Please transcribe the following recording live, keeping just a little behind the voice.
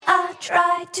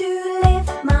try to live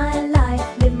my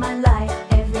life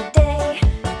every day.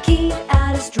 Keep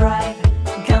out of strife,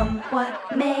 come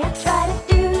what may. I try to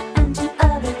do unto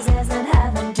others as I'd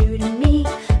have them do to me.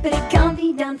 But it can't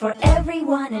be done for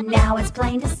everyone, and now it's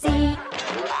plain to see.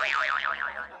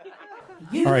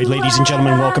 All right, ladies and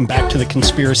gentlemen, welcome back to the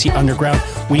Conspiracy Underground.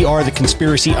 We are the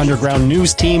Conspiracy Underground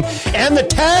news team and the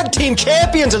tag team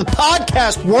champions of the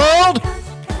podcast world.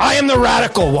 I am the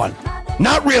radical one.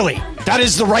 Not really. That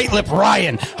is the right lip,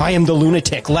 Ryan. I am the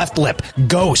lunatic, left lip,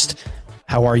 ghost.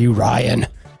 How are you, Ryan?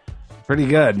 Pretty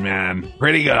good, man.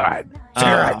 Pretty good.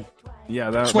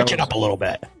 Yeah, switch it up a little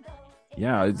bit.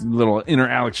 Yeah, it's a little inner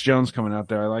Alex Jones coming out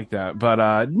there. I like that.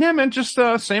 But, yeah, man, just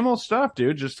same old stuff,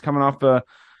 dude. Just coming off a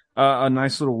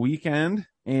nice little weekend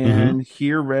and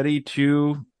here ready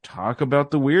to talk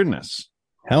about the weirdness.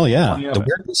 Hell yeah. The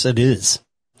weirdness it is.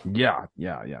 Yeah.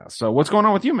 So what's going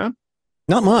on with you, man?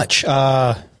 Not much.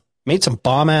 Made some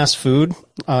bomb ass food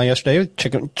yesterday.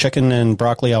 Chicken and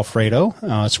broccoli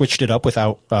Alfredo. Switched it up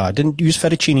without, didn't use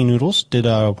fettuccine noodles. Did,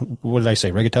 what did I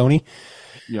say? Rigatoni.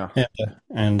 Yeah.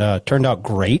 And turned out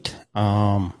great.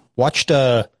 Watched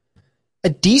a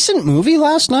decent movie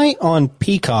last night on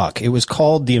Peacock. It was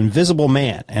called The Invisible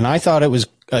Man, and I thought it was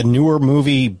a newer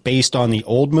movie based on the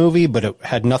old movie, but it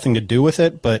had nothing to do with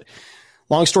it. But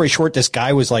long story short, this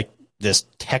guy was like this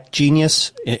tech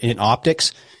genius in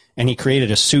optics, and he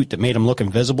created a suit that made him look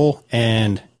invisible,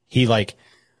 and he like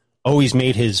always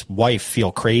made his wife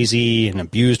feel crazy and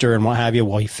abused her and what have you.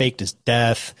 Well, he faked his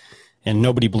death, and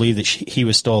nobody believed that he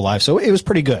was still alive. So it was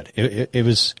pretty good. It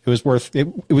was worth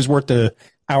the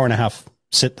hour and a half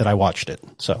sit that I watched it.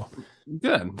 So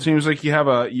good. Seems like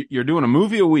you're doing a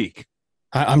movie a week.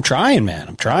 I'm trying, man.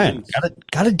 I'm trying.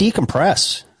 Gotta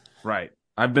decompress. Right.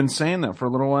 I've been saying that for a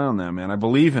little while now, man. I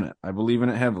believe in it. I believe in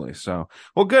it heavily. So,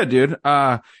 well, good, dude.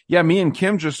 Yeah, me and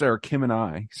Kim Kim and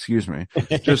I, excuse me,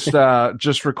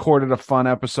 just recorded a fun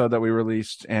episode that we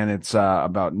released, and it's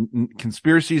about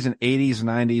conspiracies in 80s,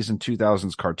 90s, and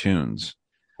 2000s cartoons.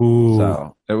 Ooh.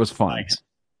 So it was fun. Nice.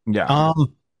 Yeah.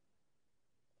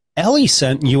 Ellie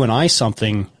sent you and I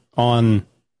something in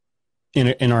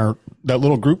our that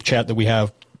little group chat that we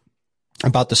have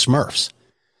about the Smurfs.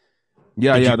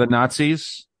 Yeah, the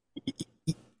Nazis.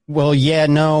 Well, yeah,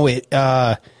 no,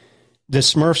 the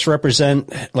Smurfs represent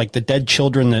like the dead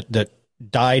children that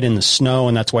died in the snow,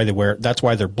 and that's why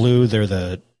they're blue.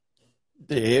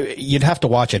 You'd have to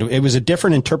watch it. It was a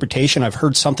different interpretation. I've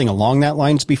heard something along that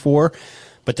lines before,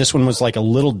 but this one was like a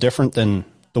little different than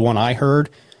the one I heard.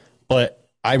 But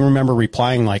I remember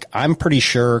replying like, I'm pretty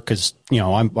sure, because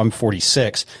I'm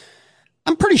 46.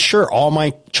 I'm pretty sure all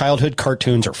my childhood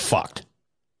cartoons are fucked.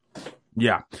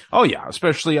 Yeah. Oh yeah.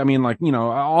 Especially, I mean, like,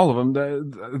 all of them,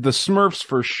 the Smurfs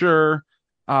for sure.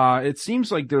 It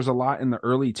seems like there's a lot in the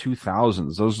early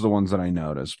 2000s. Those are the ones that I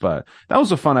noticed, but that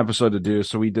was a fun episode to do.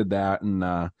 So we did that. And,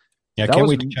 yeah, can't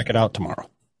wait to check it out tomorrow.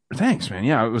 Thanks, man.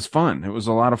 Yeah, it was fun. It was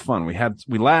a lot of fun. We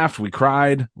laughed, we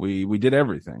cried, we did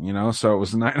everything, so it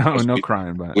was no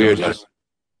crying, but weird.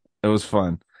 It was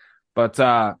fun. But,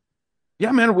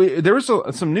 yeah, man, there was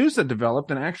some news that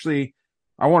developed, and actually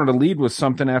I wanted to lead with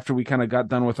something after we kind of got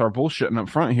done with our bullshitting up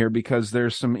front here, because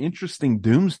there's some interesting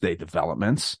doomsday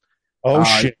developments. Oh,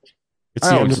 shit.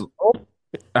 I'm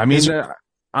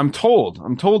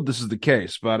told this is the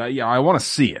case, but yeah, I want to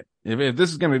see it. If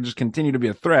this is going to just continue to be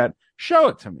a threat, show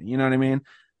it to me. You know what I mean?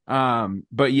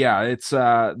 But yeah, it's,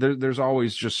 there's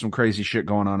always just some crazy shit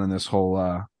going on in this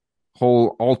whole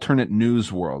alternate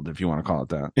news world, if you want to call it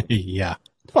that. Yeah.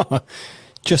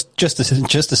 just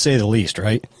to say the least,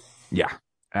 right? Yeah,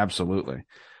 absolutely.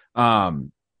 So I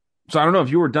don't know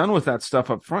if you were done with that stuff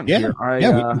up front. Yeah. Here. We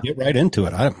can get right into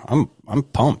it. I'm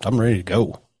pumped. I'm ready to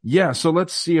go. Yeah, so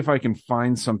let's see if I can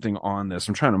find something on this.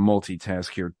 I'm trying to multitask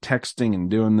here, texting and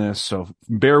doing this, so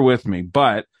bear with me.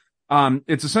 But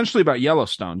it's essentially about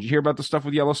Yellowstone. Did you hear about the stuff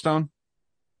with Yellowstone?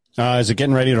 Is it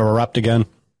getting ready to erupt again?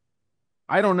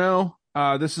 I don't know.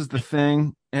 This is the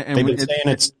thing. And they've been saying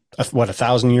it's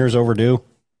 1,000 years overdue.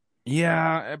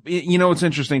 Yeah, it's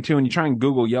interesting too. When you try and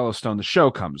Google Yellowstone, the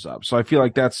show comes up. So I feel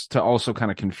like that's to also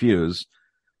kind of confuse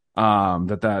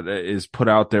that is put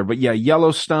out there. But yeah,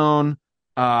 Yellowstone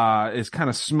is kind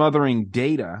of smothering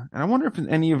data, and I wonder if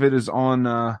any of it is on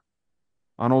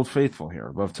Old Faithful here,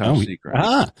 above Top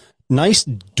Secret. Nice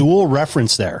dual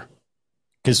reference there,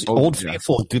 because Old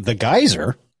Faithful, the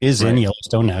geyser, is in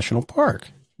Yellowstone National Park.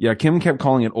 Yeah, Kim kept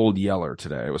calling it Old Yeller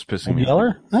today. It was pissing me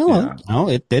off. Oh, yeah. No,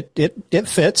 it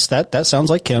fits. That sounds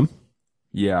like Kim.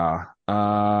 Yeah.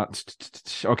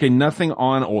 Okay, nothing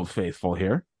on Old Faithful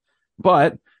here,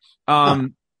 but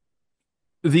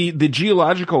the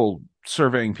geological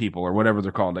surveying people or whatever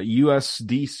they're called, a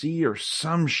USDC or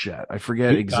some shit. I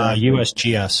forget exactly.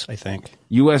 USGS, I think.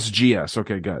 USGS.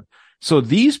 Okay, good. So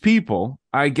these people,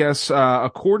 I guess,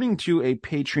 according to a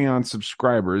Patreon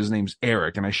subscriber, his name's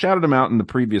Eric, and I shouted him out in the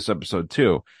previous episode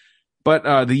too. But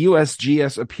the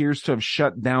USGS appears to have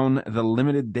shut down the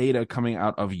limited data coming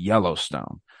out of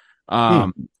Yellowstone.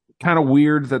 Kind of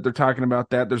weird that they're talking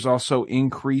about that. There's also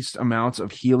increased amounts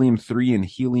of helium-3 and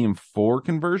helium-4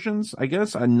 conversions, I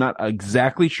guess. I'm not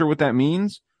exactly sure what that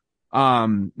means.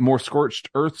 More scorched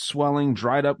earth swelling,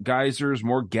 dried up geysers,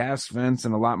 more gas vents,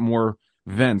 and a lot more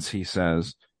vents, he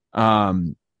says.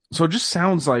 So it just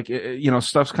sounds like,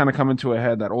 stuff's kind of coming to a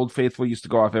head. That Old Faithful used to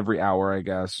go off every hour, I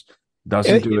guess.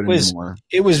 Doesn't do it anymore.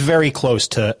 It was very close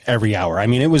to every hour. I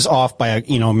mean, it was off by,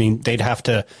 they'd have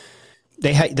to,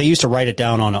 they used to write it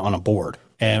down on a board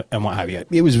and what have you.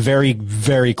 It was very,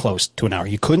 very close to an hour.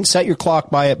 You couldn't set your clock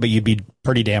by it, but you'd be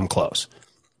pretty damn close.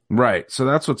 Right. So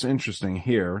that's what's interesting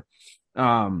here.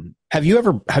 Have you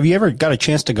ever got a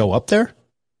chance to go up there?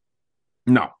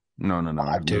 No.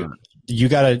 Dude, you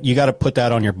gotta put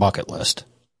that on your bucket list.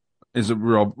 Is it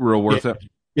real worth it?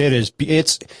 It is.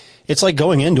 It's like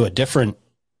going into a different,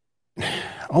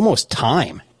 almost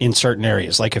time in certain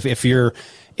areas. Like if you're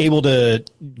able to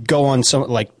go on some,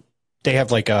 like they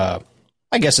have like I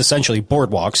guess essentially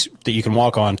boardwalks that you can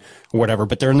walk on or whatever,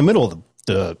 but they're in the middle of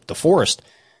the forest.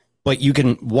 But you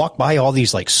can walk by all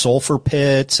these like sulfur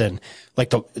pits and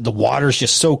like the water's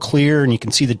just so clear and you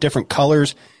can see the different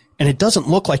colors. And it doesn't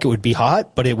look like it would be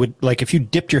hot, but it would, like, if you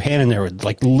dipped your hand in there, it would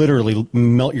like literally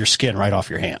melt your skin right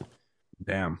off your hand.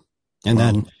 Damn. And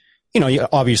then,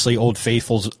 obviously Old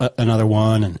Faithful's another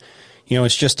one. And,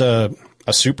 it's just a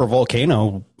super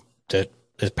volcano that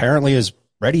apparently is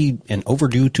ready and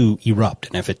overdue to erupt.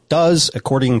 And if it does,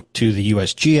 according to the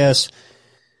USGS,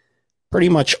 pretty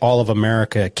much all of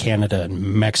America, Canada, and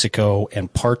Mexico,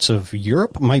 and parts of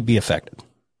Europe might be affected.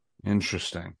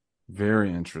 Interesting. Very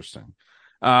interesting.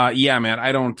 Yeah, man,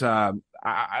 I don't,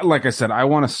 like I said, I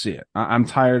want to see it. I'm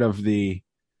tired of the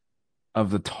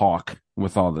talk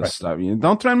with all this stuff.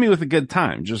 Don't threaten me with a good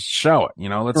time. Just show it,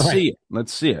 let's see it.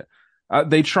 Let's see it.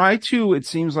 They try to, it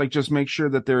seems like, just make sure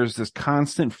that there is this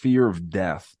constant fear of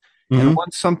death. Mm-hmm. And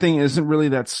once something isn't really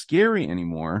that scary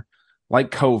anymore,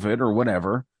 like COVID or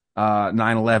whatever,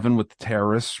 9/11 with the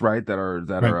terrorists, right? That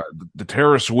are the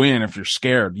terrorists win if you're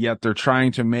scared, yet they're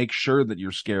trying to make sure that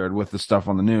you're scared with the stuff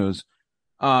on the news.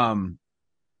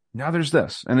 Now there's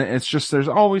this, and it's just, there's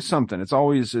always something. It's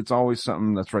always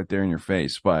something that's right there in your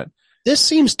face. But this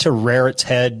seems to rear its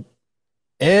head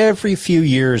every few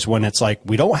years when it's like,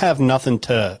 we don't have nothing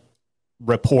to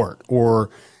report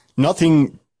or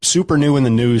nothing super new in the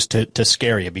news to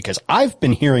scare you, because I've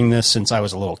been hearing this since I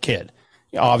was a little kid.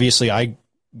 Obviously I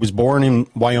was born in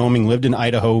Wyoming, lived in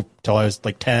Idaho till I was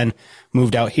like 10,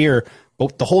 moved out here,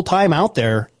 but the whole time out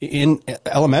there in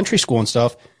elementary school and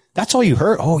stuff, that's all you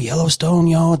heard. Oh, Yellowstone,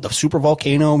 the super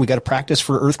volcano. We got to practice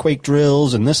for earthquake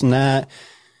drills and this and that.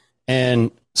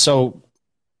 And so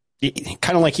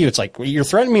kind of like you, it's like, you're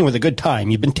threatening me with a good time.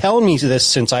 You've been telling me this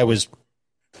since I was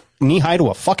knee high to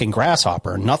a fucking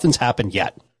grasshopper, and nothing's happened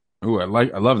yet. Ooh, I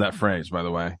love that phrase, by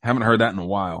the way. Haven't heard that in a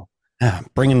while.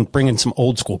 Bringing some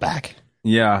old school back.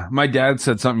 Yeah. My dad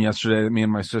said something yesterday that me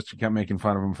and my sister kept making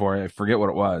fun of him for. I forget what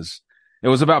it was. It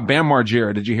was about Bam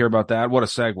Margera. Did you hear about that? What a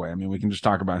segue. I mean, we can just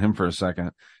talk about him for a second.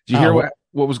 Did you hear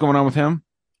what was going on with him?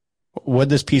 What'd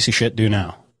this piece of shit do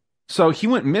now? So he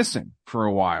went missing for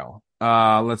a while.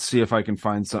 Let's see if I can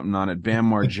find something on it.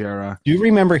 Bam Margera. Do you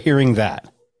remember hearing that?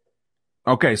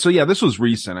 Okay. So yeah, this was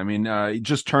recent. I mean, he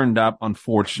just turned up,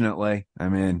 unfortunately. I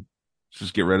mean, let's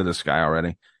just get rid of this guy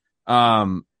already.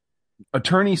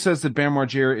 Attorney says that Bam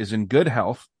Margera is in good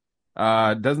health.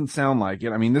 Doesn't sound like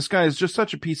it. I mean, this guy is just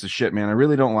such a piece of shit, man. I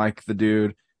really don't like the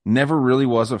dude. Never really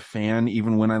was a fan,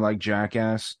 even when I liked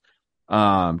Jackass.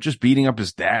 Just beating up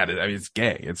his dad. I mean, it's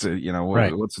gay. It's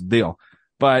right. What's the deal?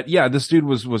 But yeah, this dude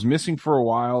was missing for a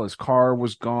while. His car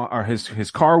was gone, or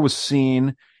his car was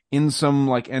seen in some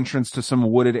like entrance to some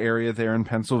wooded area there in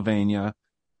Pennsylvania.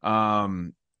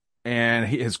 And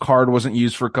his card wasn't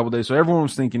used for a couple days, so everyone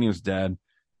was thinking he was dead.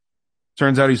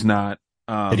 Turns out he's not.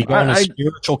 Did he go on a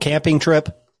spiritual camping trip?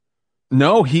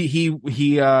 No, he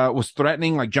was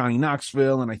threatening like Johnny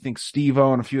Knoxville and I think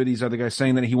Steve-O and a few of these other guys,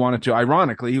 saying that he wanted to,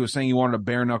 ironically, he was saying he wanted to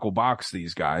bare knuckle box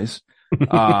these guys.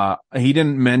 He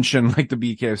didn't mention like the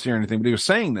BKFC or anything, but he was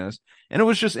saying this. And it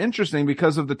was just interesting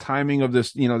because of the timing of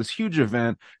this, this huge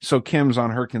event. So Kim's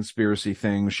on her conspiracy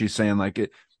thing. She's saying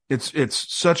like it's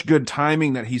such good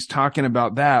timing that he's talking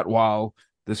about that while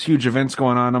this huge event's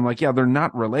going on. I'm like, yeah, they're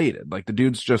not related. Like the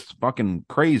dude's just fucking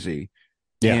crazy.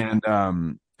 Yeah.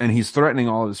 and he's threatening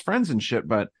all of his friends and shit.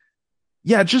 But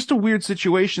yeah, just a weird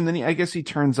situation. Then I guess he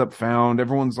turns up found.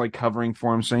 Everyone's like covering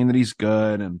for him, saying that he's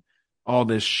good and all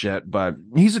this shit. But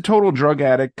he's a total drug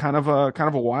addict, kind of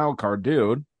a wild card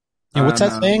dude. Yeah, what's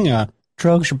that saying?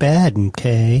 Drugs are bad,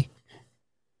 okay?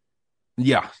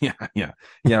 Yeah.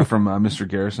 From Mr.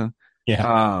 Garrison.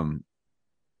 Yeah.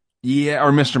 Yeah,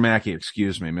 or Mr. Mackey,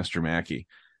 excuse me, Mr. Mackey.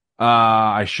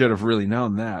 I should have really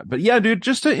known that. But yeah, dude,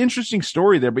 just an interesting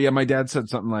story there. But yeah, my dad said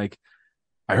something like,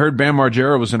 I heard Bam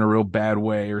Margera was in a real bad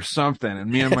way or something.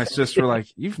 And me and my sister were like,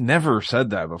 you've never said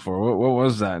that before. What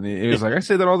was that? And he was like, I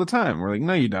say that all the time. We're like,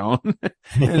 no, you don't.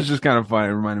 It's just kind of funny.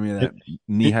 It reminded me of that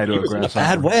knee high to a grasshopper. In a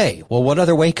bad way. Well, what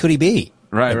other way could he be?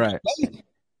 Right.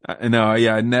 No,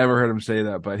 yeah, I never heard him say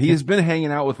that, but he's been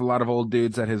hanging out with a lot of old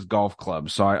dudes at his golf club.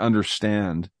 So I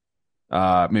understand.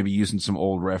 Maybe using some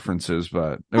old references,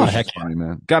 but it was just funny,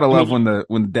 man. Gotta love when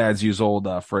the dads use old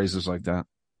phrases like that.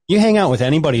 You hang out with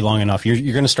anybody long enough,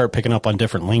 you're going to start picking up on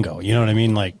different lingo. You know what I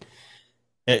mean? Like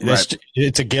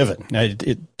it's a given.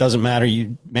 It doesn't matter.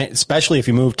 Especially if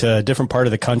you move to a different part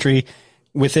of the country,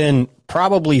 within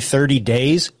probably 30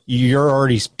 days, you're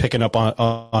already picking up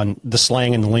on the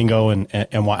slang and the lingo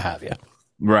and what have you.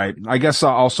 Right. I guess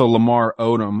also Lamar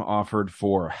Odom offered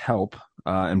for help.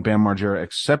 And Bam Margera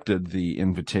accepted the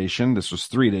invitation. This was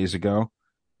 3 days ago.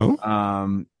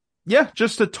 Oh. Yeah,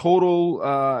 just a total.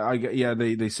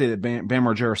 They say that Bam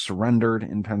Margera surrendered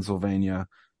in Pennsylvania.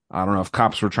 I don't know if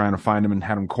cops were trying to find him and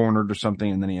had him cornered or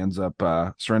something, and then he ends up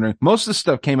surrendering. Most of the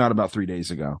stuff came out about 3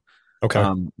 days ago. Okay.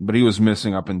 But he was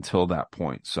missing up until that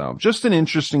point. So just an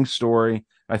interesting story.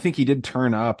 I think he did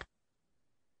turn up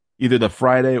either the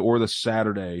Friday or the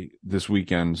Saturday this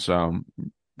weekend. So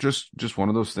just one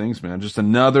of those things, man. Just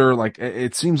another, like,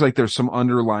 it seems like there's some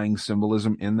underlying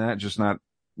symbolism in that, just not,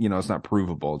 it's not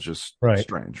provable, just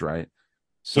strange, right?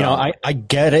 So, I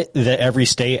get it that every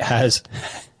state has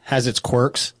its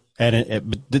quirks,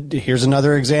 and here's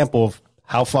another example of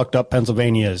how fucked up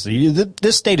Pennsylvania is.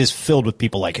 This state is filled with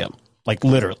people like him, like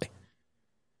literally.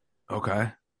 Okay.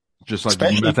 Just like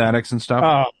meth addicts and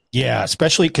stuff? Yeah,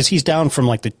 especially because he's down from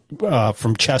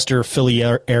from Chester, Philly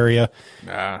area.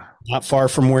 Not far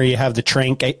from where you have the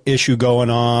Trank issue going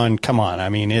on. Come on. I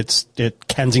mean,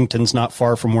 Kensington's not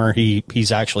far from where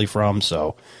he's actually from.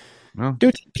 So,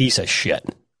 dude's a piece of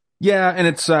shit. Yeah, and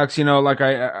it sucks, like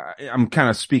I'm kind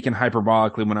of speaking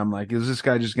hyperbolically when I'm like, is this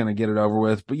guy just going to get it over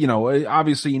with? But,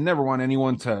 obviously you never want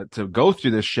anyone to go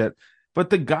through this shit. But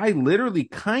the guy literally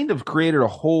kind of created a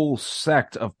whole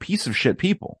sect of piece of shit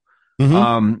people.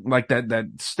 Mm-hmm. Like that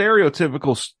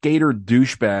stereotypical skater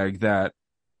douchebag that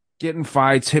get in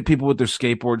fights, hit people with their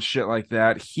skateboards, shit like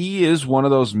that. He is one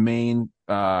of those main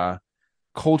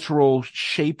cultural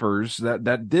shapers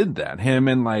that did that. Him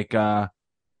and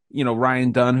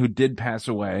Ryan Dunn, who did pass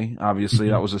away. Obviously,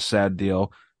 that was a sad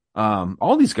deal.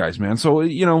 All these guys, man. So,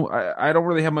 I don't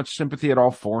really have much sympathy at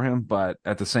all for him, but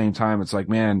at the same time, it's like,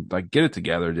 man, like, get it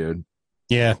together, dude.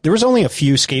 Yeah, there was only a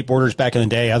few skateboarders back in the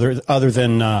day, other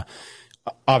than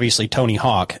obviously Tony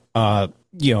Hawk.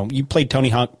 You played Tony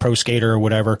Hawk Pro Skater or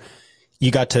whatever.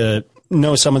 You got to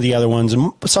know some of the other ones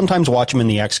and sometimes watch them in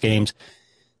the X Games.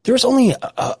 There was only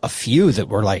a few that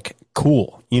were like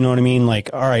cool. You know what I mean?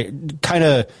 Like, all right, kind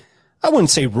of, I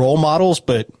wouldn't say role models,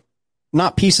 but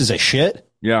not pieces of shit.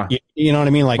 Yeah. You know what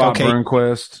I mean? Like, Bob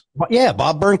Burnquist. Yeah,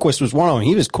 Bob Burnquist was one of them.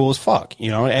 He was cool as fuck,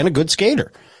 and a good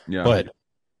skater. Yeah. But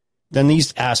then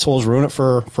these assholes ruin it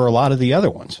for a lot of the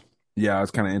other ones. Yeah,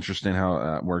 it's kind of interesting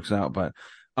how it works out. But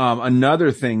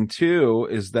another thing, too,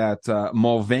 is that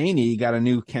Mulvaney got a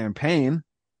new campaign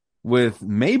with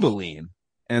Maybelline.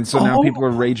 And so now people are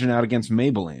raging out against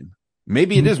Maybelline.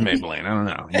 Maybe it is Maybelline.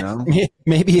 I don't know.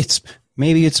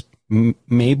 Maybe it's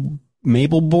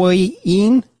Mabel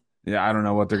Boy-ine. Yeah, I don't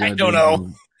know what they're going to do. I don't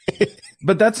know.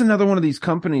 But that's another one of these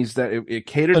companies that it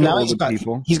catered to older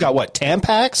people. He's got what?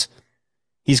 Tampax?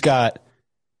 He's got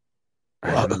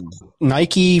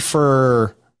Nike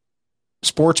for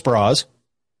sports bras.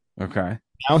 Okay.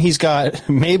 Now he's got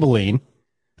Maybelline.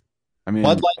 I mean,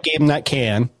 Bud Light gave him that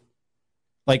can.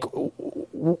 Like,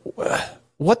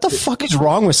 what the fuck is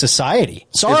wrong with society?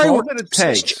 Sorry, all that it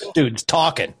takes, dude's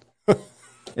talking.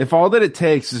 If all that it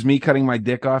takes is me cutting my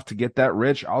dick off to get that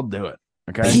rich, I'll do it.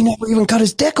 Okay. But he never even cut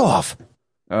his dick off.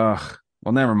 Ugh.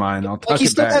 Well, never mind. I'll tuck it back. He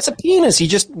still has a penis. He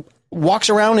just walks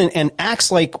around and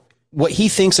acts like what he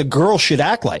thinks a girl should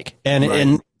act like,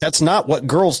 and that's not what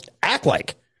girls act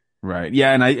like. Right.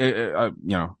 Yeah. And I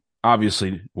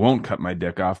obviously won't cut my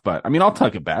dick off, but I mean, I'll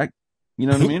tuck it back. You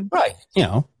know what I mean? Right.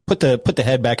 Put the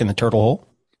head back in the turtle hole.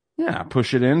 Yeah,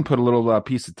 push it in, put a little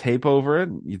piece of tape over it.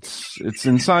 It's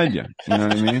inside you. You know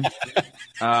what I mean?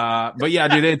 But yeah,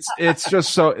 dude, it's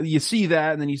just so you see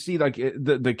that, and then you see like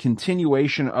the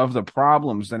continuation of the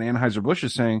problems that Anheuser-Busch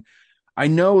is saying. I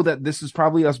know that this is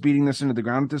probably us beating this into the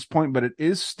ground at this point, but it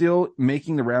is still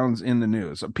making the rounds in the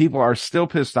news. People are still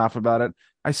pissed off about it.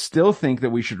 I still think that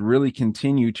we should really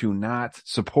continue to not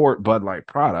support Bud Light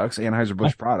products,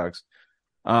 Anheuser-Busch products.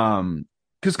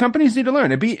 Because companies need to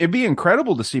learn. It'd be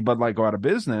incredible to see Bud Light go out of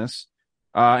business,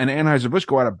 and Anheuser-Busch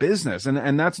go out of business,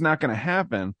 and that's not going to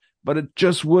happen. But it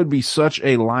just would be such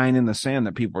a line in the sand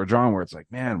that people are drawing, where it's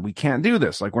like, man, we can't do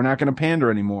this. Like, we're not going to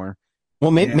pander anymore. Well,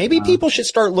 maybe people should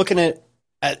start looking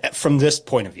at from this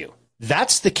point of view.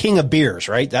 That's the king of beers,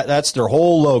 right? That's their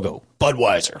whole logo.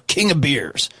 Budweiser, king of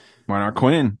beers. Why not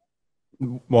Queen?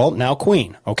 Well, now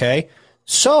Queen. Okay,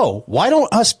 so why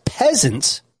don't us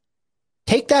peasants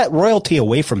take that royalty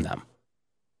away from them?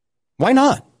 Why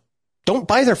not? Don't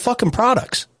buy their fucking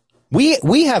products.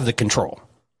 We have the control,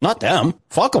 not them.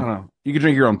 Fuck them. You can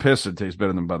drink your own piss. It tastes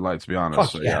better than Bud Light, to be honest. Fuck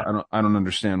so, yeah. I don't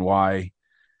understand why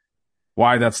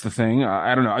that's the thing.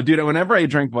 I don't know, dude. Whenever I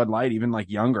drank Bud Light, even like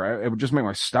younger, it would just make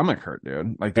my stomach hurt,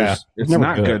 dude. Like, it's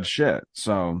not good shit.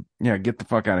 So yeah, get the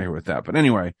fuck out of here with that. But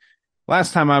anyway,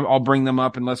 last time I'll bring them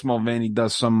up unless Mulvaney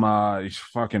does some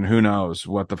fucking who knows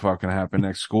what the fuck can happen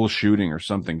next, school shooting or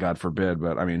something, God forbid.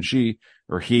 But I mean, she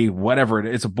or he, whatever it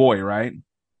is, it's a boy, right?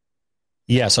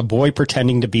 Yes, a boy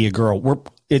pretending to be a girl.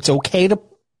 It's okay to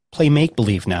play make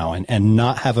believe now and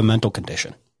not have a mental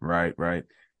condition. Right.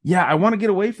 Yeah, I want to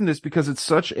get away from this because it's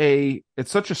such a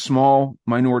small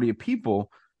minority of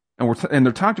people, and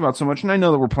they're talked about so much. And I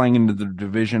know that we're playing into the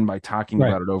division by talking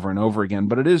about it over and over again,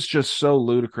 but it is just so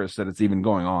ludicrous that it's even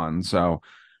going on. So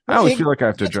I always feel like I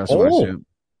have to address it when I see it.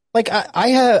 Like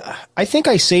I think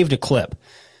I saved a clip.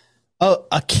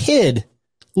 A kid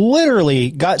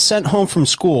literally got sent home from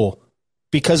school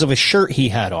because of a shirt he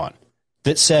had on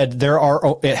that said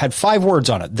it had 5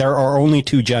 words on it. There are only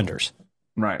 2 genders.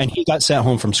 Right. And he got sent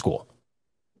home from school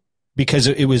because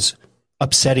it was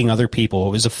upsetting other people.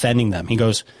 It was offending them. He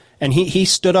goes, and he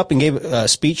stood up and gave a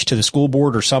speech to the school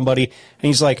board or somebody. And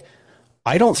he's like,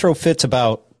 I don't throw fits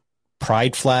about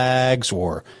pride flags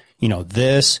or,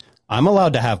 this. I'm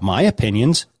allowed to have my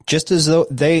opinions just as though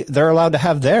they're allowed to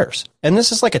have theirs. And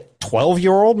this is like a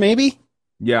 12-year-old, maybe.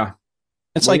 Yeah.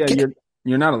 It's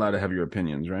you're not allowed to have your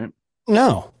opinions, right?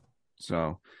 No.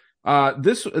 So,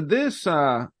 this,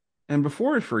 and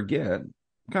before I forget, I'm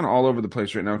kind of all over the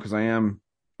place right now because I am,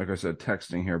 like I said,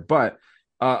 texting here. But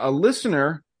a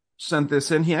listener sent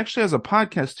this in. He actually has a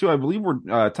podcast too. I believe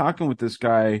we're talking with this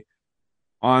guy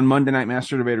on Monday Night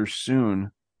Master Debaters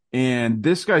soon. And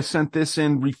this guy sent this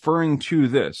in referring to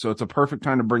this. So it's a perfect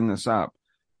time to bring this up.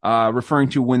 Referring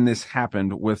to when this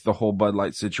happened with the whole Bud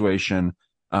Light situation.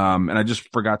 And I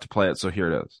just forgot to play it. So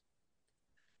here it is.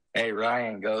 Hey,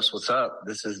 Ryan Ghost, what's up?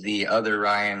 This is the other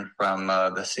Ryan from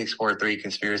the 643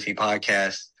 Conspiracy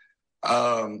Podcast.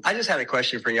 I just had a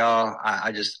question for y'all.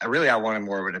 I wanted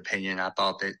more of an opinion. I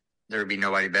thought that there would be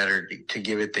nobody better to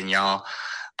give it than y'all.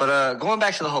 But going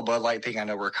back to the whole Bud Light thing, I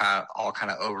know we're all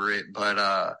kind of over it.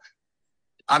 But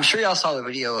I'm sure y'all saw the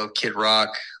video of Kid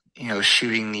Rock,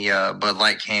 shooting the Bud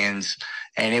Light cans,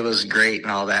 and it was great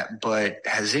and all that. But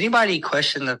has anybody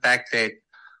questioned the fact that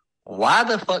why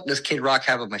the fuck does Kid Rock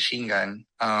have a machine gun?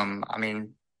 I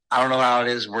mean, I don't know how it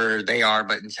is where they are,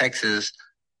 but in Texas,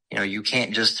 you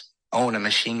can't just own a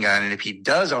machine gun. And if he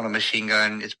does own a machine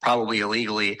gun, it's probably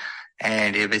illegally.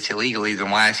 And if it's illegally,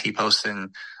 then why is he posting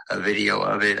a video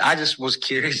of it? I just was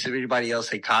curious if anybody else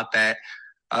had caught that.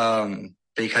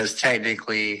 Because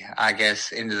technically, I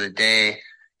guess, end of the day,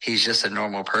 he's just a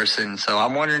normal person. So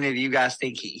I'm wondering if you guys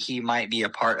think he might be a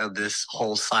part of this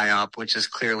whole psyop, which is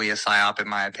clearly a psyop in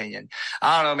my opinion.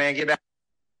 I don't know, man. Get back.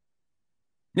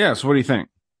 Yeah. So what do you think?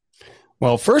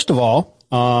 Well, first of all,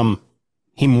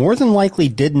 he more than likely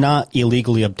did not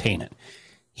illegally obtain it.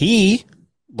 He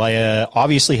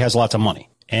obviously has lots of money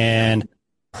and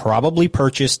probably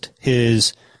purchased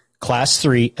his Class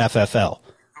 3 FFL,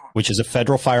 which is a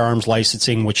federal firearms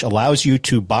licensing, which allows you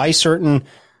to buy certain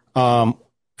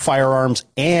firearms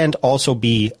and also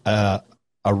be a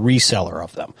reseller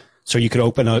of them. So you could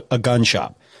open a gun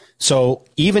shop. So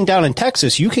even down in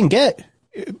Texas, you can get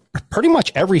pretty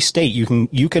much every state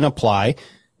you can apply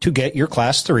to get your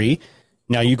Class 3.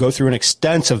 Now you go through an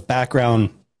extensive background,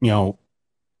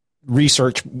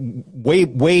 research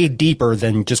way deeper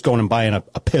than just going and buying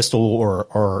a pistol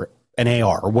or an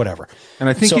AR or whatever. And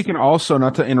I think you can also,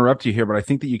 not to interrupt you here, but I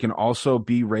think that you can also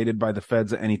be raided by the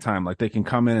feds at any time. Like they can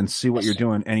come in and see what you're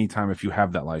doing anytime if you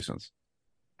have that license.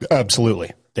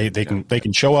 Absolutely. They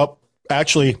can show up.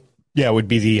 Actually, Yeah, it would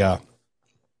be the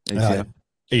ATF.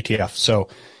 ATF. So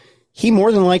he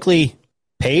more than likely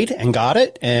paid and got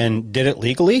it and did it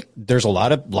legally. There's a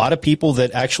lot of people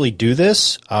that actually do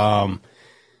this, and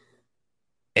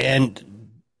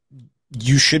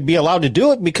you should be allowed to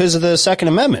do it because of the Second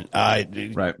Amendment.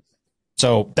 Right.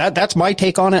 So that's my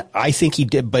take on it. I think he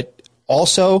did, but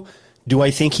also, do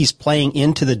I think he's playing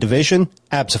into the division?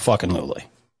 Abso-fucking-lutely.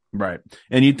 Right.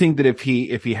 And you'd think that if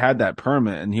he had that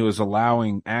permit and he was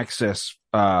allowing access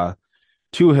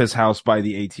to his house by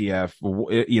the ATF,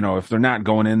 if they're not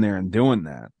going in there and doing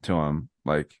that to him,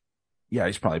 like, yeah,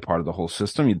 he's probably part of the whole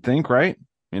system, you'd think, right?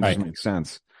 It doesn't make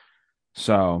sense.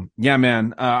 So, yeah,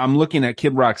 man, I'm looking at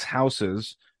Kid Rock's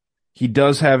houses. He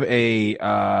does have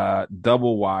a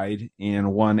double wide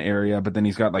in one area, but then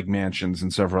he's got like mansions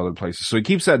in several other places. So he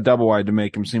keeps that double wide to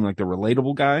make him seem like the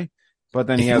relatable guy. But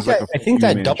then he has like I think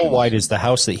that double wide is the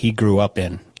house that he grew up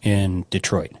in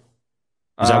Detroit.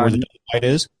 Is that where the double wide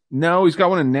is? No, he's got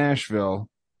one in Nashville.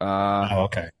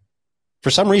 Okay. For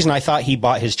some reason, I thought he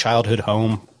bought his childhood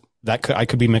home. I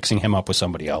could be mixing him up with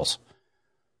somebody else.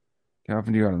 How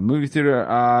often do you go to the movie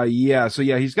theater? Yeah. So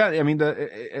yeah, he's got. I mean,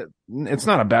 it's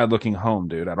not a bad looking home,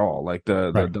 dude, at all. Like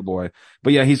the double wide.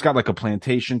 But yeah, he's got like a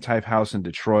plantation type house in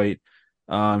Detroit.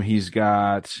 He's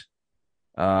got.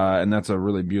 And that's a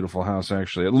really beautiful house,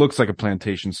 actually. It looks like a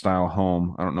plantation style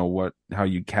home. I don't know how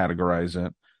you categorize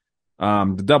it.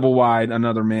 The double wide,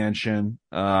 another mansion.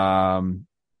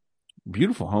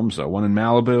 Beautiful homes though. One in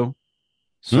Malibu.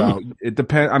 So it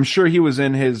depends. I'm sure he was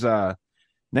in his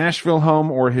Nashville home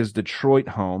or his Detroit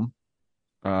home.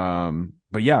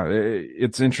 But yeah,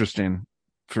 it's interesting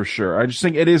for sure. I just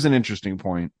think it is an interesting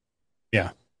point.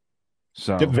 Yeah.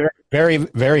 So very, very,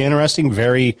 very interesting.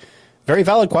 Very, very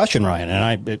valid question,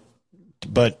 Ryan.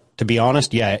 But to be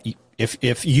honest, yeah,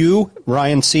 if you,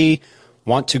 Ryan C.,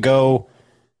 want to go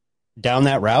down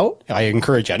that route, I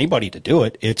encourage anybody to do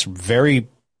it. It's very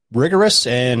rigorous,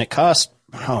 and it costs,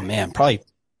 probably,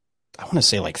 I want to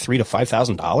say like $3,000 to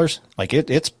 $5,000. Like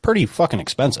it's pretty fucking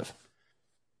expensive.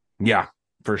 Yeah,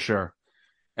 for sure.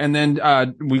 And then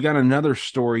we got another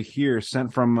story here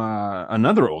sent from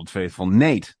another old faithful,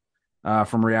 Nate,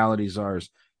 from Reality Czars.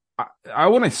 I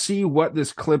want to see what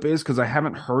this clip is because I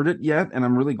haven't heard it yet, and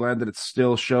I'm really glad that it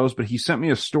still shows. But he sent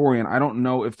me a story, and I don't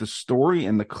know if the story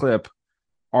and the clip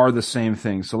are the same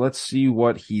thing. So let's see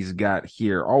what he's got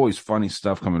here. Always funny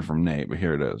stuff coming from Nate, but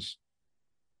here it is.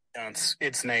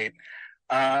 It's Nate.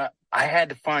 I had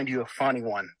to find you a funny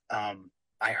one.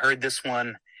 I heard this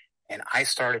one, and I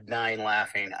started dying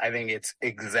laughing. I think it's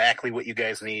exactly what you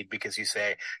guys need because you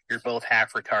say you're both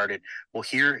half retarded. Well,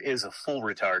 here is a full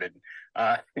retarded.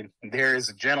 There is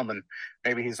a gentleman,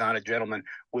 maybe he's not a gentleman,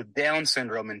 with Down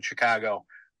syndrome in Chicago.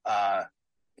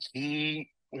 He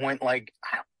went like,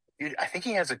 I think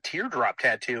he has a teardrop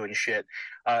tattoo and shit.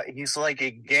 He's like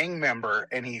a gang member,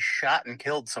 and he shot and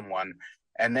killed someone.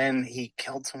 And then he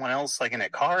killed someone else, like in a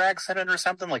car accident or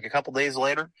something, like a couple days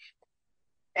later.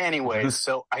 Anyways,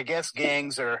 so I guess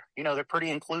gangs are, they're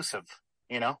pretty inclusive.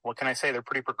 What can I say? They're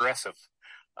pretty progressive.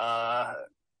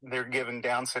 They're giving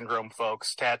Down syndrome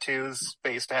folks tattoos,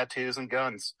 face tattoos, and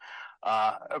guns.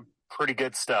 Pretty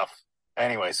good stuff.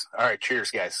 Anyways, all right,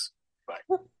 cheers, guys.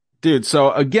 Bye. Dude,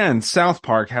 so again, South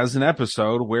Park has an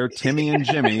episode where Timmy and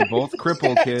Jimmy, both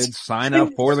crippled kids, sign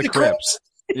up for the Crips.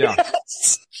 Yeah.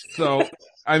 So,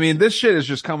 I mean, this shit is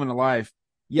just coming to life.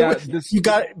 Yeah. You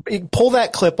got pull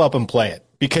that clip up and play it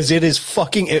because it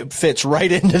fits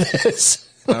right into this.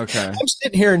 Okay. I'm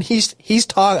sitting here and he's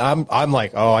talking. I'm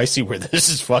like, oh, I see where this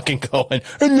is fucking going.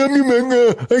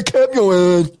 I kept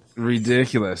going.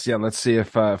 Ridiculous. Yeah. Let's see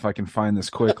if I can find this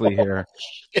quickly here.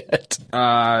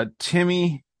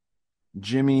 Timmy,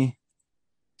 Jimmy,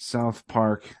 South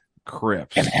Park,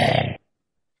 Crips.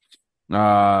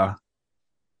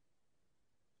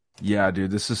 Yeah, dude,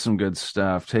 this is some good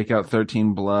stuff. Take out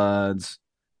 13 Bloods,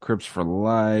 Crips for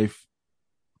life.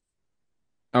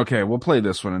 Okay, we'll play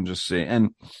this one and just see.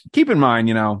 And keep in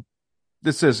mind,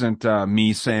 this isn't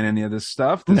me saying any of this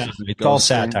stuff. It's all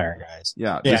satire, guys.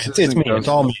 Yeah, it's me. It's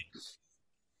all me.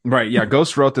 Right, yeah,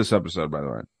 Ghost wrote this episode, by the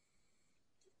way.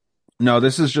 No,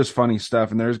 this is just funny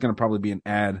stuff, and there's going to probably be an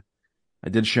ad. I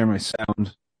did share my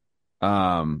sound.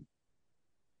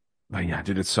 But yeah,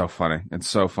 dude, it's so funny. It's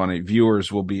so funny.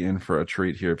 Viewers will be in for a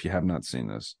treat here if you have not seen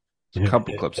this. It's a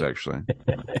couple clips, actually.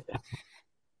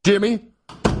 Jimmy,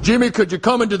 could you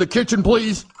come into the kitchen,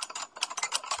 please?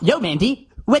 Yo, Mandy.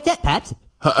 What's that, Pat?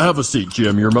 Have a seat,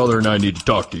 Jim. Your mother and I need to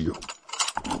talk to you.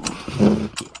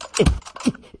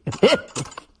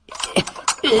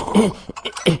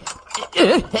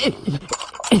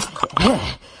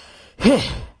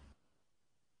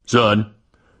 Son,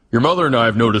 Your mother and I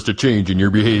have noticed a change in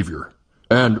your behavior,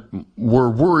 and we're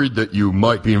worried that you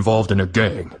might be involved in a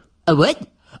gang. A what?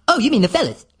 Oh, you mean the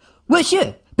fellas? Well,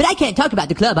 sure, but I can't talk about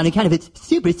the club on account of it's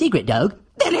super secret, dog.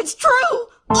 Then it's true!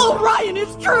 Oh, Ryan,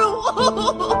 it's true!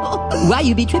 Why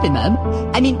you be tripping, Mom?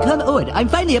 I mean, come on, I'm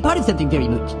finally a part of something very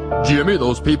much. Jimmy,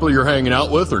 those people you're hanging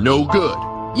out with are no good.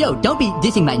 Yo, don't be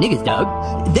dissing my niggas,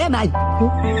 dog. They're my...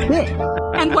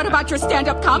 And what about your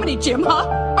stand-up comedy, Jim, huh?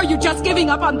 Are you just giving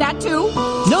up on that, too?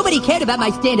 Nobody cared about my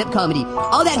stand-up comedy.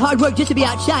 All that hard work just to be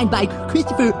outshined by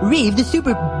Christopher Reeve, the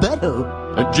super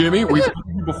butthole. Jimmy, we said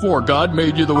before, God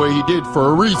made you the way he did for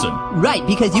a reason. Right,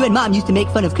 because you and Mom used to make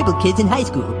fun of crippled kids in high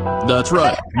school. That's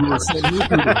right. You were sent here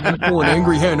through the handful and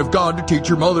angry hand of God to teach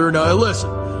your mother and I a lesson.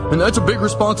 And that's a big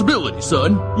responsibility,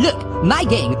 son. Look, my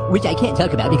gang, which I can't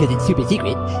talk about because it's super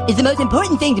secret, is the most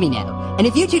important thing to me now. And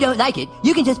if you two don't like it,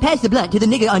 you can just pass the blunt to the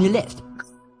nigga on your left.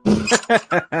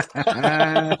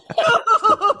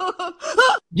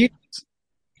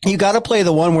 You got to play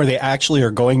the one where they actually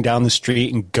are going down the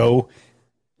street and go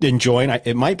and join.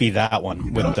 It might be that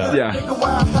one with the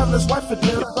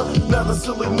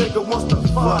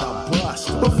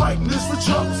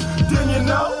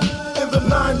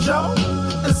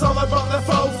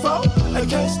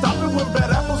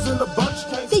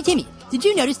Say, Jimmy, did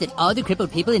you notice that all the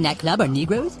crippled people in that club are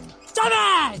Negroes?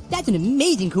 Jimmy! That's an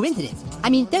amazing coincidence. I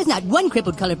mean, there's not one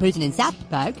crippled colored person in South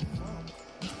Park.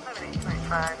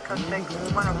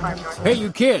 Hey,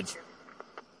 you kids.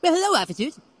 Well, hello,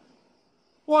 officers.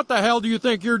 What the hell do you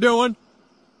think you're doing?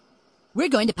 We're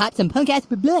going to pop some punk-ass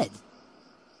for bloods.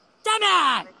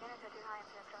 Jimmy!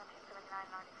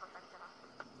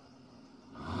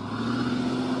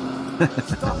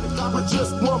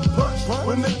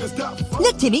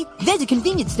 Look, Timmy, there's a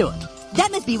convenience store.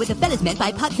 That must be what the fellas meant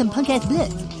by pop some punk-ass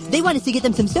bloods. They want us to get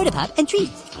them some soda pop and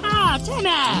treats. Ah,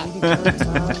 Timmy!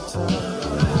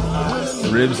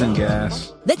 Ribs and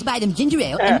gas. Let's buy them ginger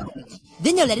ale and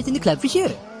then they'll let us in the club for sure.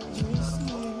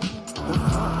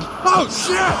 Oh,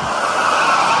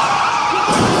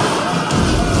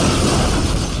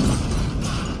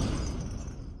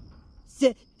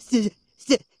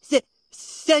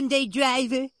 Sunday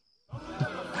driver.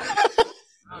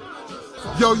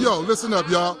 Yo, listen up,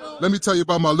 y'all. Let me tell you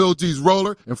about my Lil G's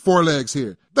roller and four legs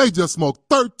here. They just smoked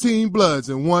 13 bloods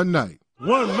in one night.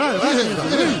 One night?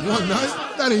 Yeah, one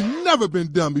night. That ain't never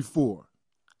been done before.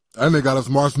 And they got us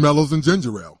marshmallows and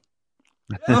ginger ale.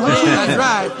 That's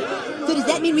right. So does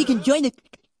that mean we can join the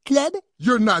club?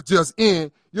 You're not just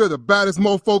in, you're the baddest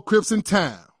mofo Crips in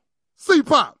town.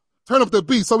 C-Pop, turn up the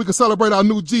beat so we can celebrate our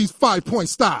new G's 5-point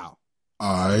style.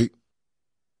 All right.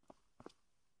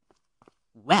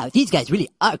 Wow, these guys really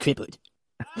are crippled.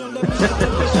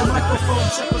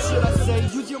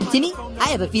 Timmy, I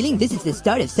have a feeling this is the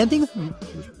start of something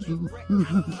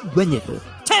wonderful.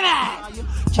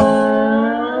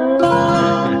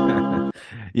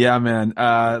 Yeah, man.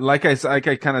 Like I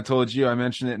kind of told you, I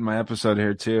mentioned it in my episode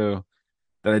here too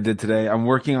that I did today. I'm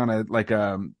working on I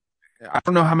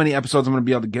don't know how many episodes I'm going to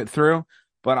be able to get through,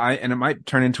 but it might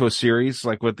turn into a series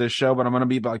like with this show, but I'm going to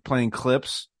be like playing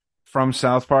clips from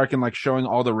South Park and like showing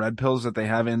all the red pills that they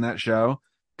have in that show.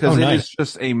 Cause it is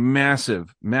just a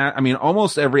massive, I mean,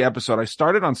 almost every episode. I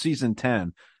started on season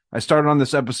 10. I started on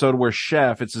this episode where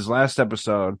Chef, it's his last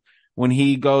episode, when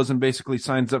he goes and basically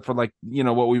signs up for like, you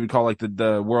know, what we would call like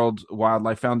the World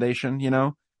Wildlife Foundation, you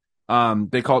know,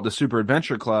 they call it the Super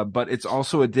Adventure Club, but it's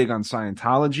also a dig on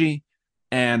Scientology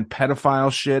and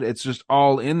pedophile shit. It's just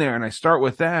all in there. And I start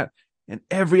with that, and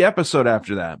every episode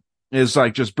after that is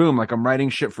like, just boom, like I'm writing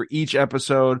shit for each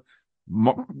episode,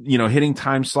 you know, hitting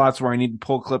time slots where I need to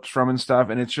pull clips from and stuff.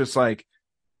 And it's just like,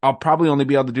 I'll probably only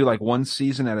be able to do like one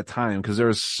season at a time because there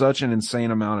is such an insane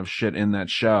amount of shit in that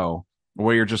show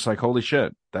where you're just like, holy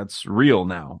shit, that's real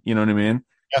now. You know what I mean?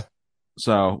 Yeah.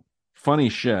 So funny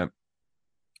shit.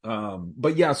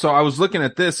 But yeah, so I was looking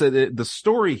at this, the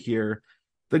story here,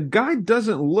 the guy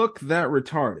doesn't look that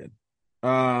retarded.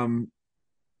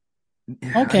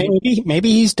 Okay,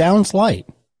 maybe he's down slight.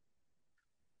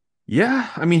 Yeah,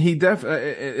 I mean,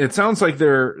 it sounds like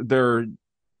they're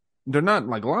not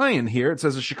like lying here. It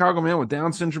says a Chicago man with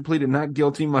Down syndrome pleaded not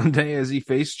guilty Monday as he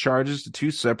faced charges to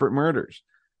 2 separate murders.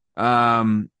 He's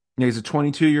a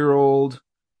 22-year-old.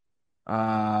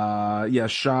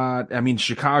 Shot. I mean,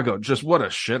 Chicago, just what a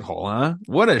shithole, huh?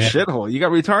 What a shithole. You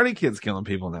got retarded kids killing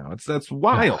people now. That's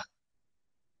wild.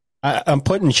 I'm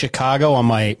putting Chicago on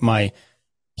my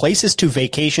places to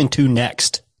vacation to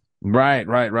next.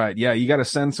 Right. Yeah, you got to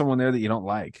send someone there that you don't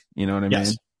like. You know what I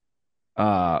Yes.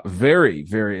 mean? Very,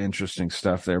 very interesting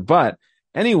stuff there. But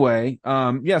anyway,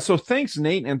 so thanks,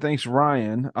 Nate, and thanks,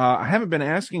 Ryan. I haven't been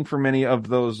asking for many of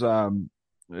those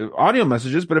audio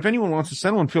messages, but if anyone wants to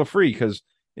send one, feel free, because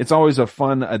it's always a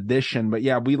fun addition. But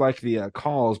yeah, we like the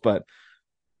calls, but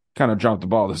kind of dropped the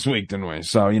ball this week, didn't we?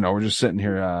 So, we're just sitting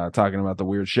here talking about the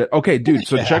weird shit. Okay, dude,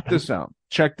 so check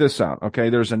this out. Okay,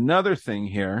 there's another thing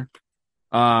here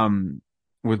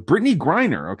with Brittany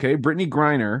Griner, okay? Brittany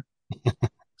Griner,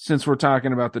 since we're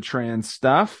talking about the trans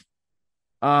stuff,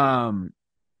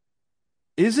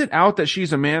 is it out that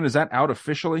she's a man? Is that out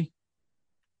officially?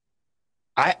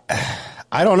 I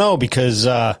don't know, because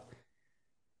that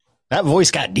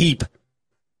voice got deep.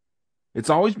 It's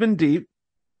always been deep.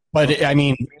 But I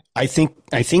mean, I think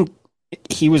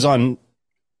he was on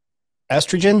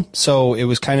estrogen, so it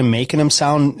was kind of making him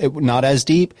sound not as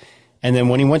deep. And then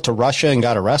when he went to Russia and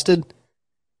got arrested,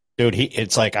 dude,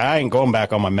 it's like, I ain't going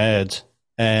back on my meds.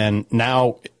 And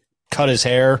now cut his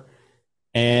hair,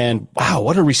 and wow,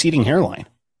 what a receding hairline.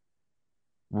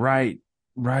 Right.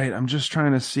 I'm just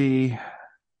trying to see.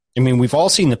 I mean, we've all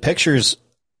seen the pictures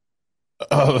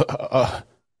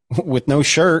with no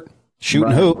shirt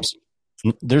shooting hoops.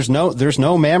 There's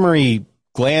no mammary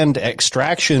gland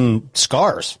extraction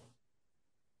scars.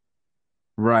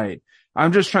 Right.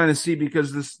 I'm just trying to see,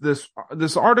 because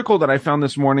this article that I found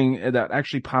this morning that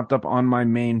actually popped up on my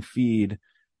main feed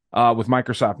with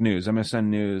Microsoft News, MSN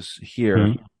News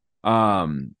here.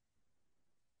 Mm-hmm.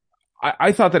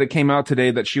 I thought that it came out today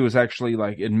that she was actually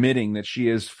like admitting that she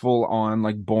is full on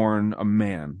like born a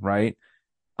man, right?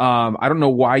 I don't know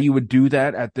why you would do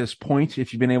that at this point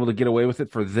if you've been able to get away with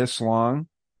it for this long.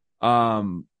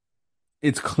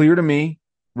 It's clear to me,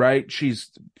 right?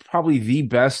 She's probably the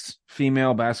best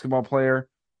female basketball player,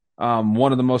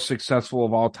 one of the most successful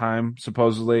of all time,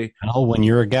 supposedly. Well, when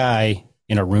you're a guy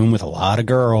in a room with a lot of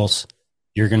girls,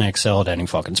 you're going to excel at any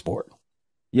fucking sport.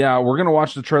 Yeah, we're going to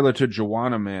watch the trailer to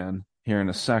Juwanna Mann here in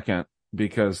a second,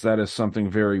 because that is something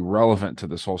very relevant to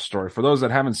this whole story. For those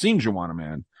that haven't seen Juwanna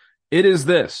Mann, it is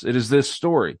this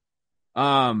story.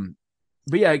 But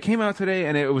yeah, it came out today,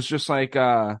 and it was just like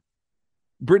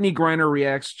Brittany Griner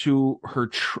reacts to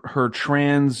her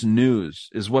trans news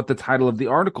is what the title of the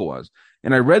article was.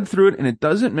 And I read through it, and it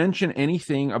doesn't mention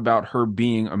anything about her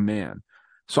being a man.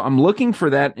 So I'm looking for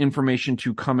that information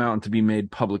to come out and to be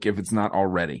made public if it's not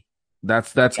already.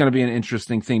 That's going to be an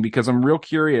interesting thing, because I'm real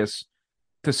curious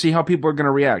to see how people are going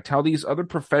to react, how these other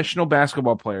professional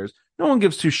basketball players, no one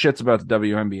gives two shits about the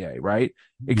WNBA, right?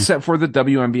 Mm-hmm. Except for the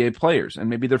WNBA players and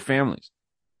maybe their families.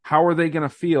 How are they going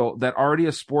to feel that already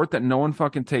a sport that no one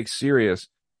fucking takes serious?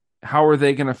 How are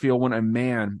they going to feel when a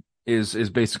man is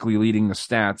basically leading the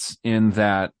stats in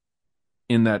that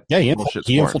bullshit sport?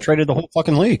 He infiltrated the whole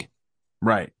fucking league.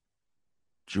 Right.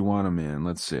 Juwanna Mann,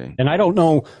 let's see. And I don't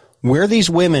know where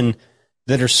these women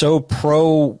that are so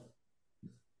pro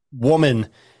woman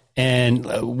and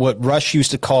what Rush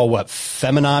used to call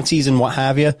feminazis and what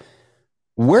have you.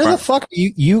 Where the fuck are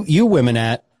you women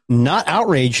at, not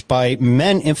outraged by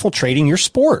men infiltrating your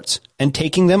sports and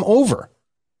taking them over?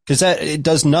 Because it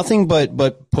does nothing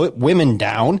but put women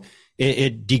down.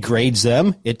 It degrades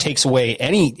them. It takes away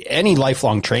any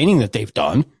lifelong training that they've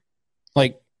done.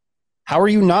 Like, how are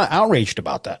you not outraged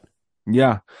about that?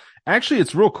 Yeah. Actually,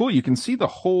 it's real cool. You can see the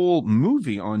whole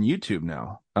movie on YouTube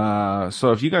now.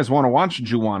 So if you guys want to watch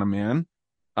Juwanna Mann,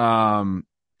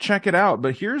 check it out.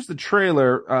 But here's the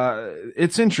trailer.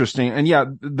 It's interesting. And yeah,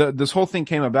 this whole thing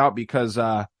came about because,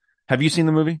 have you seen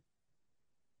the movie?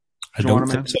 I don't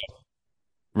think so.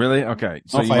 Really? Okay.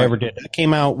 So if I ever did. It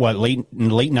came out, late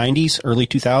 90s, early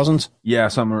 2000s? Yeah,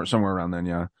 somewhere around then,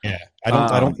 yeah. Yeah,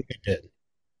 I don't think I did.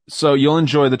 So you'll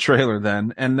enjoy the trailer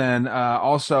then. And then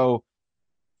also,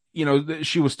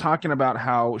 she was talking about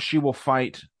how she will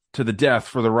fight to the death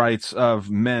for the rights of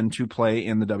men to play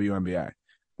in the WNBA,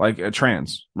 like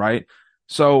trans, right?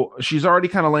 So she's already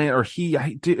kind of laying, or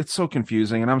it's so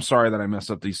confusing, and I'm sorry that I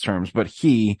messed up these terms, but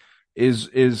he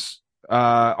is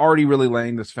already really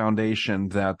laying this foundation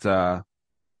that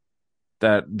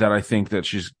I think that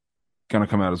she's going to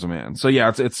come out as a man. So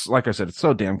yeah, it's like I said, it's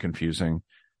so damn confusing,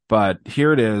 but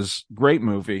here it is. Great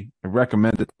movie. I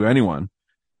recommend it to anyone.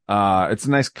 It's a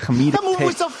nice comedic. That movie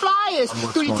was so flyers.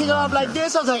 Do you take it off like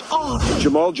this? I was like, oh.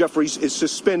 Jamal Jeffries is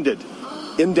suspended.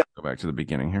 Go back to the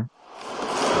beginning here.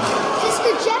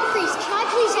 Mr. Jeffries, can I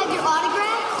please have your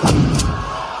autograph?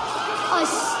 A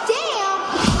stamp?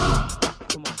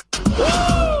 Woo!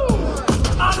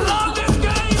 I love this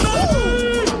game,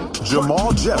 man!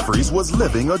 Jamal Jeffries was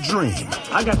living a dream.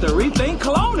 I got to rethink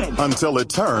cloning. Until it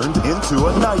turned into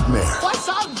a nightmare. What's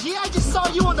up, G? I just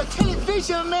saw you on the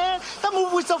television, man. That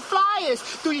movie was so flyers.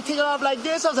 Do you take it off like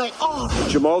this? I was like, oh.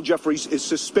 Jamal Jeffries is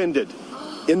suspended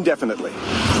indefinitely.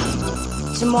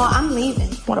 Jamal, I'm leaving.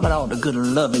 What about all the good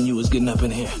loving you was getting up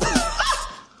in here?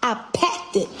 I packed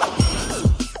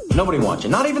respected. Nobody wants you,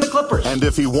 not even the Clippers. And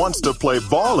if he wants to play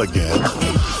ball again,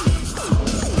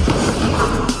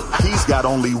 he's got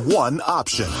only one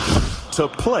option: to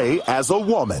play as a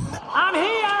woman. I'm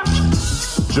here.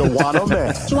 Joanna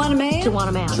Man. Joanna Man?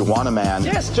 Joanna Man. Joanna Man.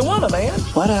 Yes, Joanna Man.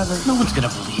 Whatever. No one's gonna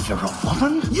believe you're a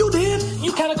woman. You did.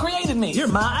 You kind of created me. You're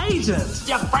my agent.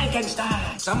 You're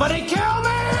Frankenstein. Somebody kill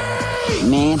me!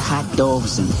 Man, hot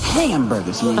dogs and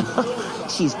hamburgers, man.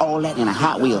 She's all that in a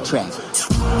Hot Wheel track.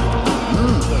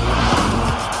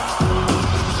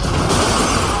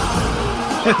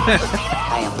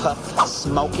 I am Puff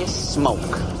Smoky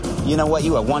Smoke. You know what?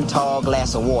 You are one tall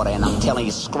glass of water, and I'm telling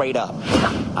you straight up,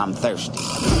 I'm thirsty.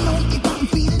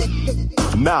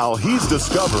 Now he's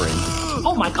discovering.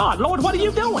 Oh my God, Lord, what are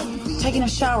you doing? Taking a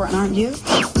shower, aren't you?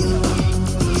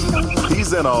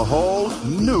 He's in a whole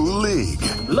new league.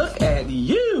 Look at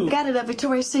you. Got it at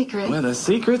Victoria's Secret. Well, the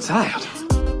secret's out.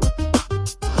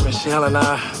 Michelle and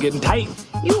I getting tight.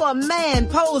 You a man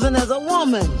posing as a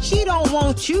woman. She don't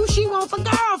want you. She wants a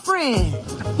girlfriend.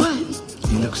 What?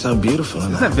 You look so beautiful.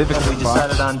 Isn't that Vivica We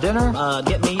decided on dinner.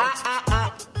 Get me.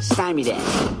 Stymie that.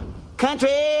 Country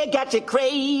got you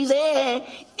crazy. 4,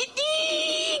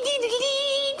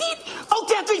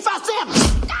 10, 3, 5,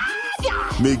 7.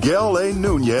 Miguel A.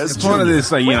 Nunez It's one of Jr. these,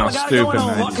 stupid.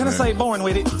 What can I say? Born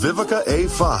with it. Vivica A.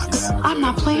 Fox. I'm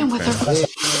not playing with her.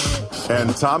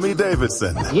 And Tommy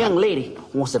Davidson. Young lady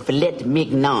wants a filet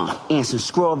mignon and some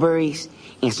strawberries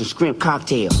and some shrimp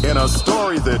cocktail. In a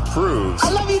story that proves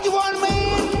I love you, Joanna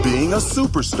Man. being a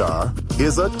superstar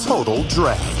is a total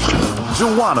drag.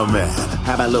 Joanna Man.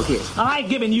 How about a little hit? I ain't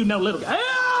giving you no little.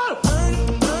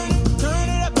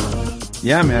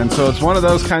 Yeah, man. So it's one of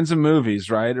those kinds of movies,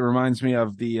 right? It reminds me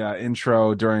of the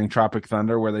intro during Tropic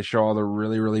Thunder where they show all the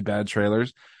really, really bad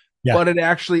trailers. Yeah. But it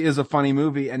actually is a funny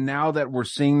movie. And now that we're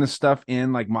seeing this stuff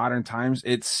in like modern times,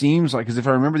 it seems like, because if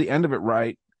I remember the end of it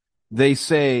right, they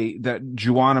say that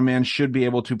Joanna Man should be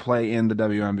able to play in the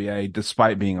WNBA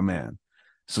despite being a man.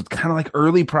 So it's kind of like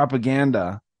early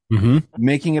propaganda,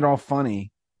 making it all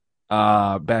funny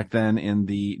back then in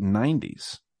the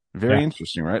 90s. Very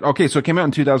interesting, right? Okay, so it came out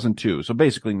in 2002, so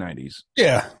basically 90s.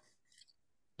 Yeah.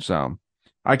 So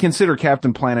I consider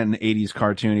Captain Planet an 80s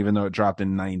cartoon, even though it dropped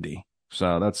in 90.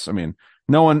 So that's, I mean,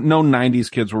 no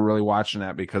 90s kids were really watching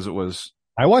that because it was...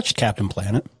 I watched Captain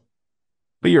Planet.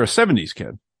 But you're a 70s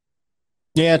kid.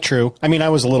 Yeah, true. I mean, I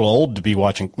was a little old to be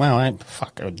watching... Well,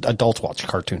 adults watch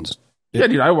cartoons. Yeah,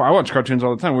 dude, I watch cartoons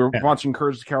all the time. We were watching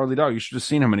Courage the Cowardly Dog. You should have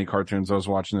seen how many cartoons I was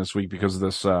watching this week because of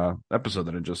this episode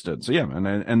that I just did. So yeah, man,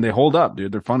 and they hold up,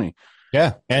 dude. They're funny.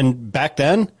 Yeah, and back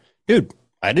then, dude,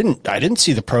 I didn't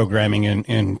see the programming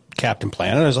in Captain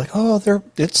Planet. I was like, oh,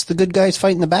 it's the good guys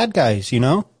fighting the bad guys, you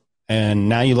know. And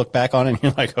now you look back on it and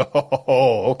you're like,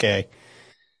 oh, okay.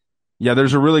 Yeah,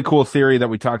 there's a really cool theory that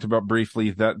we talked about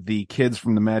briefly that the kids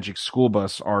from the Magic School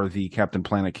Bus are the Captain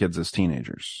Planet kids as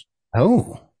teenagers.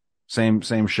 Oh. Same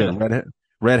shit.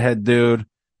 Redhead dude,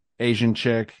 Asian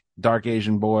chick, dark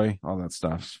Asian boy, all that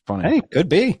stuff. It's funny. Hey, could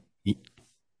be.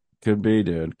 Could be,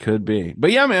 dude. Could be.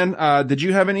 But yeah, man, did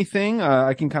you have anything?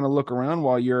 I can kind of look around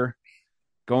while you're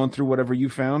going through whatever you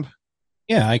found.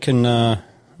 Yeah, I can, let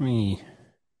me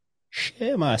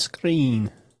share my screen.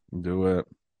 Do it.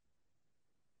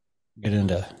 Get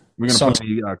into... We're going to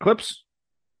play the clips?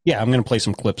 Yeah, I'm going to play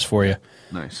some clips for you.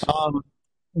 Nice.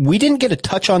 We didn't get a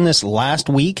touch on this last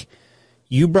week.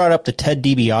 You brought up the Ted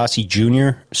DiBiase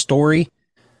Jr. story,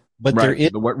 but right. there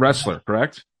is the wrestler,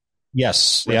 correct?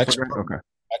 Yes, the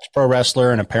ex-pro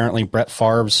wrestler, and apparently Brett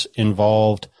Favre's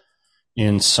involved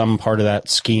in some part of that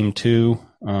scheme too.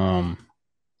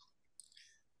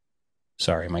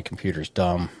 Sorry, my computer's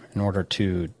dumb. In order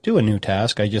to do a new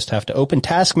task, I just have to open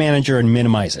Task Manager and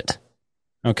minimize it.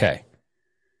 Okay,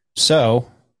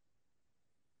 so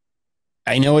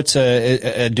I know it's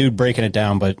a dude breaking it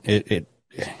down, but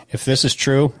if this is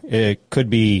true, it could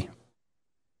be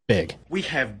big. We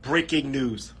have breaking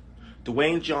news.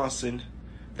 Dwayne Johnson,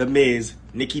 The Miz,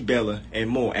 Nikki Bella, and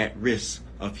more at risk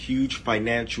of huge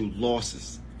financial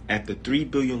losses after $3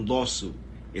 billion lawsuit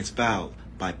is filed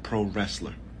by pro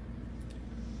wrestler.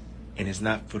 And it's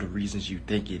not for the reasons you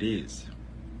think it is.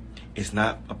 It's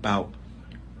not about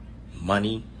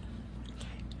money.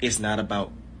 It's not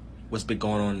about what's been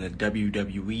going on in the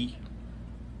WWE.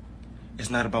 It's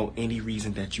not about any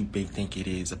reason that you may think it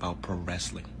is about pro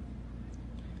wrestling.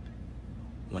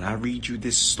 When I read you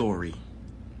this story,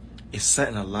 it's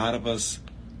something a lot of us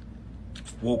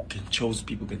woke and chosen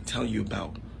people can tell you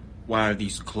about. Why are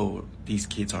these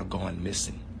kids are gone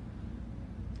missing?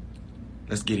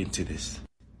 Let's get into this.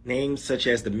 Names such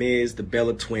as The Miz, the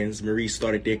Bella Twins, Maurice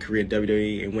started their career in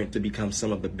WWE and went to become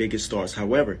some of the biggest stars.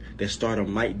 However, their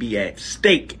stardom might be at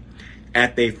stake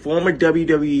after a former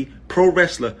WWE pro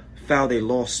wrestler filed a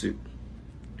lawsuit.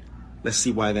 Let's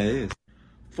see why that is.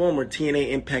 Former TNA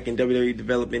Impact and WWE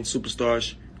development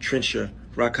superstars Tricia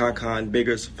Rakakon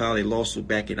Biggers filed a lawsuit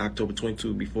back in October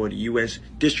 22 before the U.S.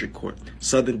 District Court,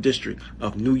 Southern District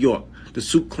of New York. The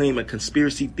suit claimed a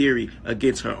conspiracy theory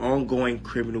against her ongoing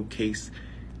criminal cases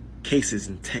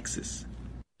in Texas.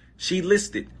 She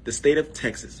listed the state of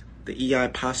Texas, the EI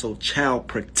Paso Child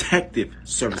Protective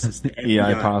Services, the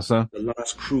FBI, EI Paso, the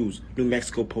Las Cruz, New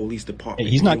Mexico Police Department,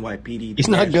 He's not NYPD. He's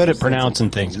not good at pronouncing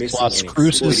things. It's Las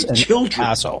Cruces and children.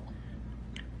 Paso.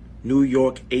 New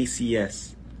York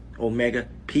ACS, Omega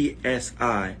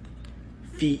PSI,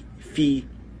 Phi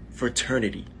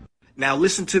Fraternity. Now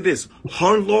listen to this.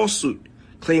 Her lawsuit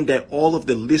claimed that all of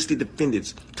the listed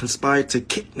defendants conspired to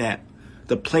kidnap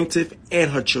the plaintiff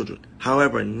and her children.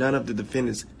 However, none of the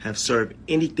defendants have served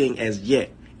anything as yet,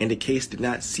 and the case did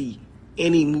not see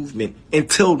any movement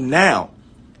until now.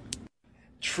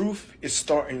 Truth is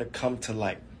starting to come to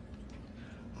light.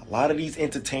 A lot of these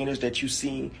entertainers that you've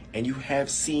seen, and you have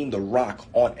seen The Rock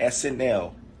on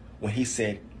SNL when he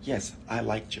said, yes, I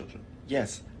like children.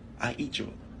 Yes, I eat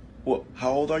children. Well,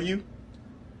 how old are you?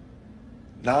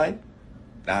 9?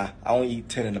 Nah, I only eat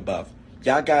 10 and above.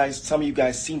 Y'all guys, some of you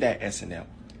guys seen that SNL.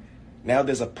 Now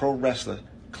there's a pro wrestler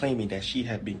claiming that she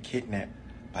had been kidnapped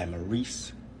by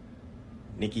Maurice,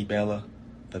 Nikki Bella,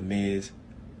 The Miz,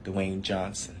 Dwayne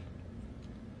Johnson.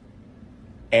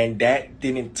 And that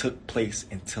didn't took place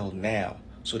until now.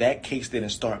 So that case didn't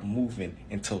start moving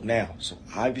until now. So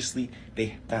obviously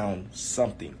they found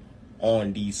something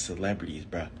on these celebrities,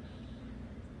 bruh.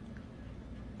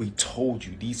 We told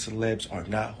you these celebs are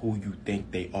not who you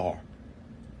think they are.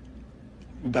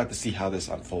 We're about to see how this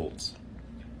unfolds.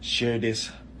 Share this,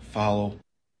 follow.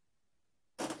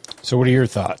 So what are your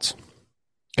thoughts?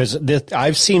 Because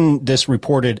I've seen this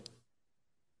reported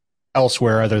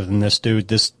elsewhere other than this dude.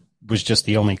 This was just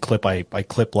the only clip I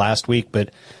clipped last week,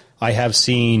 but I have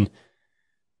seen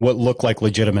what looked like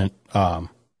legitimate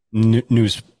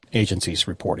news agencies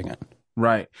reporting it.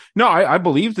 Right. No, I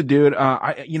believe the dude.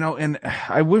 And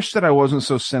I wish that I wasn't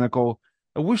so cynical.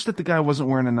 I wish that the guy wasn't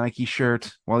wearing a Nike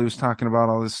shirt while he was talking about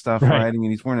all this stuff, right? And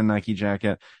he's wearing a Nike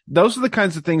jacket. Those are the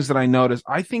kinds of things that I notice.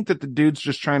 I think that the dude's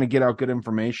just trying to get out good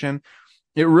information.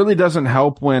 It really doesn't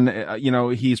help when,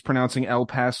 he's pronouncing El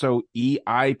Paso,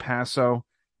 EI Paso.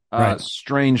 Right.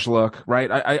 Strange look, right?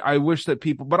 I wish that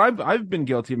people, but I've been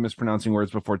guilty of mispronouncing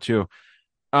words before too.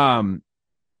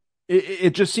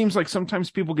 It just seems like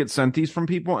sometimes people get sent these from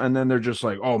people and then they're just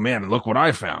like, oh man, look what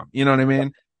I found. You know what I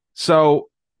mean? So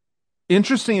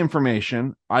interesting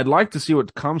information. I'd like to see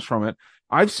what comes from it.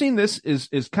 I've seen this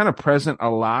is kind of present a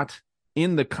lot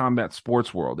in the combat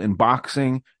sports world, in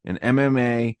boxing, in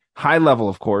MMA, high level,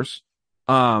 of course.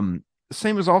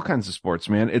 Same as all kinds of sports,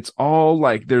 man. It's all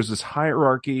like there's this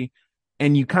hierarchy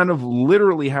and you kind of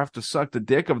literally have to suck the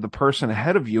dick of the person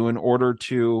ahead of you in order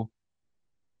to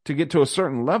get to a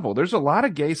certain level. There's a lot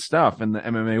of gay stuff in the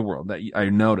MMA world that I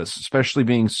notice, especially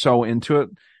being so into it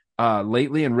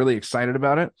lately and really excited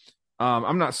about it.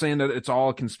 I'm not saying that it's all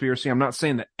a conspiracy. I'm not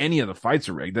saying that any of the fights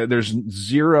are rigged. There's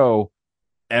zero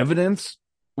evidence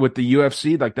with the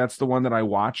UFC. Like that's the one that I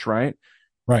watch, right?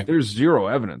 Right. There's zero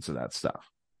evidence of that stuff.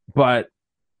 But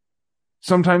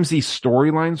sometimes these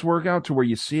storylines work out to where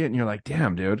you see it and you're like,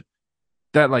 damn, dude,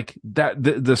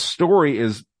 the story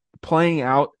is playing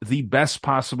out the best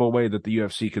possible way that the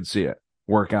UFC could see it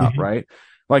work out, right?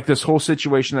 Like this whole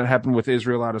situation that happened with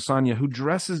Israel Adesanya, who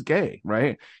dresses gay,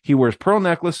 right? He wears pearl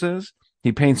necklaces.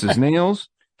 He paints his nails.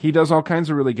 He does all kinds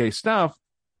of really gay stuff.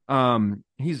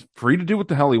 He's free to do what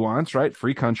the hell he wants, right?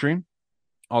 Free country.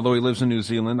 Although he lives in New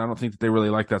Zealand, I don't think that they really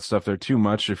like that stuff there too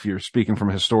much if you're speaking from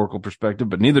a historical perspective,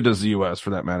 but neither does the U.S.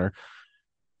 for that matter.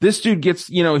 This dude gets,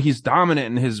 he's dominant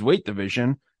in his weight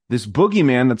division. This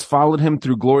boogeyman that's followed him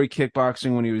through Glory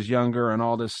Kickboxing when he was younger and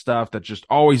all this stuff that just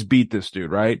always beat this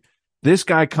dude, right? This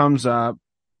guy comes up,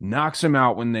 knocks him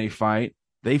out when they fight.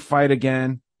 They fight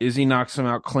again. Izzy knocks him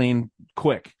out clean,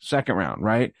 quick, second round,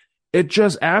 right? It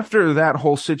just, after that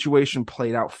whole situation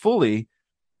played out fully,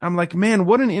 I'm like, man,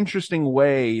 what an interesting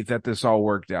way that this all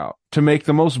worked out to make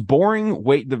the most boring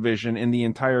weight division in the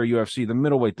entire UFC, the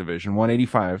middleweight division,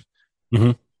 185,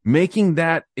 making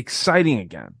that exciting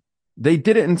again. They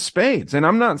did it in spades. And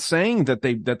I'm not saying that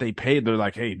they paid. They're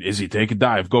like, hey, Izzy, take a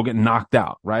dive, go get knocked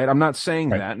out, right? I'm not saying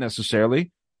that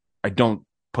necessarily. I don't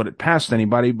put it past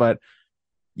anybody, but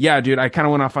yeah, dude, I kind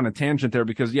of went off on a tangent there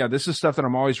because this is stuff that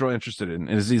I'm always real interested in,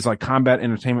 is these like combat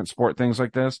entertainment sport things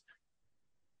like this.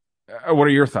 What are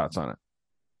your thoughts on it?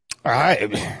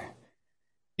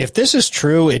 If this is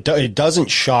true, it doesn't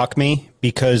shock me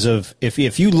because of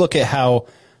if you look at how,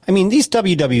 I mean, these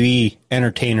WWE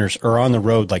entertainers are on the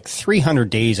road like 300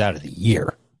 days out of the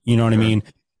year. You know what I mean?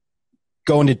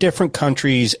 Going to different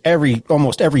countries,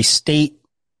 almost every state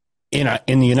in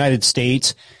the United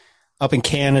States, up in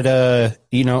Canada,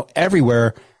 you know,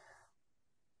 everywhere.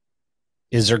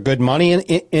 Is there good money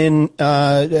in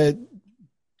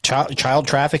child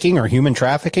trafficking or human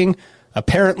trafficking?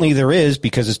 Apparently there is,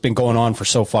 because it's been going on for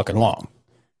so fucking long.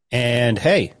 And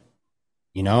hey,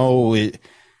 you know,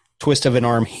 twist of an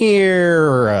arm here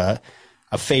or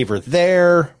a favor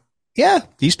there. Yeah,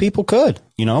 these people could.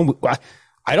 You know,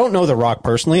 I don't know The Rock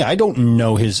personally. I don't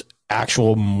know his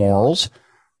actual morals,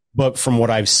 but from what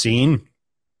I've seen,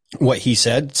 what he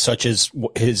said, such as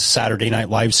his Saturday Night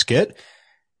Live skit,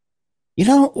 you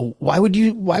know, why would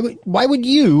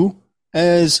you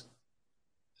as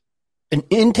an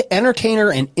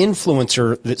entertainer and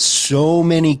influencer that so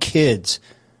many kids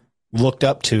looked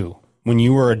up to when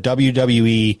you were a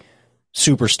WWE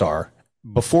superstar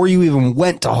before you even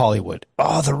went to Hollywood?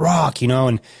 Oh, The Rock, you know,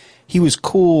 and he was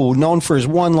cool, known for his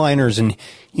one-liners, and,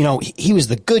 you know, he was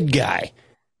the good guy.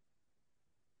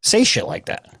 Say shit like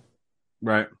that.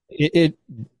 Right. It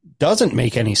doesn't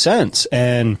make any sense.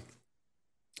 And,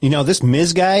 you know, this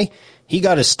Miz guy, he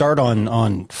got his start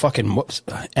on fucking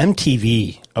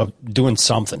MTV of doing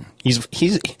something.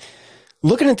 He's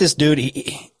looking at this dude.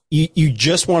 You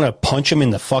just want to punch him in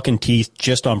the fucking teeth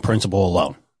just on principle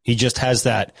alone. He just has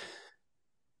that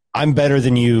I'm better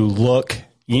than you look.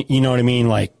 You know what I mean?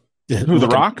 Like who, The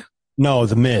Rock? No,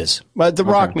 The Miz. But The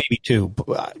Rock maybe too.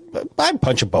 But I'd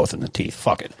punch them both in the teeth.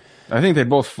 Fuck it. I think they'd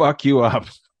both fuck you up.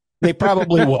 They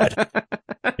probably would.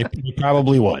 They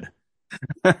probably would.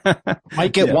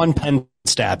 Might get one pen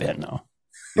stab in though.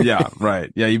 Yeah, right.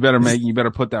 Yeah, you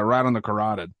better put that right on the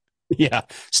carotid. Yeah,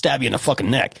 stab you in the fucking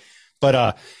neck.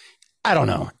 But I don't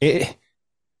know.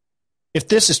 If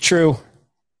this is true,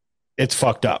 it's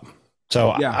fucked up.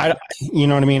 So yeah. You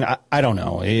know what I mean? I don't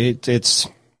know. It's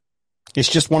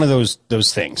just one of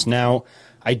those things. Now,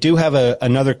 I do have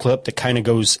another clip that kind of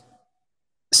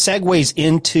segues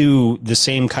into the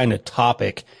same kind of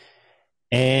topic.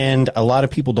 And a lot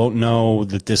of people don't know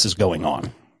that this is going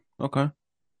on. Okay.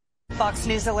 Fox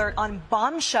News alert on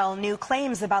bombshell new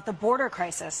claims about the border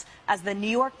crisis as the New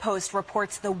York Post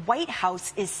reports the White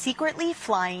House is secretly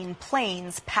flying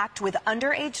planes packed with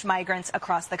underage migrants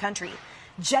across the country,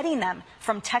 jetting them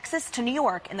from Texas to New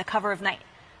York in the cover of night.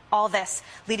 All this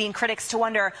leading critics to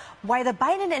wonder why the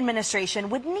Biden administration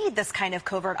would need this kind of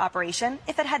covert operation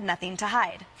if it had nothing to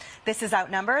hide. This is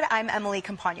Outnumbered. I'm Emily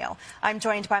Campagno. I'm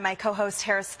joined by my co-host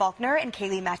Harris Faulkner and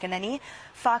Kaylee McEnany,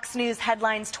 Fox News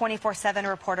Headlines 24/7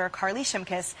 reporter Carly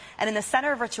Shimkus, and in the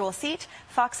center virtual seat,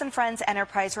 Fox and Friends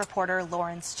Enterprise reporter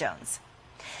Lawrence Jones.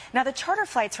 Now, the charter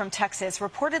flights from Texas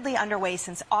reportedly underway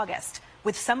since August,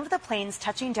 with some of the planes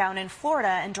touching down in Florida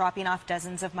and dropping off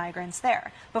dozens of migrants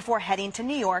there before heading to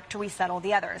New York to resettle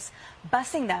the others,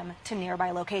 busing them to nearby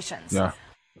locations. Yeah.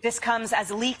 This comes as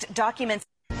leaked documents.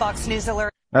 Fox News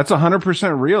alert. That's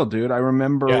 100% real, dude. I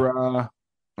remember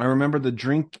the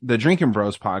Drinking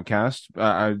Bros podcast.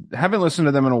 I haven't listened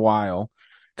to them in a while.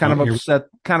 Kind of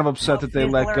upset that they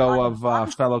let go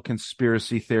of fellow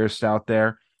conspiracy theorists out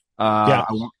there.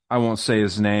 I won't say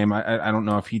his name. I don't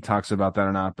know if he talks about that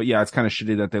or not, but yeah, it's kind of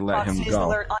shitty that they let him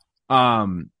go.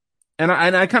 And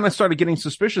I kind of started getting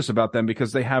suspicious about them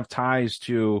because they have ties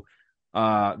to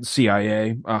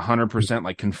CIA, 100%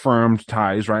 like confirmed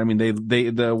ties, right? I mean,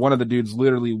 they one of the dudes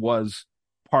literally was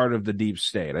part of the deep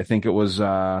state. I think it was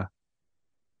some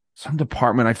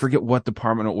department. I forget what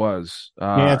department it was.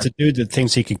 Yeah, it's a dude that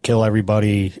thinks he can kill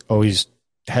everybody. Always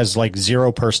has like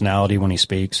zero personality when he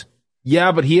speaks.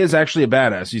 Yeah, but he is actually a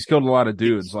badass. He's killed a lot of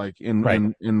dudes, like in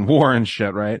war and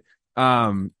shit, right? He was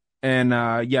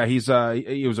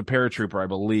a paratrooper, I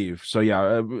believe. So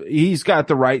yeah, he's got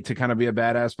the right to kind of be a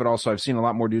badass, but also I've seen a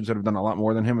lot more dudes that have done a lot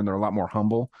more than him, and they're a lot more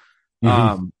humble.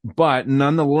 Mm-hmm. But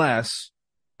nonetheless,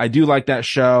 I do like that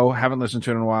show. Haven't listened to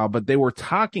it in a while, but they were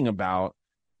talking about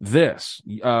this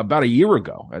about a year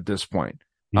ago at this point.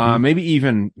 Mm-hmm. Maybe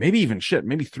even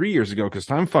 3 years ago, because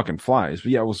time fucking flies.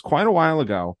 But yeah, it was quite a while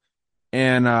ago.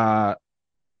 And a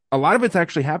lot of it's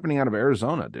actually happening out of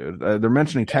Arizona, dude. They're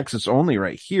mentioning Texas only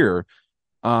right here.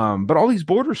 But all these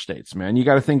border states, man, you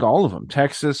got to think all of them.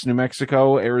 Texas, New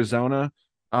Mexico, Arizona.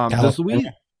 Does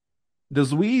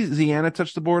Louisiana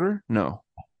touch the border? No.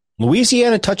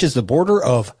 Louisiana touches the border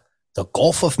of the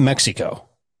Gulf of Mexico.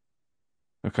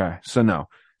 Okay, so no.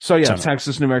 So yeah,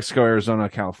 Texas, New Mexico, Arizona,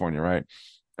 California, right?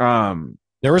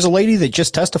 There was a lady that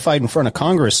just testified in front of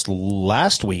Congress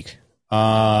last week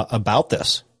about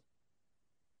this.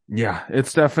 Yeah,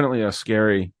 it's definitely a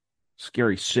scary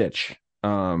sitch.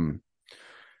 I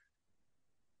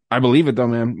believe it though,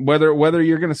 man. Whether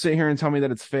you're going to sit here and tell me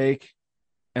that it's fake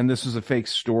and this is a fake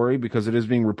story because it is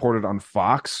being reported on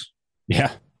Fox.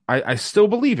 Yeah. I still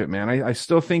believe it, man. I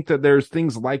still think that there's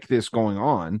things like this going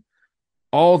on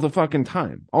all the fucking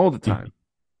time, all the time.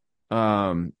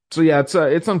 So yeah,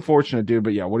 it's unfortunate, dude,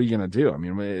 but yeah, what are you going to do? I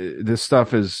mean, this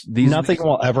stuff is nothing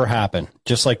will ever happen.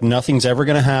 Just like nothing's ever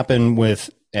going to happen with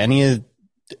any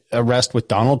arrest with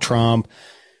Donald Trump.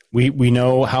 We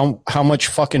know how much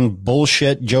fucking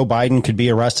bullshit Joe Biden could be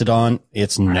arrested on.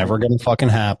 It's never going to fucking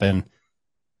happen.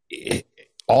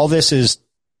 All this is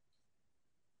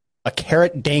a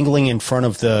carrot dangling in front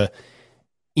of the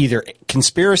either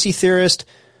conspiracy theorist,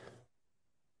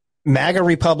 MAGA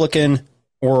Republican,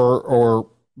 or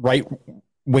right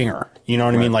winger. You know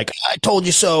what I mean? Like, I told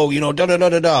you so, da da da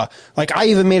da da. Like, I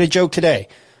even made a joke today.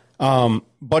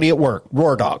 Buddy at work,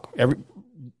 Roar Dog.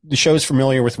 The show's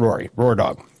familiar with Roar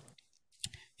Dog.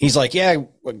 He's like, yeah,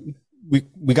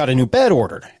 we got a new bed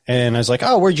ordered. And I was like,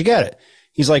 oh, where'd you get it?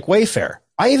 He's like, Wayfair.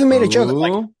 I even made a joke. I'm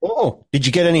like, oh, did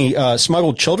you get any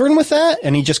smuggled children with that?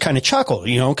 And he just kind of chuckled,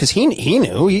 because he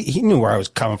knew where I was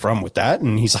coming from with that.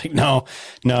 And he's like, no,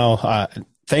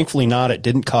 thankfully not. It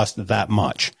didn't cost that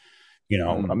much.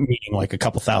 I'm meaning like a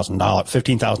couple $1,000,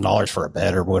 $15,000 for a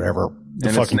bed or whatever.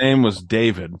 And his name was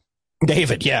David.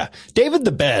 David, yeah, David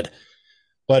the bed.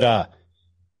 But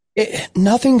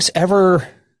nothing's ever.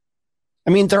 I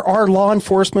mean, there are law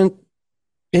enforcement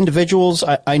individuals.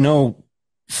 I know.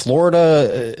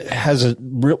 Florida has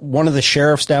one of the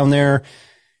sheriffs down there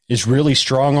is really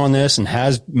strong on this and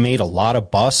has made a lot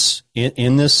of busts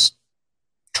in this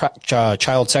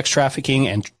child sex trafficking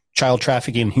and child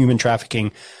trafficking, human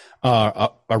trafficking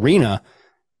arena.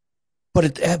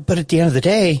 But at the end of the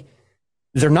day,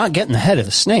 they're not getting the head of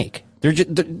the snake. They're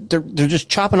just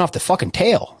chopping off the fucking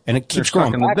tail, and it keeps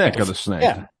growing back. The dick of the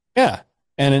snake. Yeah.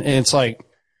 And it's like,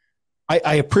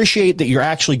 I appreciate that you're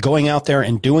actually going out there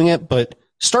and doing it, but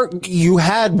you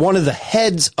had one of the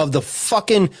heads of the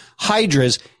fucking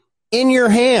hydras in your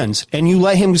hands and you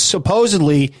let him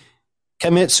supposedly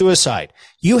commit suicide.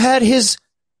 You had his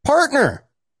partner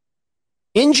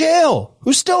in jail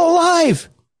who's still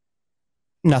alive.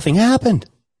 Nothing happened.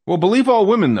 Well, believe all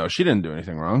women though. She didn't do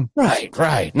anything wrong.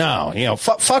 Right. No,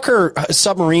 fuck her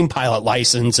submarine pilot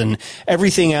license and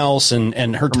everything else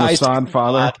and her ties to Mossad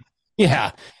father.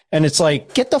 Yeah. And it's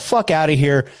like, get the fuck out of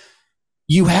here.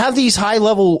 You have these high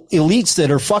level elites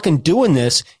that are fucking doing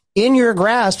this in your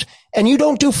grasp and you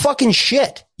don't do fucking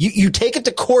shit. You take it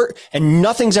to court and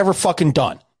nothing's ever fucking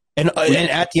done. And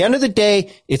at the end of the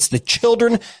day, it's the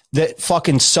children that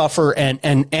fucking suffer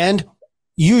and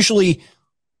usually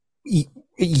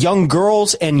young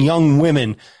girls and young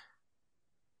women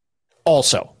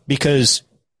also, because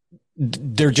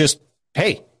they're just,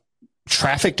 hey,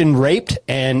 trafficked and raped,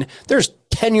 and there's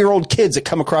 10-year-old kids that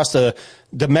come across the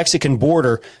Mexican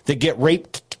border that get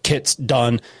rape kits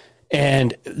done,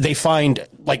 and they find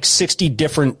like 60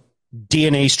 different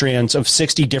DNA strands of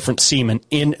 60 different semen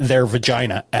in their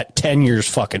vagina at 10 years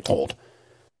fucking old.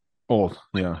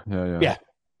 Yeah.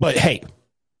 But hey,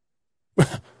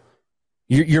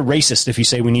 you're racist if you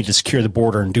say we need to secure the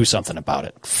border and do something about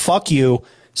it. Fuck you.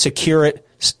 Secure it.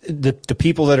 The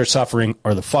people that are suffering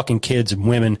are the fucking kids and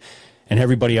women and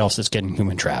everybody else that's getting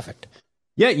human trafficked.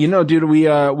 Yeah, dude,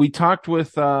 we talked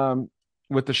with the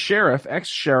sheriff,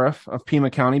 ex-sheriff of Pima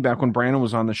County back when Brandon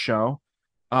was on the show.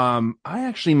 I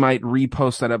actually might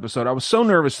repost that episode. I was so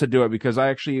nervous to do it because I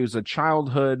actually was a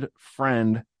childhood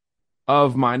friend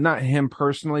of mine, not him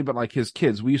personally, but like his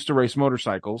kids. We used to race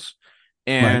motorcycles,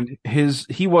 and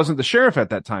he wasn't the sheriff at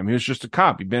that time. He was just a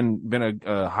cop. He'd been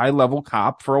a high level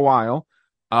cop for a while.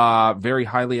 Very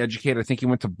highly educated. I think he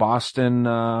went to Boston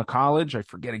College. I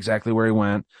forget exactly where he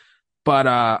went,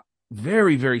 but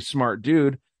very, very smart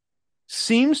dude.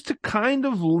 Seems to kind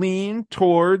of lean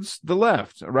towards the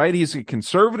left, right? He's a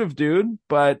conservative dude,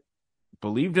 but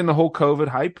believed in the whole COVID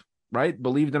hype, right?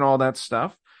 Believed in all that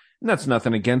stuff. And that's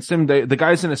nothing against him. The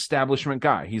guy's an establishment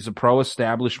guy. He's a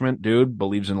pro-establishment dude,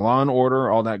 believes in law and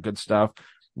order, all that good stuff.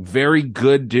 Very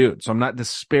good dude. So I'm not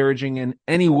disparaging in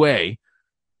any way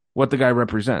what the guy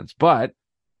represents. But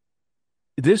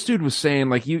this dude was saying,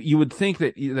 like, you would think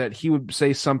that he would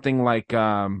say something like,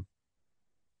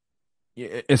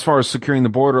 as far as securing the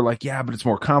border, like, yeah, but it's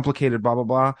more complicated, blah, blah,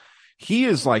 blah. He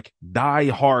is like, die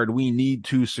hard, we need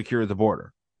to secure the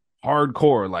border.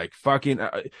 Hardcore, like fucking,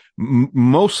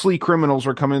 mostly criminals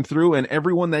are coming through, and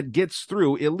everyone that gets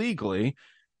through illegally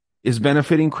is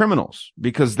benefiting criminals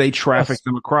because they traffic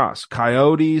them across.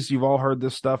 Coyotes, you've all heard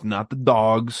this stuff, not the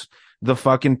dogs, the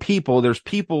fucking people. There's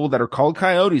people that are called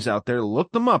coyotes out there.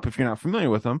 Look them up if you're not familiar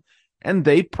with them. And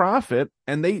they profit,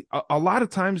 and they a lot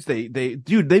of times they've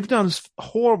done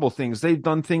horrible things. They've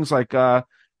done things like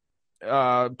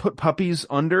put puppies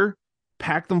under,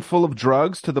 pack them full of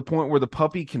drugs to the point where the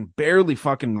puppy can barely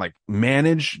fucking like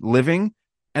manage living,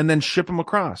 and then ship them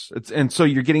across. And so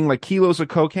you're getting like kilos of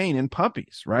cocaine in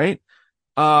puppies, right?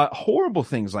 Horrible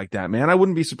things like that, man. I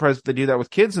wouldn't be surprised if they do that with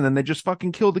kids, and then they just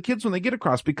fucking kill the kids when they get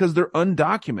across because they're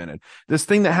undocumented. This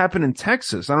thing that happened in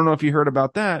Texas, I don't know if you heard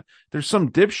about that. There's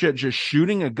some dipshit just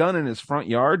shooting a gun in his front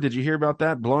yard. Did you hear about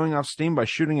that? Blowing off steam by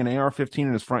shooting an AR-15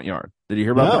 in his front yard. Did you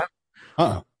hear about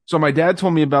that? So my dad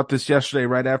told me about this yesterday,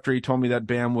 right after he told me that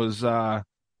Bam was,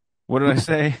 what did I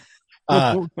say?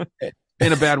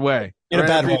 In a bad way. In a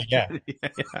bad way, yeah.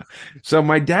 Yeah. So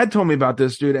my dad told me about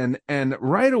this, dude, and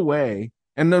right away,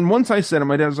 and then once I said it,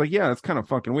 my dad was like, yeah, that's kind of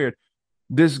fucking weird.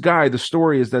 This guy, the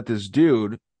story is that this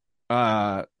dude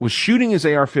was shooting his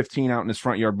AR-15 out in his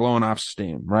front yard, blowing off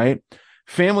steam, right?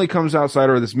 Family comes outside,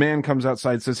 or this man comes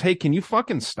outside and says, hey, can you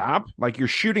fucking stop? Like, you're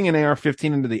shooting an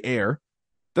AR-15 into the air.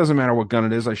 Doesn't matter what gun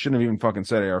it is. I shouldn't have even fucking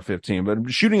said AR-15,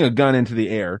 but shooting a gun into the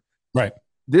air. Right.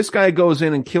 This guy goes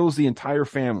in and kills the entire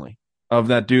family of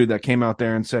that dude that came out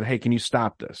there and said, hey, can you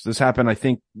stop this? This happened, I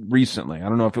think, recently. I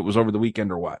don't know if it was over the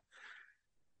weekend or what.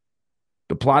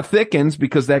 The plot thickens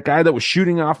because that guy that was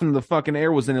shooting off into the fucking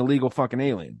air was an illegal fucking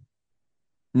alien.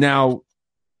 Now,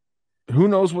 who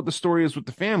knows what the story is with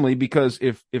the family, because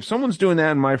if someone's doing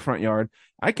that in my front yard,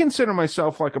 I consider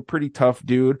myself like a pretty tough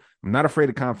dude. I'm not afraid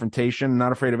of confrontation,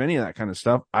 not afraid of any of that kind of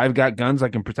stuff. I've got guns. I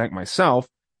can protect myself.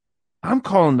 I'm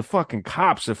calling the fucking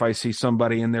cops if I see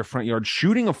somebody in their front yard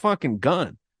shooting a fucking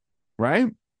gun, right?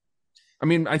 I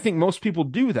mean, I think most people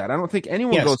do that. I don't think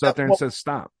anyone goes out there and says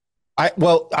stop. I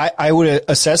would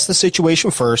assess the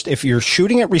situation first. If you're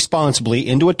shooting it responsibly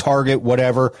into a target,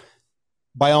 whatever,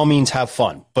 by all means have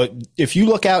fun. But if you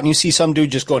look out and you see some dude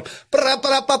just going,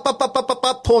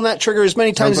 pulling that trigger as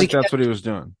many times as he can. That's what he was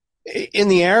doing. In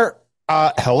the air,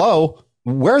 hello,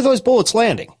 where are those bullets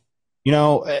landing? You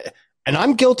know, and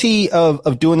I'm guilty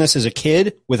of doing this as a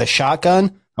kid with a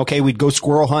shotgun. Okay, we'd go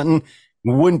squirrel hunting.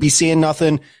 We wouldn't be seeing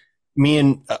nothing. Me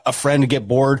and a friend would get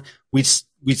bored.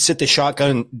 We'd sit the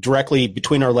shotgun directly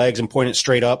between our legs and point it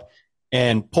straight up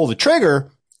and pull the trigger.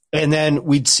 And then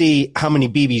we'd see how many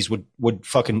BBs would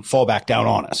fucking fall back down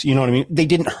on us. You know what I mean? They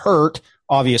didn't hurt.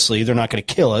 Obviously, they're not going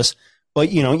to kill us.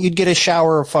 But, you know, you'd get a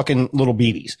shower of fucking little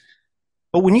BBs.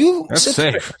 But when you That's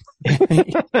safe.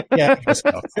 Yeah, I guess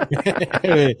so.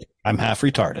 I'm half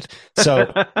retarded.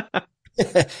 So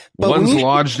one's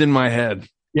lodged in my head.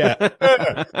 Yeah.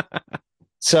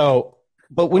 So,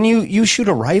 but when you shoot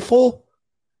a rifle,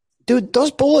 dude,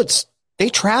 those bullets, they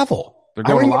travel. They're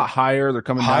going a lot higher. They're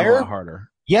coming down a lot harder.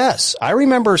 Yes. I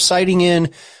remember sighting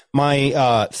in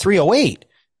my 308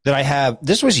 that I have.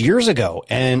 This was years ago.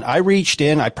 And I reached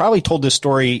in. I probably told this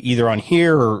story either on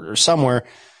here or somewhere.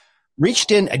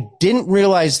 Reached in. I didn't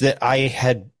realize that I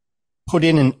had put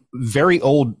in a very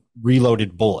old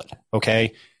reloaded bullet.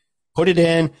 Okay. Put it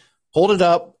in, pulled it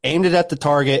up, aimed it at the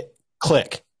target,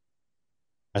 click.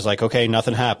 I was like, okay,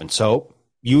 nothing happened. So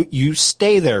you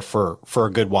stay there for a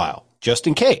good while, just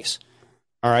in case.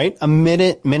 All right. A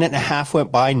minute and a half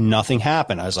went by. Nothing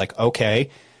happened. I was like, okay.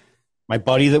 My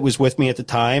buddy that was with me at the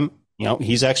time, you know,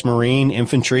 he's ex-Marine,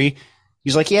 infantry.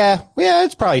 He's like, yeah,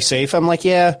 it's probably safe. I'm like,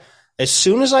 yeah. As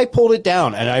soon as I pulled it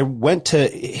down and I went to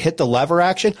hit the lever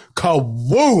action,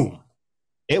 kaboom,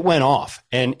 it went off.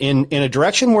 And in a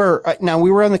direction where now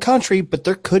we were in the country, but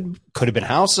there could have been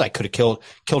houses. I could have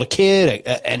killed a kid,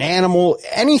 an animal,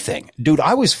 anything. Dude,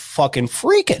 I was fucking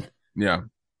freaking. Yeah.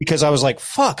 Because I was like,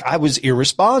 fuck, I was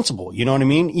irresponsible. You know what I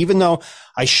mean? Even though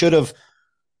I should have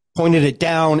pointed it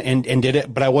down and did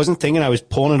it, but I wasn't thinking. I was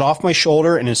pulling it off my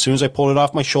shoulder. And as soon as I pulled it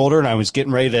off my shoulder and I was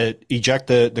getting ready to eject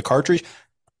the cartridge,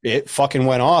 it fucking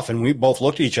went off. And we both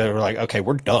looked at each other. We're like, okay,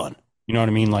 we're done. You know what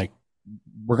I mean? Like,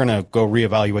 we're going to go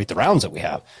reevaluate the rounds that we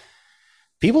have.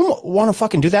 People want to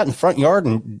fucking do that in the front yard.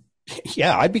 And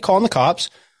yeah, I'd be calling the cops,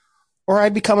 or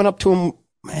I'd be coming up to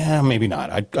them. Maybe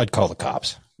not. I'd call the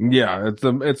cops. Yeah,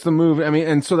 it's the move. I mean,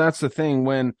 and so that's the thing.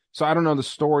 So I don't know the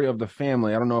story of the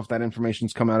family. I don't know if that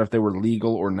information's come out, if they were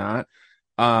legal or not.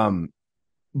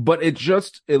 But it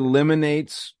just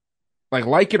eliminates,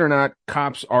 like it or not,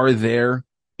 cops are there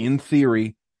in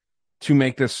theory to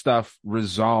make this stuff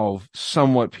resolve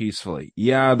somewhat peacefully.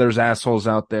 Yeah, there's assholes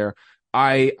out there.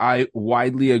 I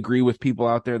widely agree with people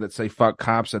out there that say fuck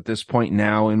cops at this point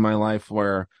now in my life,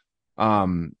 where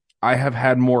I have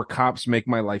had more cops make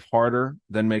my life harder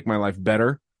than make my life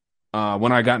better.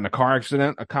 When I got in a car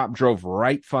accident, a cop drove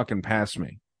right fucking past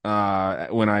me.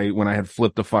 when I had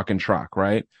flipped the fucking truck,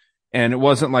 right? And it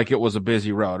wasn't like it was a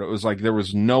busy road. It was like there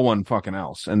was no one fucking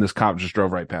else. And this cop just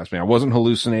drove right past me. I wasn't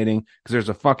hallucinating because there's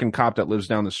a fucking cop that lives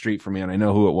down the street from me and I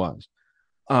know who it was.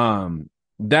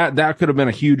 That could have been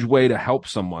a huge way to help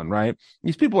someone, right?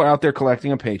 These people are out there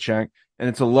collecting a paycheck and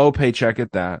it's a low paycheck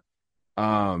at that.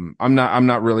 I'm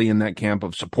not really in that camp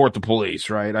of support the police,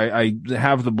 right? I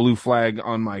have the blue flag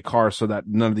on my car so that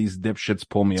none of these dipshits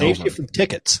pull me Saves over. you from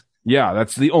tickets. Yeah,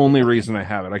 that's the only reason I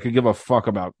have it. I could give a fuck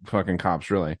about fucking cops,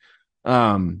 really.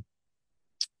 But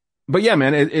yeah,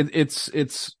 man,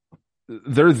 it's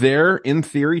they're there in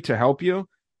theory to help you,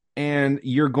 and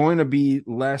you're going to be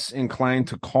less inclined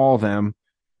to call them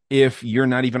if you're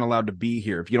not even allowed to be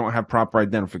here, if you don't have proper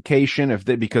identification,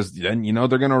 because then they're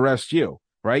going to arrest you,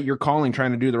 right? You're calling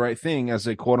trying to do the right thing as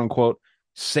a quote unquote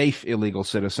safe illegal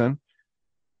citizen.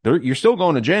 You're still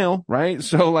going to jail, right?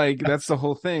 So like that's the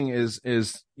whole thing is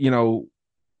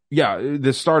yeah,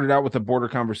 this started out with a border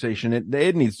conversation.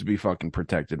 It needs to be fucking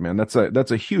protected, man. That's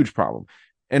a huge problem.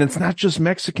 And it's not just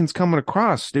Mexicans coming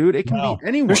across, dude. It can be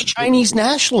anyone. There's Chinese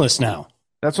nationalists now.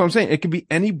 That's what I'm saying. It could be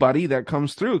anybody that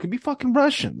comes through. It could be fucking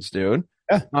Russians, dude.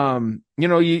 Yeah.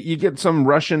 You get some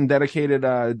Russian dedicated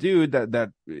dude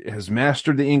that has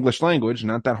mastered the English language,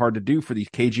 not that hard to do for these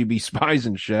KGB spies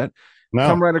and shit. No.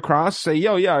 Come right across, say,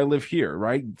 yo, yeah, I live here,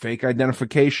 right? Fake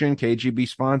identification, KGB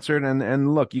sponsored,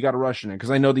 and look, you got a Russian in, because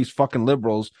I know these fucking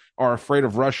liberals are afraid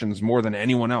of Russians more than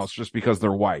anyone else just because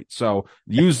they're white. So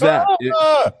use that.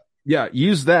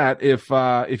 Use that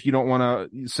if you don't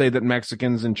want to say that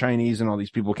Mexicans and Chinese and all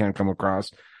these people can't come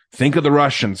across. Think of the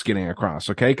Russians getting across,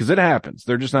 okay? Because it happens.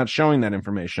 They're just not showing that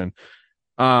information.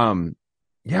 Yeah,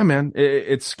 man,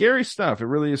 it's scary stuff. It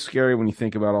really is scary when you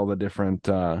think about all the different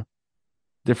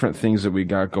things that we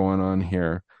got going on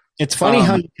here. It's funny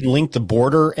how you can link the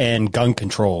border and gun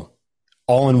control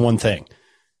all in one thing.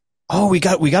 Oh, we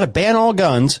got to ban all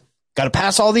guns. Got to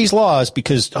pass all these laws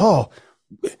because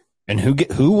and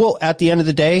who will at the end of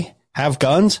the day have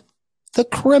guns? The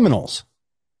criminals.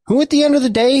 Who at the end of the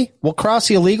day will cross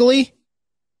illegally?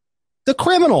 The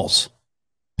criminals.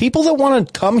 People that want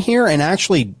to come here and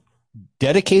actually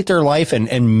dedicate their life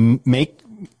and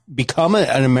become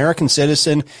an American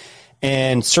citizen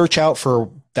and search out for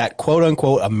that quote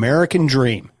unquote American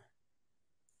dream.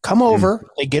 Come over,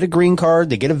 they get a green card,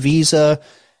 they get a visa,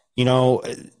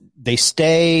 they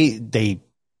stay, they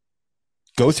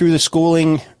go through the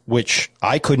schooling, which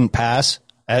I couldn't pass,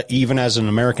 even as an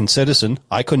American citizen.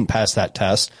 I couldn't pass that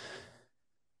test.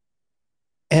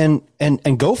 And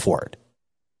go for it.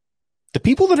 The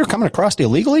people that are coming across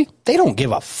illegally, they don't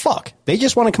give a fuck. They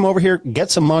just want to come over here,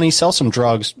 get some money, sell some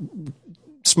drugs,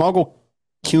 smuggle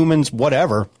humans,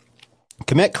 whatever,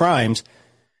 commit crimes,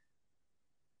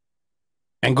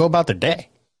 and go about their day.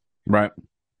 Right.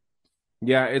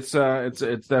 Yeah, it's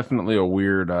definitely a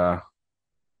weird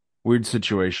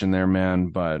situation there, man.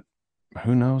 But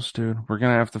who knows, dude? We're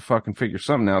gonna have to fucking figure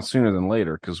something out sooner than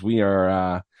later because we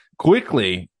are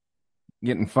quickly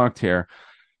getting fucked here.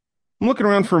 I'm looking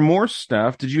around for more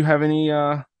stuff. Did you have any?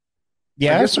 I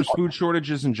guess there's food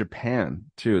shortages in Japan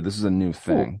too. This is a new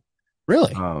thing.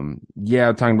 Really?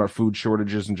 Yeah, talking about food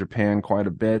shortages in Japan quite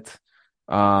a bit.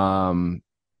 By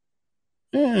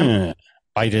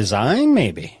design,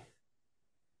 maybe.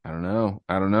 I don't know.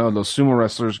 Those sumo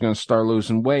wrestlers are going to start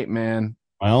losing weight, man.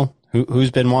 Well,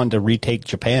 who's been wanting to retake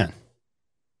Japan?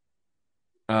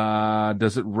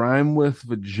 Does it rhyme with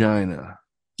vagina?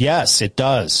 Yes, it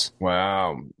does.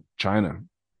 Wow. China.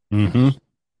 Mm-hmm.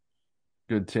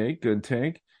 Good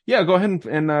take. Yeah, go ahead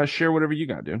and share whatever you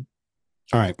got, dude.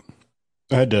 All right.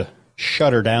 I had to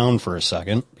shut her down for a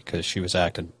second because she was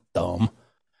acting dumb.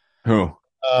 Who?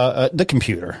 The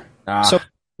computer. So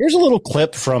here's a little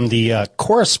clip from the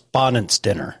correspondence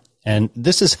dinner. And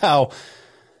this is how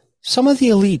some of the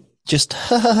elite just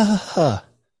at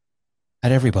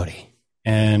everybody.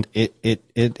 And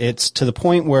it's to the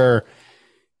point where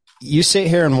you sit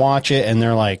here and watch it and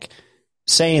they're like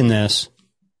saying this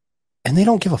and they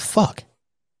don't give a fuck.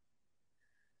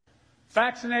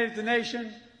 Vaccinated the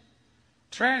nation,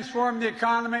 transformed the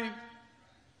economy,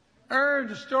 earned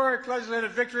historic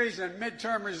legislative victories and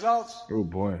midterm results. Oh,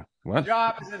 boy. What? The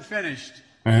job isn't finished.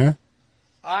 Uh-huh.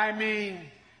 I mean,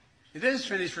 it is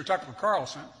finished for Tucker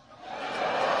Carlson.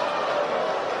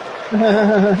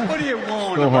 What do you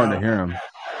want? So hard to hear him.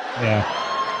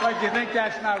 Yeah. Like, you think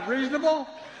that's not reasonable?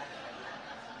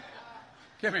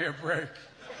 Give me a break.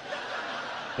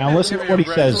 Now listen to what he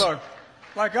says. Look,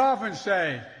 like I often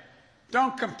say,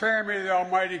 don't compare me to the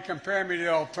Almighty, compare me to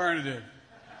the alternative.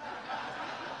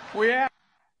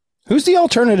 Who's the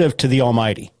alternative to the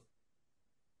Almighty?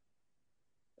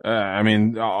 I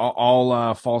mean,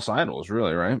 all false idols,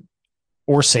 really, right?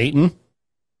 Or Satan.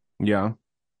 Yeah.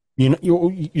 You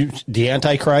know, the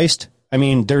Antichrist. I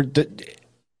mean,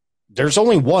 there's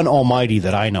only one Almighty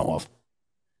that I know of.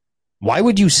 Why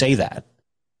would you say that?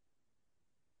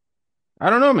 I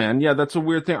don't know, man. Yeah, that's a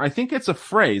weird thing. I think it's a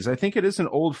phrase. I think it is an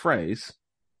old phrase.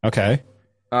 Okay.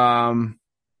 I've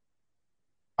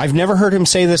never heard him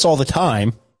say this all the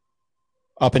time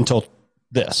up until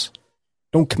this.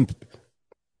 Don't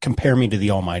compare me to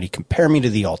the Almighty. Compare me to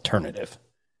the alternative.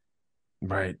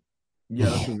 Right. Yeah,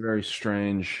 that's a very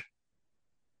strange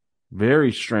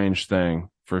thing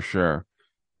for sure.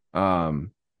 I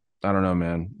don't know,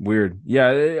 man. Weird.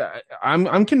 Yeah,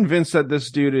 I'm convinced that this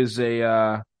dude is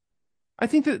I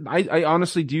think that I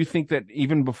honestly do think that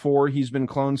even before he's been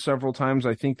cloned several times,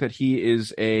 I think that he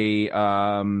is a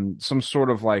some sort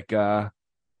of like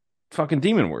fucking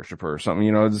demon worshiper or something,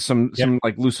 you know, some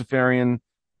like Luciferian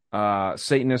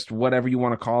Satanist, whatever you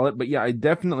want to call it. But yeah, I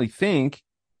definitely think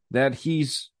that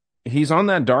he's on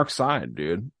that dark side,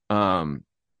 dude.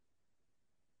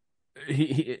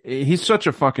 He's such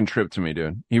a fucking trip to me,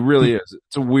 dude. He really is.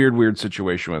 It's a weird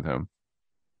situation with him.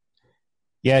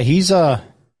 Yeah, he's oh,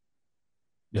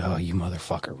 you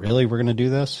motherfucker. Really? We're going to do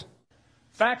this?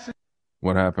 Facts.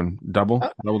 What happened? Double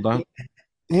down?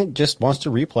 It just wants to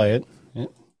replay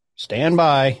it. Stand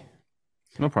by.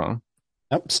 No problem.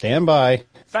 Yep, stand by.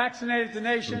 Vaccinated the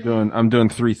nation. I'm doing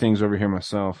 3 things over here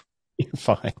myself. You're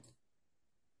fine.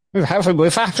 Man,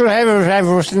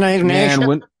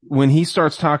 when he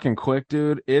starts talking quick,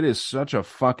 dude, it is such a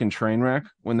fucking train wreck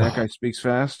when that guy speaks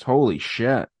fast. Holy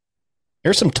shit.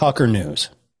 Here's some Tucker news.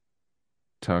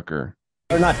 Tucker.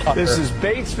 Or not Tucker. This is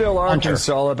Batesville,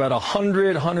 Arkansas, about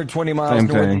 120 miles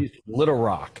northeast of Little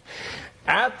Rock.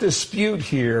 At dispute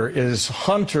here is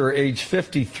Hunter, age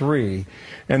 53,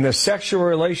 and the sexual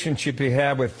relationship he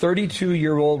had with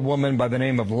 32-year-old woman by the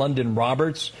name of London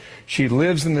Roberts. She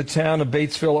lives in the town of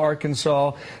Batesville,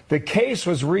 Arkansas. The case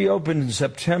was reopened in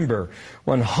September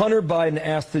when Hunter Biden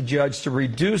asked the judge to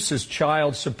reduce his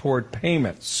child support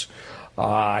payments.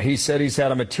 He said he's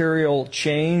had a material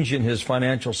change in his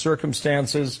financial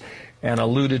circumstances and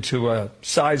alluded to a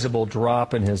sizable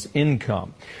drop in his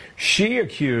income. She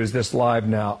accused this Live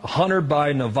Now Hunter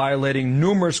Biden of violating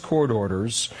numerous court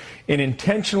orders and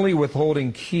intentionally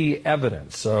withholding key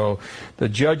evidence. So the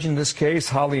judge in this case,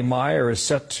 Holly Meyer, is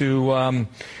set to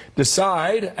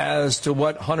decide as to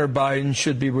what Hunter Biden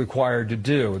should be required to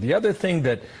do. The other thing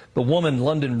that the woman,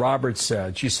 London Roberts,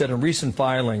 said, she said in recent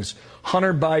filings,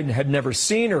 Hunter Biden had never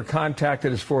seen or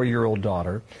contacted his 4-year-old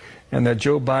daughter, and that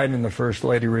Joe Biden and the First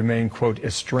Lady remain, quote,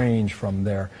 estranged from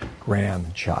their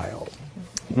grandchild.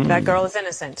 That girl is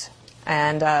innocent.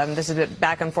 And this is a bit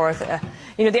back and forth.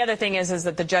 You know, the other thing is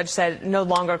that the judge said no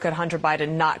longer could Hunter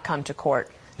Biden not come to court.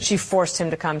 She forced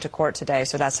him to come to court today.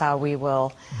 So that's how we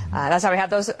will, that's how we have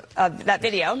those, that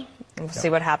video. And we'll see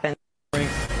what happens.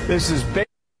 This is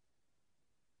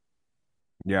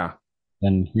yeah.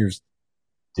 And here's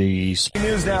the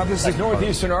news now. This is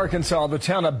northeastern Arkansas, the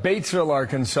town of Batesville,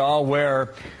 Arkansas,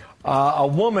 where a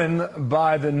woman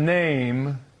by the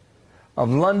name of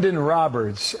London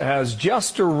Roberts has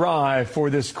just arrived for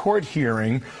this court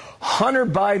hearing. Hunter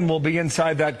Biden will be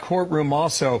inside that courtroom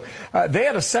also. They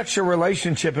had a sexual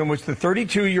relationship in which the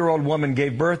 32-year-old woman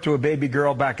gave birth to a baby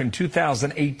girl back in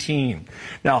 2018.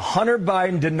 Now, Hunter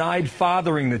Biden denied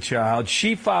fathering the child.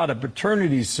 She filed a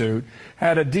paternity suit,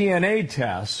 had a DNA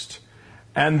test,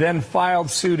 and then filed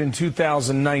suit in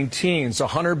 2019. So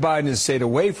Hunter Biden has stayed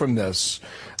away from this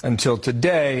until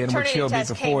today, in which he'll be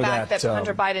before that.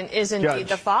 Hunter Biden is indeed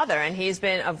the father, and he's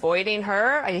been avoiding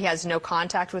her. He has no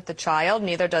contact with the child.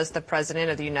 Neither does the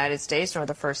President of the United States nor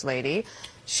the First Lady.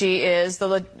 She is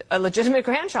a legitimate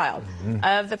grandchild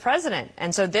of the President.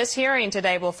 And so this hearing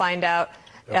today will find out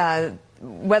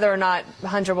whether or not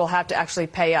Hunter will have to actually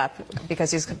pay up,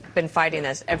 because he's been fighting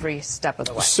this every step of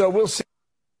the way. So we'll see.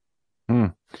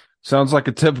 Sounds like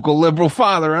a typical liberal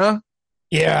father, huh?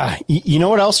 Yeah. You know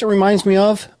what else it reminds me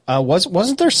of?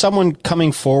 Wasn't there someone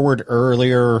coming forward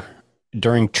earlier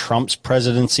during Trump's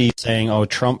presidency saying, oh,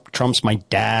 Trump's my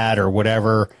dad or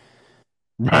whatever?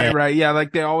 Right. Yeah,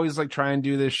 like they always like try and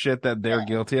do this shit that they're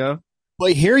guilty of.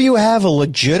 But here you have a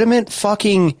legitimate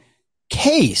fucking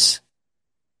case.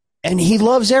 And he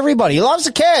loves everybody. He loves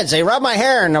the kids. They rub my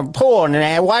hair in the pool and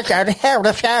I watch out the hair of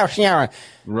the house.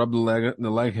 Rub the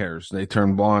leg hairs. They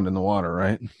turn blonde in the water,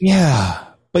 right? Yeah.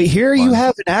 But here you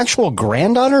have an actual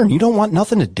granddaughter and you don't want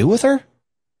nothing to do with her?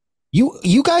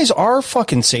 You guys are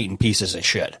fucking Satan pieces of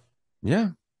shit.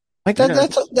 Yeah. Like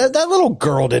that little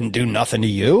girl didn't do nothing to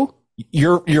you.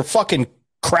 Your fucking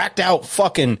cracked out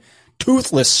fucking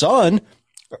toothless son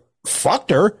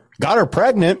fucked her, got her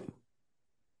pregnant.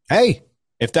 Hey,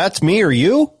 if that's me or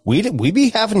you, we'd be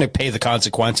having to pay the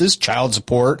consequences, child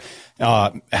support,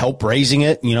 help raising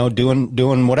it,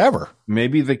 doing whatever.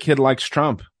 Maybe the kid likes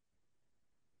Trump.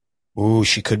 Ooh,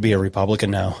 she could be a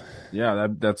Republican now. Yeah,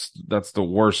 that's the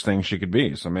worst thing she could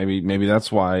be. So maybe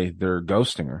that's why they're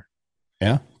ghosting her.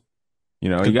 Yeah. You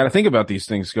got to think about these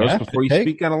things, Ghost, before you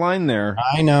speak out of line there.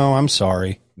 I know. I'm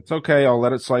sorry. It's okay. I'll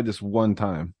let it slide this one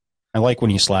time. I like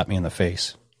when you slap me in the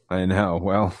face. I know.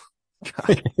 Well,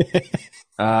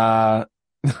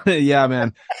 yeah,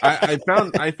 man.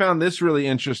 I found this really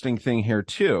interesting thing here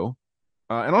too.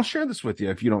 And I'll share this with you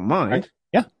if you don't mind.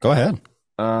 Yeah, go ahead.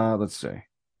 Let's see.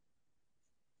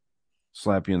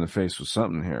 Slap you in the face with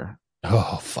something here.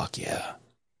 Oh, fuck yeah.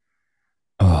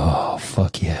 Oh,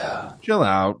 fuck yeah. Chill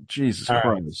out. Jesus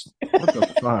Christ. What the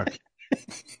fuck?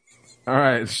 All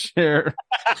right,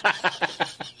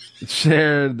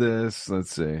 share this.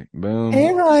 Let's see. Boom.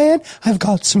 Hey, Ryan, I've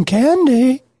got some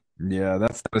candy. Yeah,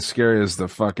 that's not as scary as the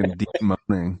fucking deep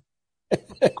moaning.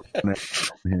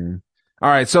 All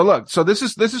right, so look, this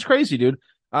is crazy, dude.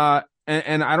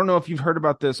 And I don't know if you've heard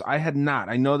about this. I had not.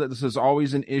 I know that this is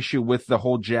always an issue with the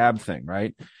whole jab thing,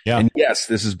 right? Yeah. And yes,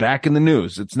 this is back in the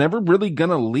news. It's never really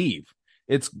gonna leave.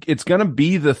 It's gonna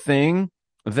be the thing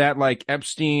that like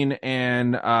Epstein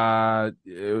and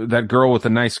that girl with the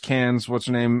nice cans, what's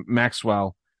her name?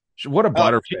 Maxwell. What a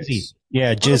butterface.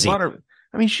 Yeah, Jizzy.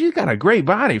 I mean, she's got a great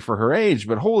body for her age,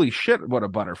 but holy shit, what a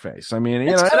butterface. I mean,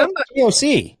 it's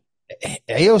AOC.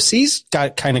 AOC's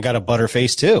got a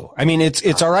butterface too. I mean,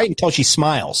 it's all right until she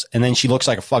smiles, and then she looks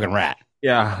like a fucking rat.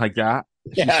 Yeah, like that.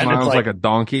 She smiles like a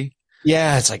donkey.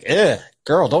 Yeah, it's like,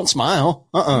 girl, don't smile.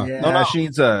 Yeah, no. She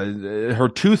needs her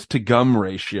tooth to gum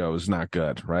ratio is not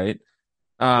good, right?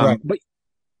 Right. But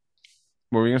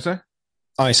what were you gonna say?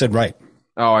 Oh, I said right.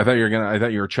 Oh, I thought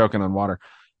you were choking on water.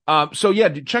 So yeah,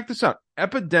 dude, check this out.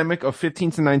 Epidemic of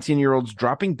 15 to 19-year-olds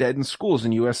dropping dead in schools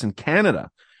in U.S. and Canada.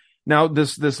 Now,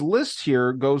 this list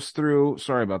here goes through,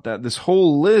 sorry about that, this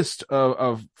whole list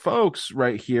of folks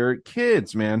right here,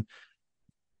 kids, man.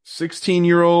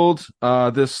 16-year-old,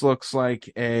 this looks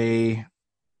like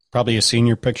probably a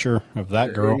senior picture of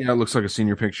that girl. Yeah, it looks like a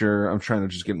senior picture. I'm trying to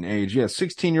just get an age. Yeah,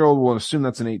 16-year-old, we'll assume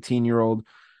that's an 18-year-old.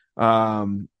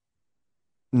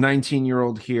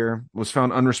 19-year-old here was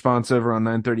found unresponsive around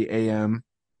 9:30 a.m.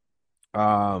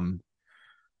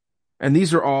 And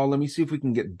these are all, let me see if we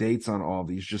can get dates on all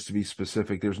these just to be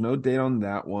specific. There's no date on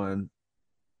that one.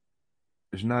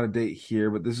 There's not a date here,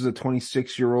 but this is a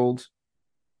 26-year-old.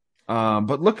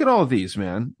 But look at all these,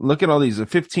 man. Look at all these. A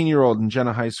 15-year-old in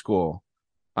Jena High School.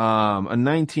 A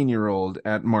 19-year-old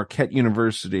at Marquette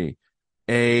University.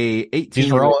 A 18-year-old.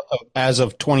 These are all as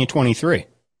of 2023.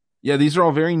 Yeah, these are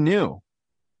all very new.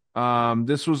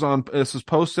 This was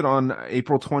posted on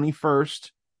April 21st,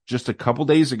 just a couple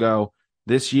days ago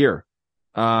this year.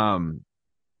 Yeah,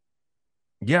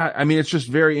 I mean, it's just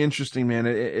very interesting, man.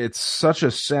 It's such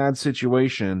a sad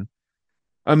situation.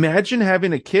 Imagine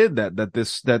having a kid I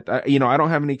don't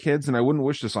have any kids and I wouldn't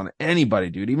wish this on anybody,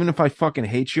 dude. Even if I fucking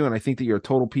hate you and I think that you're a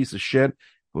total piece of shit,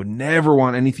 I would never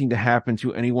want anything to happen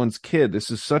to anyone's kid.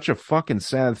 This is such a fucking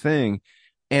sad thing.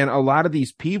 And a lot of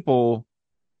these people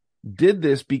did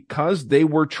this because they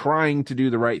were trying to do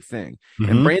the right thing.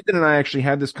 Mm-hmm. And Brandon and I actually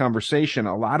had this conversation.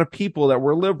 A lot of people that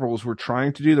were liberals were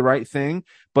trying to do the right thing,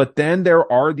 but then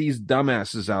there are these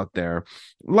dumbasses out there,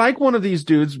 like one of these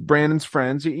dudes, Brandon's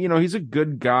friends. He's a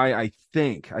good guy. I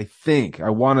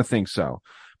want to think so.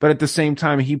 But at the same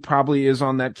time, he probably is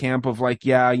on that camp of like,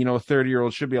 yeah, a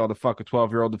 30-year-old should be able to fuck a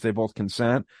 12-year-old if they both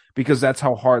consent, because that's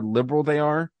how hard liberal they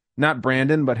are. Not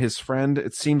Brandon, but his friend.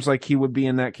 It seems like he would be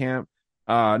in that camp.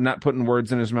 Not putting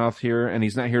words in his mouth here, and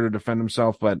he's not here to defend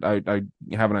himself, but I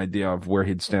have an idea of where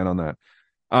he'd stand on that.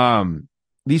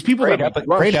 These people,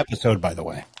 great episode, by the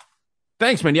way.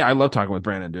 Thanks, man. Yeah, I love talking with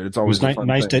Brandon, dude. It's always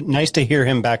nice to hear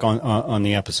him back on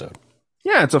the episode.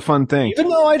 Yeah, it's a fun thing. Even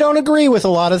though I don't agree with a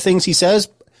lot of things he says,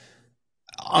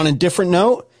 on a different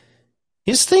note,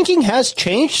 his thinking has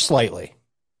changed slightly.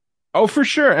 Oh, for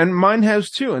sure. And mine has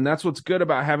too. And that's what's good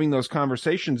about having those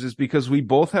conversations, is because we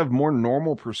both have more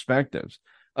normal perspectives.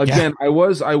 Again, yeah. I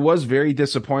was very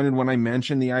disappointed when I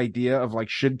mentioned the idea of like,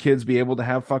 should kids be able to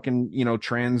have fucking,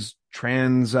 trans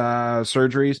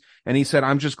surgeries? And he said,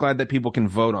 I'm just glad that people can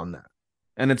vote on that.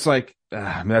 And it's like,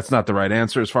 that's not the right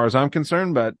answer as far as I'm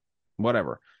concerned, but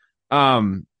whatever.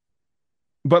 But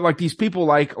like these people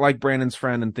like Brandon's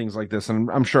friend and things like this,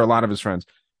 and I'm sure a lot of his friends,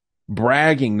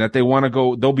 bragging that they want to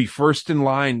go, they'll be first in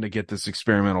line to get this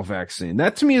experimental vaccine.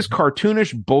 That to me is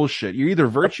cartoonish bullshit. You're either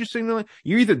virtue signaling,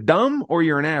 you're either dumb or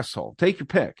you're an asshole. Take your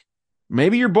pick.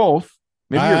 Maybe you're both,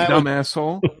 Maybe you're a dumb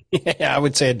asshole. Yeah, I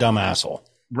would say a dumb asshole.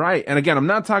 Right. And again, I'm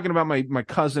not talking about my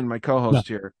cousin, my co-host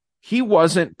here. He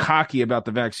wasn't cocky about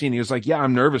the vaccine. He was like, yeah,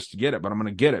 I'm nervous to get it, but I'm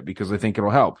going to get it because I think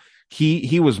it'll help.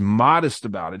 He was modest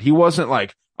about it. He wasn't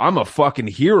like, I'm a fucking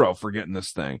hero for getting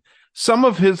this thing. Some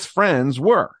of his friends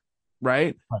were,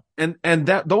 right? And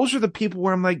those are the people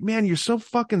where I'm like, man, you're so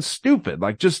fucking stupid.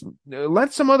 Like, just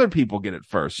let some other people get it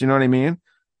first. You know what I mean?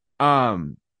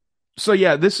 So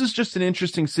yeah, this is just an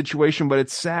interesting situation, but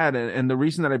it's sad. And the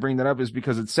reason that I bring that up is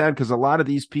because it's sad because a lot of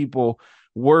these people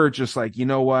were just like, you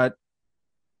know what?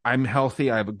 I'm healthy.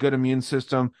 I have a good immune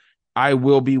system. I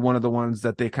will be one of the ones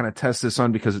that they kind of test this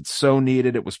on because it's so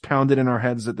needed. It was pounded in our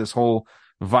heads that this whole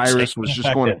virus was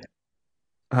just going,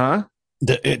 huh?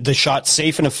 The shot's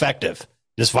safe and effective.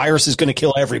 This virus is going to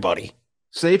kill everybody.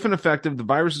 Safe and effective. The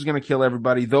virus is going to kill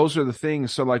everybody. Those are the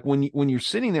things. So like when you're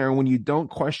sitting there and when you don't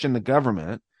question the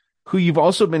government, who you've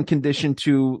also been conditioned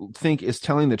to think is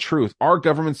telling the truth. Our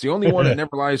government's the only one that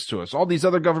never lies to us. All these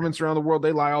other governments around the world,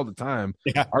 they lie all the time.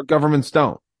 Yeah. Our governments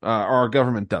don't, or our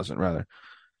government doesn't, rather.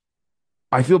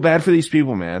 I feel bad for these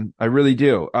people, man. I really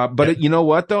do. But you know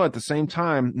what, though? At the same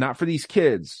time, not for these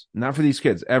kids,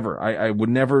 ever. I would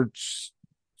never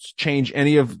change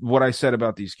any of what I said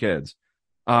about these kids.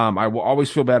 I will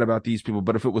always feel bad about these people.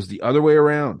 But if it was the other way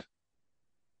around,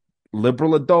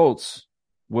 liberal adults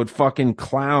would fucking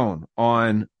clown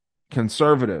on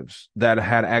conservatives that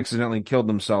had accidentally killed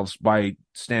themselves by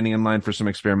standing in line for some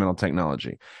experimental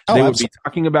technology. They would be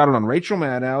talking about it on Rachel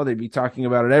Maddow. They'd be talking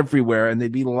about it everywhere, and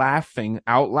they'd be laughing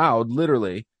out loud,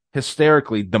 literally,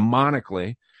 hysterically,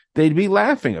 demonically. They'd be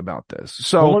laughing about this.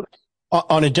 So,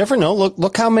 on a different note,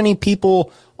 look how many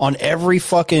people on every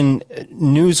fucking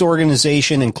news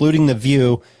organization, including The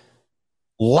View,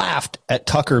 laughed at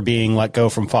Tucker being let go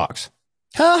from Fox.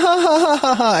 Ha ha ha ha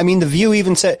ha ha. I mean, The View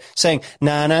even saying,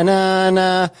 na na na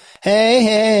na,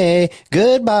 hey,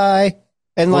 goodbye.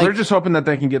 And they're just hoping that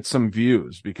they can get some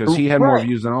views because he had more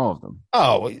views than all of them.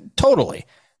 Oh, totally.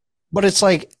 But it's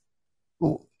like,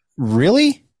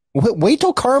 really? Wait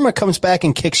till karma comes back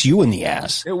and kicks you in the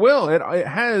ass. It will. It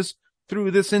has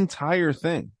through this entire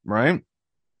thing, right?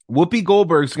 Whoopi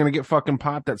Goldberg's going to get fucking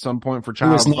popped at some point for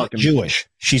child. She's not Jewish.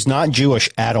 She's not Jewish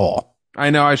at all. I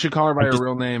know. I should call her by her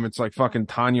real name. It's like fucking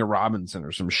Tanya Robinson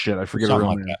or some shit. I forget her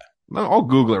real name. I'll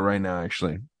Google it right now,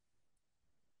 actually.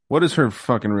 What is her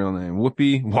fucking real name?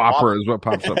 Whoopi Whopper is what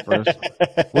pops up first.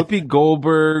 Whoopi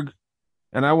Goldberg.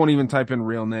 And I won't even type in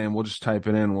real name. We'll just type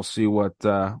it in. We'll see what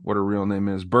her real name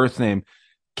is. Birth name,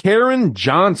 Karen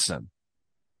Johnson.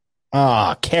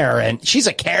 Ah, Karen. She's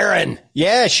a Karen.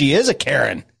 Yeah, she is a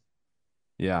Karen.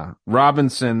 Yeah.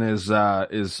 Robinson is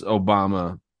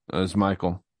Obama, is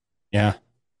Michael. Yeah.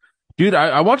 Dude,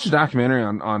 I watched a documentary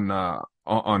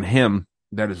on him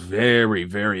that is very,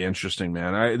 very interesting,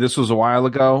 man. This was a while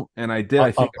ago, and I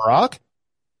think Barack?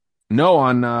 No,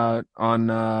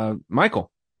 on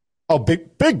Michael. Oh,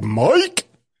 big Mike.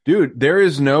 Dude, there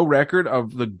is no record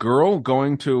of the girl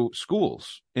going to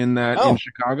schools in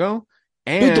Chicago.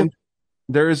 And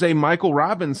there is a Michael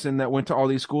Robinson that went to all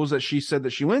these schools that she said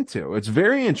that she went to. It's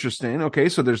very interesting. Okay,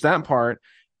 so there's that part.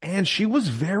 And she was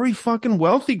very fucking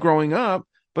wealthy growing up,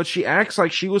 but she acts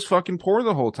like she was fucking poor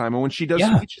the whole time. And when she does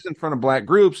speeches in front of black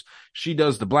groups, she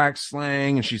does the black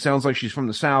slang and she sounds like she's from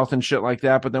the South and shit like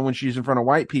that. But then when she's in front of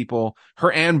white people,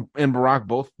 her and Barack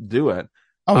both do it.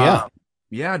 Oh, yeah.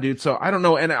 Yeah, dude. So I don't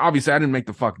know. And obviously I didn't make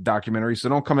the fucking documentary, so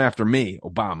don't come after me,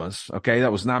 Obamas. Okay.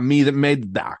 That was not me that made the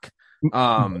doc.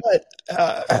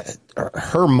 But,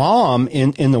 her mom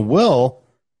in the will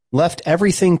left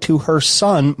everything to her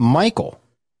son, Michael.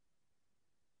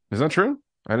 Is that true?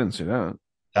 I didn't see that.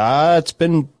 It's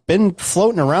been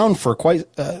floating around for quite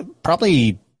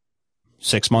probably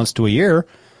 6 months to a year.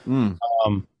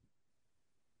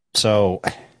 So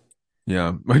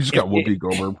yeah, I just got Whoopi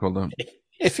Goldberg pulled up.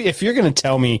 If you're going to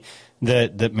tell me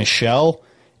that Michelle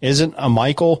isn't a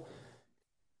Michael,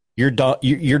 you're done.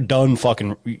 You're done.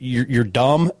 Fucking, you're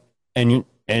dumb and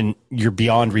you're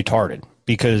beyond retarded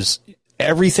because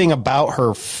everything about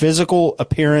her physical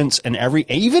appearance and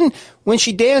even when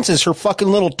she dances, her fucking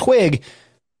little twig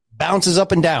bounces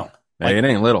up and down. Hey, it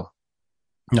ain't little.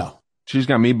 No, she's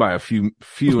got me by a few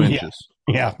inches.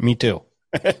 Yeah, me too.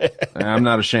 I'm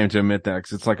not ashamed to admit that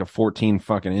because it's like a 14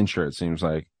 fucking incher. It seems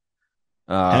like.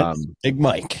 Big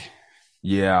Mike.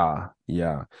 Yeah.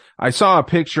 I saw a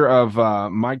picture of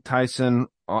Mike Tyson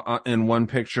in one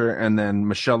picture and then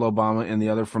Michelle Obama in the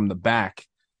other from the back.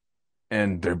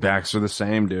 And their backs are the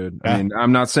same, dude. Yeah. I mean,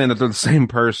 I'm not saying that they're the same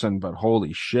person, but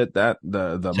holy shit, that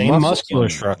the same muscular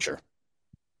structure.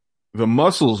 The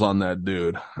muscles on that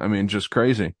dude. I mean, just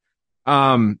crazy.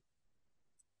 Yeah,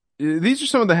 these are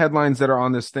some of the headlines that are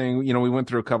on this thing. You know, we went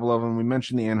through a couple of them. We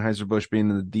mentioned the Anheuser-Busch being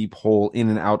in the deep hole in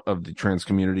and out of the trans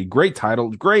community. Great title,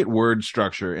 great word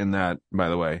structure in that, by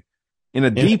the way. In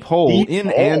a deep hole,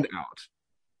 and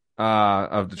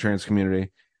out of the trans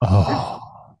community. Oh.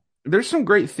 There's some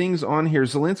great things on here.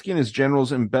 Zelensky and his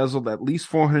generals embezzled at least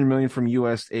 $400 million from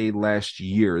U.S. aid last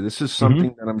year. This is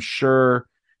something that I'm sure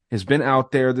has been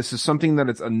out there. This is something that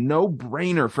it's a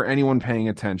no-brainer for anyone paying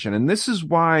attention. And this is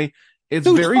why it's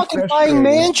very frustrating. Buying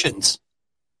mansions.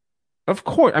 Of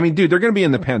course. I mean, dude, they're going to be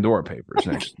in the Pandora Papers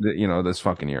next, this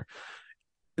fucking year.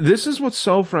 This is what's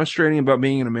so frustrating about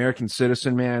being an American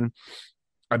citizen, man.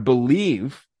 I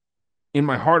believe in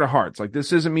my heart of hearts, like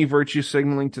this isn't me virtue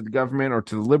signaling to the government or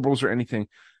to the liberals or anything.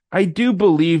 I do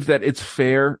believe that it's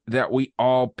fair that we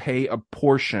all pay a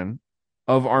portion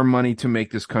of our money to make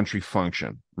this country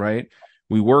function, right?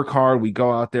 We work hard. We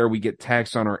go out there. We get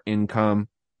taxed on our income,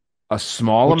 a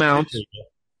small amount. Okay.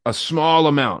 A small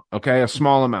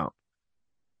amount.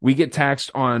 We get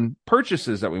taxed on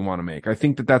purchases that we want to make. I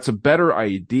think that that's a better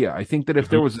idea. I think that if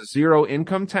there was a zero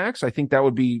income tax, I think that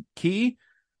would be key.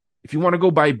 If you want to go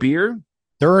buy beer,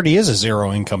 there already is a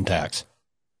zero income tax.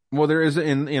 Well, there is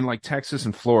in like Texas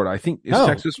and Florida. I think is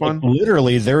Texas one.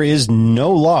 Literally, there is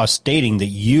no law stating that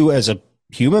you, as a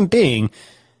human being,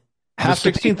 have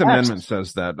the 16th Amendment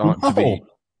says that. To be,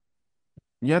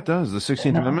 yeah, it does. The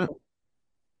 16th Amendment.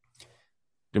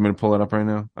 Do you want me to pull it up right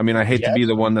now? I mean, I hate to be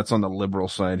the one that's on the liberal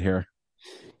side here.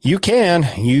 You can.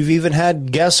 You've even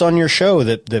had guests on your show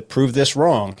that prove this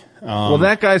wrong. Well,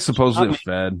 that guy's supposedly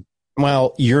Fed.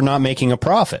 Well, you're not making a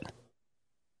profit.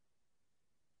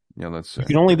 Yeah, let's see. You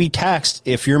can only be taxed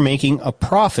if you're making a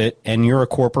profit and you're a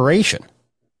corporation.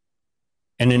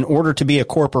 And in order to be a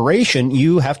corporation,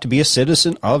 you have to be a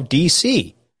citizen of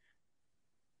D.C.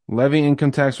 Levy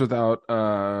income tax without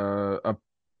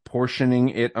apportioning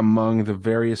it among the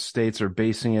various states or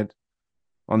basing it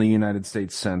on the United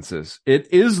States Census. It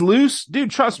is loose.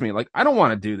 Dude, trust me. Like, I don't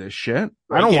want to do this shit.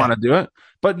 I don't want to do it.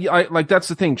 But that's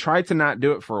the thing. Try to not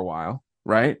do it for a while,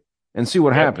 right? And see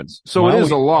what happens. So it is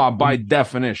a law. By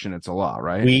definition, it's a law,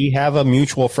 right? We have a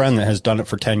mutual friend that has done it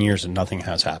for 10 years and nothing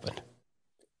has happened.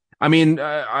 I mean,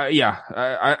 again,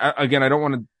 I don't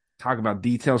want to talk about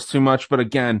details too much, but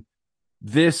again,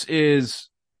 this is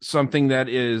something that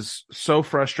is so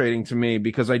frustrating to me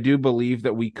because I do believe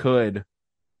that we could,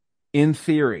 in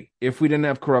theory, if we didn't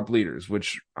have corrupt leaders,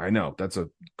 which I know that's a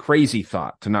crazy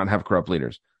thought to not have corrupt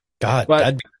leaders. God,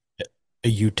 that'd be a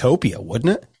utopia,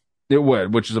 wouldn't it? It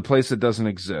would, which is a place that doesn't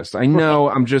exist. I know.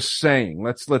 I'm just saying.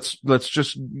 Let's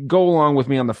just go along with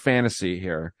me on the fantasy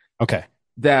here. Okay.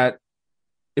 That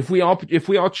if we all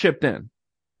chipped in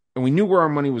and we knew where our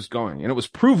money was going and it was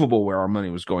provable where our money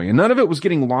was going and none of it was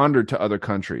getting laundered to other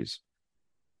countries,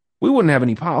 we wouldn't have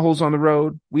any potholes on the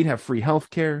road. We'd have free health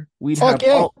care.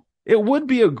 It would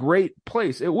be a great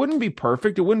place. It wouldn't be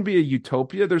perfect. It wouldn't be a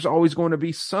utopia. There's always going to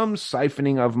be some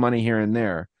siphoning of money here and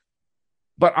there.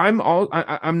 But I'm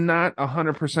not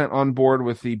 100% on board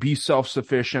with the be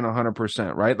self-sufficient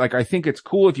 100%, right? Like, I think it's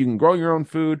cool if you can grow your own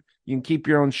food, you can keep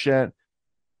your own shit.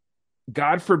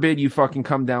 God forbid you fucking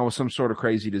come down with some sort of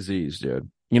crazy disease, dude.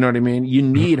 You know what I mean? You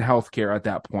need healthcare at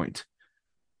that point.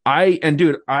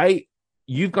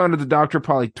 You've gone to the doctor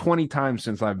probably 20 times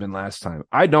since I've been last time.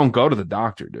 I don't go to the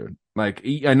doctor, dude. Like,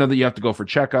 I know that you have to go for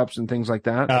checkups and things like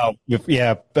that. Oh,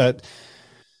 yeah, but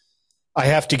I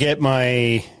have to get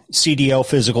my CDL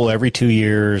physical every 2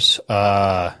 years.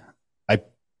 I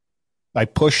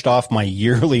pushed off my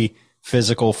yearly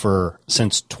physical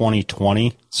since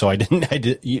 2020, so I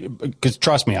did because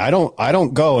trust me, I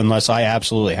don't go unless I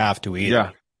absolutely have to either.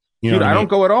 Yeah. Dude, I don't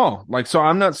go at all. Like, so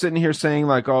I'm not sitting here saying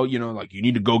like, oh, like you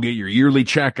need to go get your yearly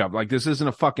checkup. Like, this isn't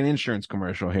a fucking insurance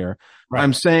commercial here. Right.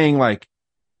 I'm saying like,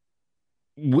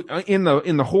 in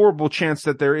the horrible chance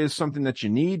that there is something that you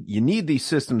need these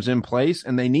systems in place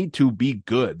and they need to be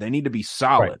good. They need to be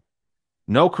solid. Right.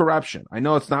 No corruption. I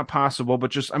know it's not possible,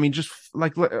 but just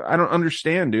like, I don't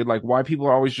understand, dude, like why people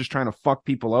are always just trying to fuck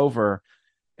people over.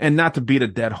 And not to beat a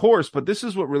dead horse, but this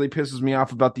is what really pisses me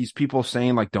off about these people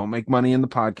saying like, don't make money in the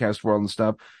podcast world and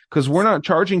stuff. Cause we're not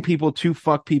charging people to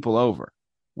fuck people over.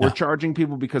 We're charging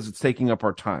people because it's taking up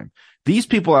our time. These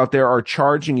people out there are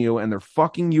charging you and they're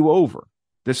fucking you over.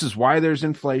 This is why there's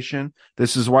inflation.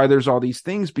 This is why there's all these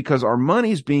things, because our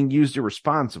money's being used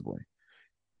irresponsibly.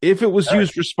 If it was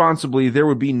used responsibly, there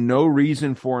would be no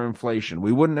reason for inflation.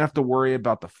 We wouldn't have to worry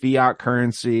about the fiat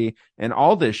currency and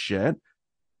all this shit.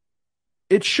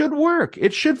 It should work.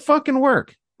 It should fucking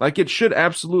work. Like, it should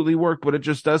absolutely work, but it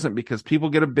just doesn't because people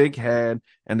get a big head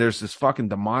and there's this fucking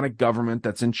demonic government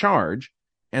that's in charge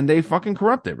and they fucking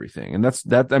corrupt everything. And that's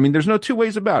that. I mean, there's no two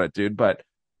ways about it, dude, but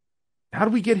how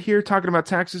do we get here talking about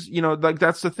taxes? You know, like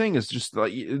that's the thing is just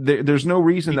like there's no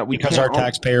reason that we because our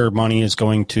taxpayer money is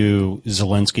going to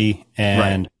Zelensky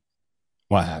and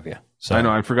what have you. So I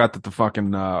know I forgot that the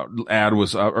fucking ad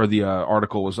was up, or the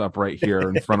article was up right here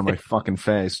in front of my fucking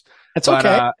face. It's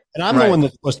okay, and I'm the one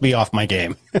that's supposed to be off my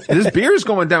game. This beer is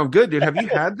going down good, dude. Have you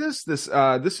had this? This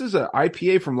is a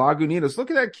IPA from Lagunitas. Look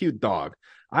at that cute dog.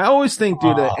 I always think,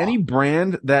 dude, that any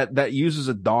brand that uses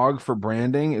a dog for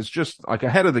branding is just like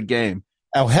ahead of the game.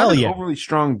 Oh, hell yeah. Overly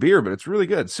strong beer, but it's really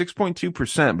good.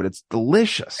 6.2%, but it's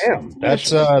delicious. Damn,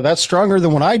 that's stronger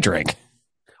than what I drink.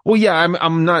 Well, yeah,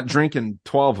 I'm not drinking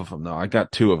 12 of them though. I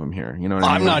got 2 of them here. You know what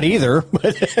I mean? I'm not either.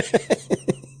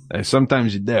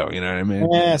 Sometimes you do, you know what I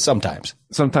mean? Yeah, sometimes.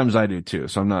 Sometimes I do too.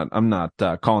 So I'm not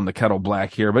calling the kettle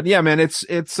black here, but yeah, man, it's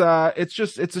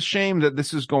a shame that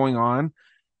this is going on.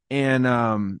 And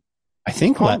I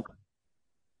think I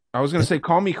was going to say,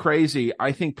 call me crazy.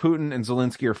 I think Putin and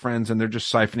Zelensky are friends, and they're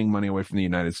just siphoning money away from the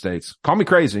United States. Call me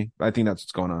crazy. I think that's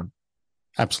what's going on.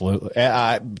 Absolutely.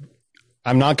 I'm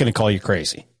not going to call you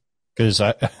crazy because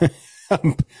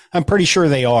I'm pretty sure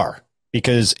they are.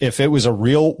 Because if it was a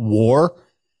real war,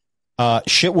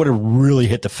 shit would have really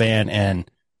hit the fan, and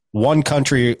one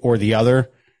country or the other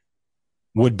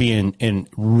would be in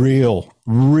real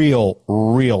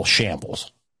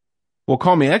shambles. Well,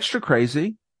 call me extra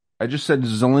crazy. I just said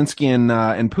Zelensky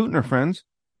and Putin are friends.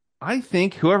 I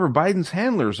think whoever Biden's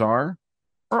handlers are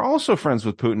also friends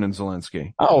with Putin and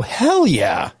Zelensky. Oh, hell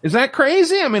yeah. Is that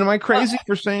crazy? I mean, am I crazy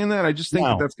for saying that? I just think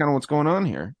that's kind of what's going on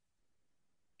here.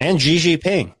 And Xi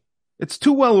Jinping. It's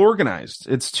too well organized.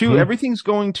 It's too, everything's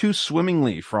going too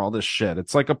swimmingly for all this shit.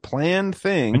 It's like a planned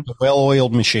thing. It's a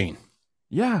well-oiled machine.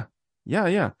 Yeah.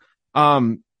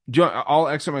 I'll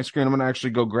exit my screen. I'm going to actually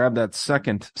go grab that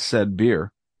second said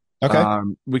beer. Okay.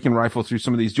 We can rifle through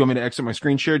some of these. Do you want me to exit my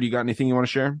screen share? Do you got anything you want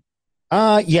to share?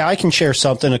 Yeah, I can share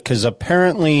something because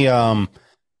apparently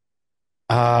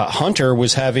Hunter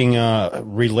was having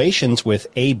relations with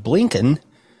Abe Lincoln,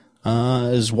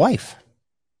 his wife.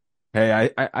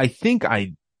 Hey, I think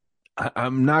I'm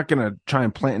not going to try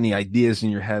and plant any ideas in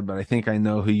your head, but I think I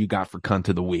know who you got for cunt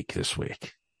of the week this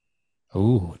week.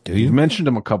 Oh, do you? You mentioned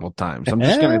him a couple of times. I'm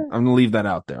going to leave that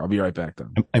out there. I'll be right back though.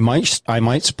 I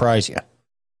might surprise you.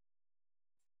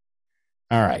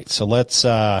 All right. So let's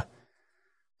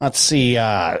see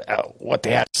what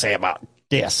they have to say about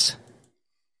this.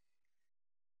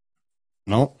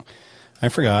 Nope. I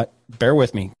forgot. Bear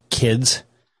with me, kids.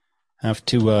 I have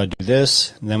to do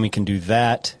this, and then we can do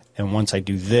that. And once I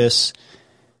do this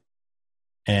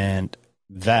and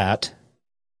that,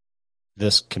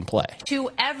 this can play. To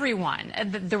everyone,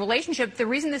 the relationship, the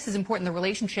reason this is important, the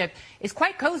relationship is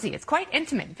quite cozy. It's quite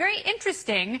intimate. Very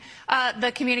interesting,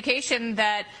 the communication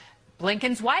that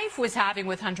Blinken's wife was having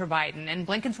with Hunter Biden, and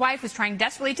Blinken's wife was trying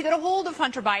desperately to get a hold of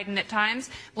Hunter Biden at times.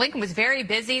 Blinken was very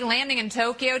busy landing in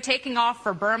Tokyo, taking off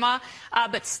for Burma,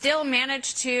 but still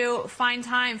managed to find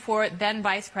time for then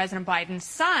Vice President Biden's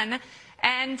son.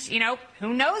 And, you know,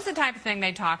 who knows the type of thing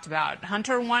they talked about.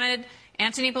 Hunter wanted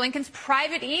Antony Blinken's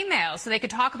private email so they could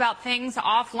talk about things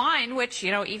offline, which,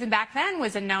 you know, even back then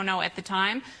was a no-no at the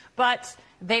time. But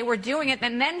they were doing it,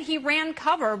 and then he ran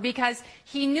cover because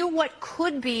he knew what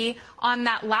could be on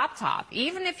that laptop.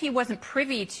 Even if he wasn't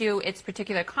privy to its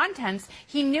particular contents,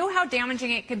 he knew how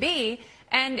damaging it could be.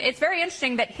 And it's very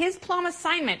interesting that his plum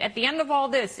assignment at the end of all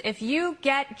this, if you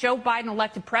get Joe Biden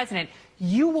elected president,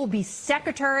 you will be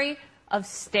Secretary of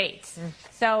State.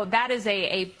 So that is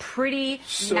a pretty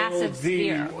massive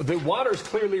spear. The waters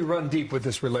clearly run deep with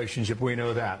this relationship. We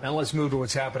know that. Now let's move to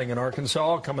what's happening in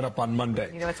Arkansas coming up on Monday.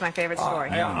 You know, it's my favorite story.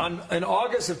 In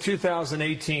August of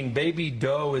 2018, baby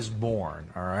Doe is born.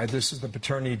 All right. This is the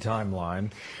paternity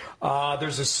timeline.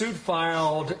 There's a suit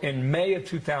filed in May of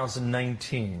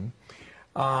 2019.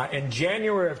 In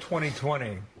January of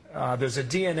 2020, there's a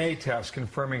DNA test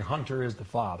confirming Hunter is the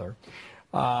father.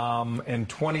 In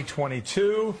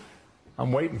 2022,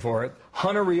 I'm waiting for it,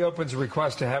 Hunter reopens a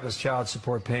request to have his child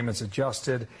support payments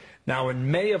adjusted. Now,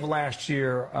 in May of this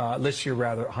year,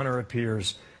 Hunter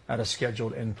appears at a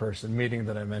scheduled in-person meeting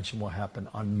that I mentioned will happen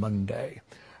on Monday.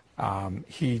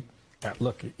 He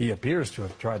appears to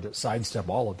have tried to sidestep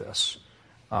all of this,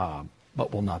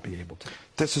 but will not be able to.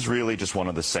 This is really just one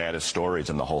of the saddest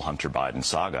stories in the whole Hunter Biden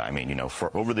saga. I mean, you know,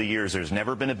 for over the years, there's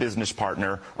never been a business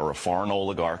partner or a foreign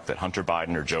oligarch that Hunter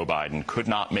Biden or Joe Biden could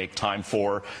not make time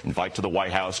for, invite to the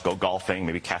White House, go golfing,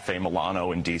 maybe Cafe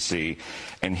Milano in D.C.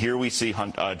 And here we see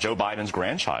Joe Biden's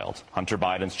grandchild, Hunter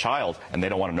Biden's child, and they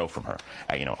don't want to know from her.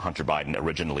 You know, Hunter Biden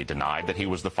originally denied that he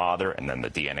was the father, and then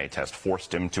the DNA test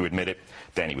forced him to admit it.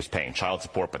 Then he was paying child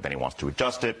support, but then he wants to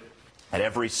adjust it. At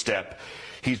every step,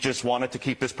 he's just wanted to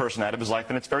keep this person out of his life,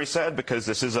 and it's very sad because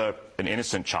this is an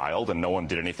innocent child, and no one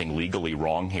did anything legally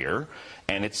wrong here.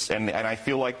 And I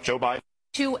feel like Joe Biden.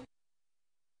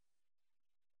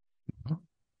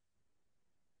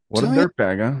 What a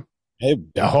dirtbag,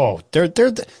 huh?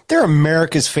 They're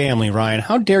America's family, Ryan.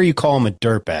 How dare you call him a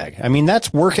dirtbag? I mean,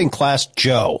 that's working class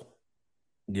Joe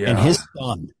and his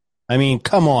son. I mean,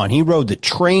 come on. He rode the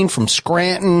train from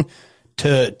Scranton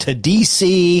to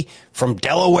D.C., from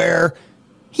Delaware.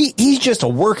 He's just a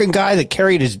working guy that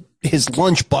carried his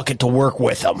lunch bucket to work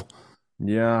with him.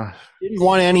 Yeah. Didn't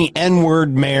want any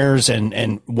N-word mayors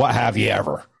and what have you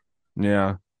ever.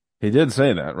 Yeah. He did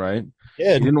say that, right? He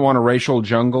didn't want a racial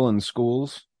jungle in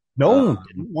schools. No,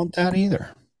 didn't want that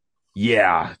either.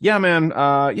 Yeah. Yeah, man.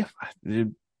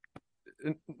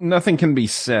 Nothing can be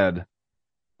said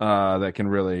that can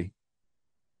really,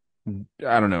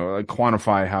 I don't know,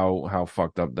 quantify how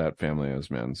fucked up that family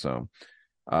is, man. So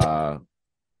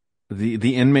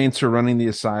the inmates are running the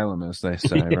asylum, as they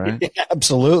say, right? Yeah,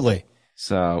 absolutely.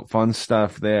 So fun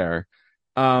stuff there.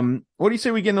 What do you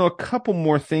say we get into a couple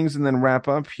more things and then wrap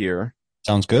up here?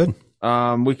 Sounds good.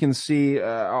 We can see,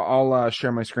 I'll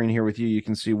share my screen here with you. You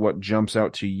can see what jumps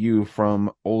out to you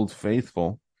from Old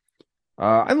Faithful.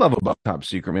 I love Above Top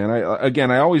Secret, man.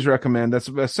 I always recommend. That's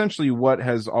essentially what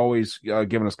has always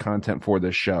given us content for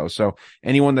this show. So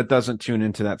anyone that doesn't tune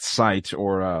into that site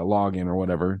or login or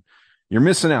whatever, you're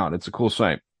missing out. It's a cool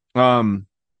site.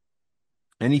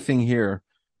 Anything here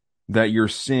that you're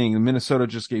seeing? Minnesota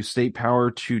just gave state power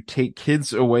to take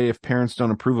kids away if parents don't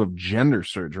approve of gender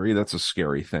surgery. That's a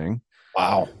scary thing.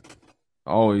 Wow.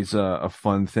 Always a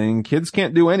fun thing. Kids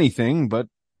can't do anything but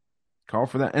call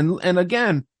for that. And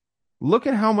again, look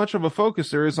at how much of a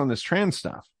focus there is on this trans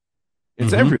stuff.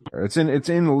 It's everywhere. It's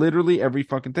in literally every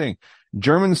fucking thing.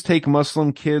 Germans take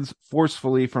Muslim kids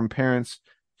forcefully from parents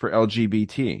for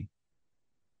LGBT.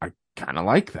 I kind of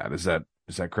like that. Is that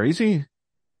crazy?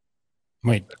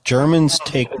 Wait, Germans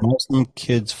take Muslim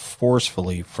kids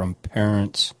forcefully from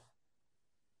parents.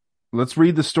 Let's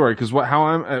read the story, because how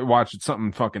I'm watching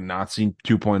something fucking Nazi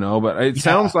 2.0, but it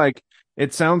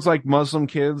sounds like Muslim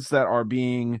kids that are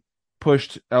being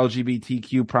pushed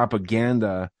LGBTQ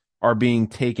propaganda are being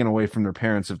taken away from their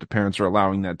parents if the parents are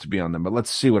allowing that to be on them. But let's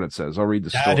see what it says. I'll read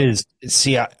the story.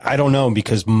 I don't know,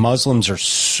 because Muslims are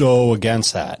so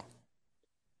against that.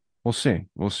 We'll see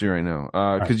right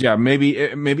now. Because maybe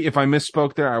if I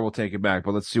misspoke there, I will take it back.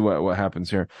 But let's see what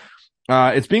happens here.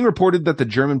 It's being reported that the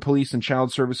German police and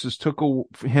child services took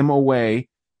him away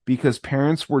because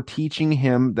parents were teaching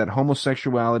him that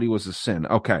homosexuality was a sin.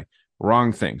 Okay,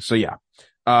 wrong thing. So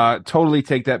totally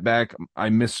take that back. I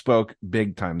misspoke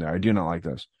big time there. I do not like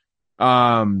this.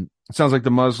 It sounds like the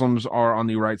Muslims are on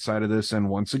the right side of this, and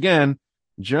once again,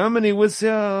 Germany was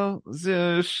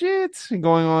shit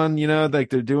going on. You know, like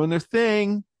they're doing their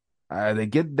thing. They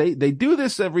do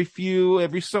this every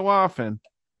so often.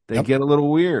 They get a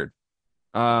little weird.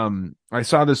 I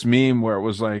saw this meme where it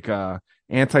was like,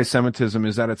 anti-Semitism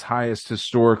is at its highest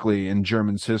historically in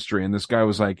German's history. And this guy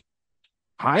was like,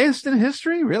 highest in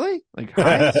history? Really? Like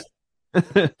highest?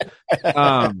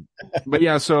 But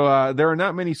yeah, so, there are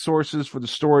not many sources for the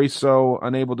story, so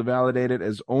unable to validate it,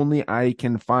 as only I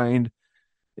can find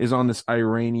is on this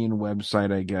Iranian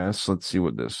website, I guess. Let's see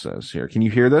what this says here. Can you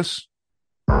hear this?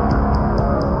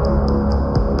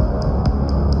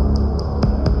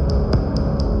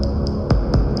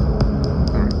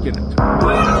 Get it.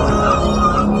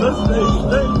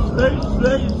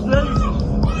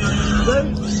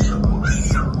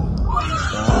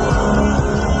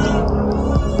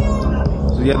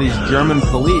 So yeah, these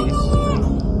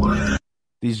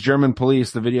German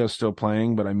police, the video's still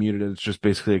playing, but I muted it. It's just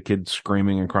basically a kid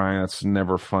screaming and crying. That's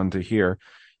never fun to hear.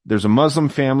 There's a Muslim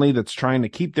family that's trying to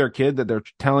keep their kid, that they're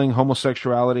telling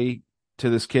homosexuality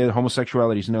to this kid.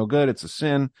 Homosexuality is no good. It's a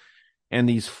sin. And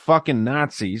these fucking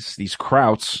Nazis, these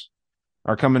Krauts,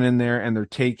 are coming in there and they're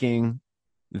taking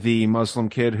the Muslim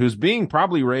kid, who's being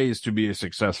probably raised to be a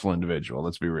successful individual.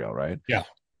 Let's be real, right? Yeah.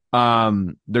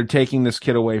 They're taking this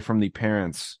kid away from the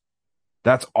parents.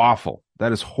 That's awful.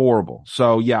 That is horrible.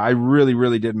 So yeah, I really,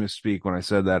 really did misspeak when I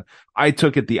said that. I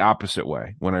took it the opposite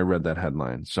way when I read that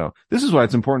headline. So this is why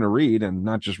it's important to read and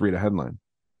not just read a headline.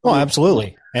 Oh,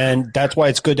 absolutely. And that's why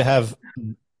it's good to have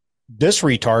this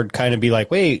retard kind of be like,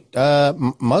 wait,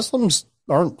 Muslims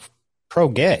aren't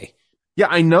pro-gay. Yeah,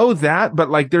 I know that, but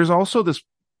like there's also this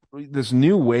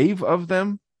new wave of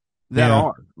them that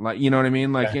are, like, you know what I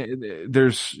mean? Like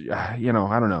there's, I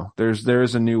don't know. There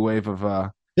is a new wave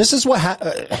of this is what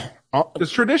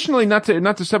it's traditionally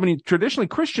traditionally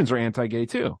Christians are anti-gay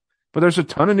too, but there's a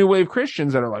ton of new wave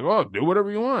Christians that are like, oh, do whatever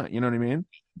you want. You know what I mean?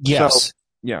 Yes. So,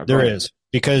 yeah, there is.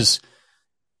 Because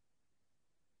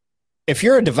if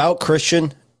you're a devout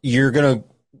Christian, you're going to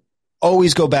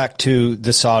always go back to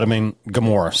the Sodom and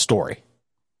Gomorrah story.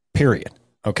 Period.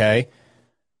 Okay?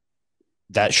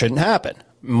 That shouldn't happen.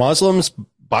 Muslims,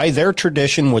 by their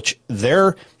tradition,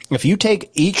 if you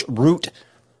take each root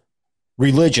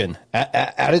religion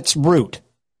at its root,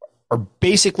 are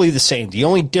basically the same. The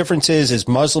only difference is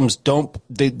Muslims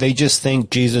they just think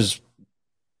Jesus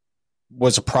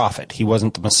was a prophet. He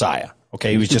wasn't the Messiah.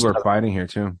 Okay, he was just fighting here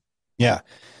too. Yeah.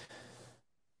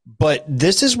 But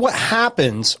this is what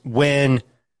happens when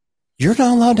you're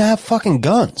not allowed to have fucking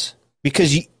guns,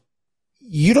 because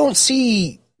you don't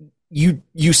see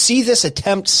you see this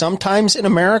attempt sometimes in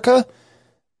America,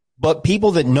 but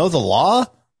people that know the law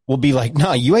will be like,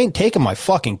 "No, you ain't taking my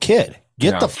fucking kid.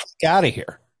 Get the fuck out of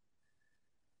here."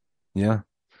 Yeah.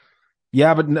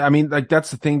 Yeah, but I mean, like,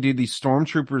 that's the thing, dude. These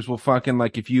stormtroopers will fucking,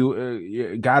 like, if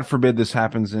you, God forbid this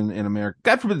happens in America.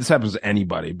 God forbid this happens to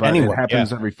anybody, but it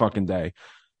happens every fucking day.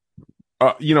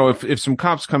 If some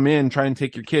cops come in, try and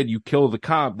take your kid, you kill the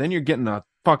cop, then you're getting a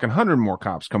fucking 100 more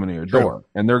cops coming to your door,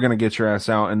 and they're going to get your ass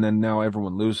out, and then now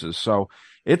everyone loses. So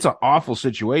it's an awful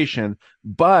situation.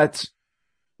 But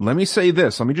let me say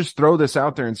this. Let me just throw this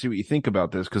out there and see what you think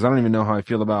about this, because I don't even know how I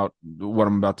feel about what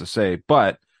I'm about to say.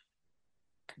 But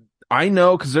I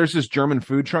know, because there's this German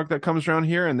food truck that comes around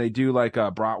here, and they do like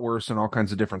bratwurst and all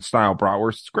kinds of different style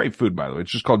bratwurst. It's great food, by the way.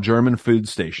 It's just called German Food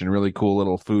Station. Really cool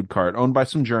little food cart owned by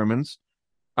some Germans.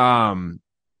 And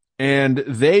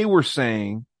they were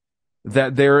saying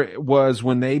that there was,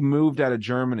 when they moved out of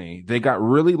Germany, they got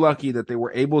really lucky that they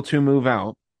were able to move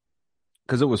out,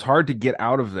 because it was hard to get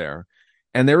out of there.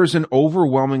 And there was an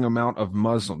overwhelming amount of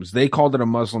Muslims. They called it a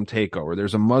Muslim takeover.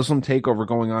 There's a Muslim takeover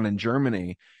going on in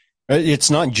Germany.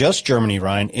 It's not just Germany,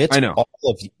 Ryan. It's all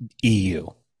of EU.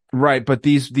 Right, but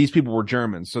these people were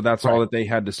Germans, so that's all that they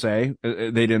had to say.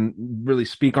 They didn't really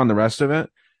speak on the rest of it.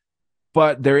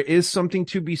 But there is something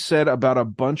to be said about a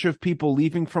bunch of people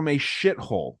leaving from a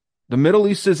shithole. The Middle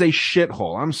East is a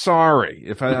shithole. I'm sorry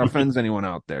if that offends anyone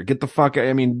out there. Get the fuck out.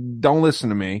 I mean, don't listen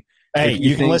to me. Hey,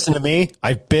 you can listen to me.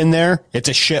 I've been there. It's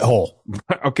a shithole.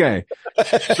 Okay.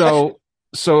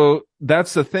 So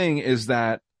that's the thing, is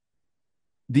that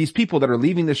these people that are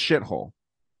leaving this shithole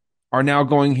are now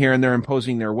going here and they're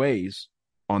imposing their ways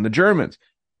on the Germans.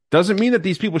 Doesn't mean that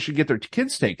these people should get their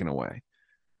kids taken away,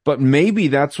 but maybe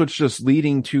that's what's just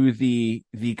leading to the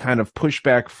kind of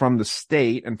pushback from the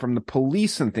state and from the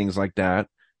police and things like that.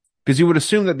 Because you would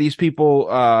assume that these people,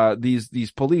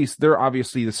 these police, they're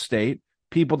obviously the state.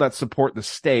 People that support the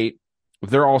state,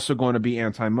 they're also going to be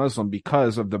anti-Muslim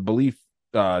because of the belief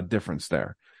difference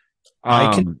there.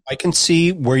 I can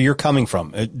see where you're coming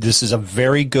from. This is a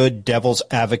very good devil's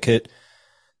advocate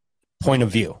point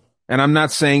of view. And I'm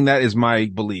not saying that is my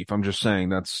belief. I'm just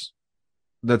saying it's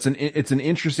an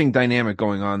interesting dynamic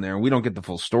going on there. And we don't get the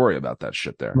full story about that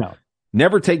shit there. No.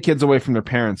 Never take kids away from their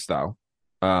parents, though,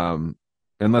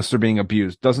 unless they're being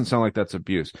abused. Doesn't sound like that's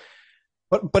abuse.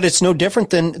 But it's no different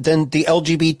than the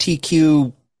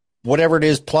LGBTQ, whatever it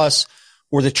is, plus,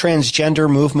 or the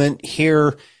transgender movement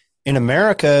here in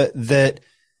America that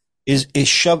is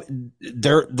shoved.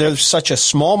 They're such a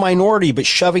small minority, but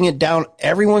shoving it down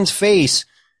everyone's face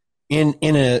in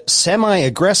a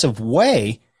semi-aggressive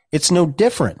way. It's no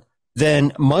different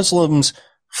than Muslims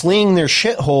fleeing their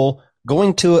shithole,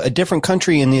 going to a different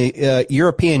country in the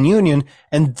European Union,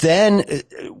 and then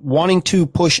wanting to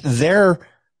push their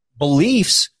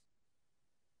beliefs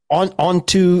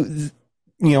onto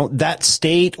that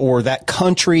state or that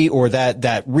country or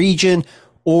that region.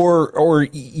 Or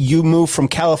you move from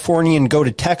California and go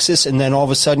to Texas, and then all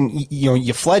of a sudden,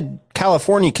 you fled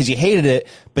California because you hated it,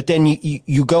 but then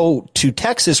you go to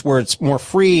Texas where it's more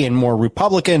free and more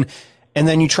Republican, and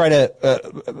then you try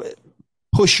to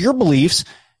push your beliefs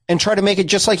and try to make it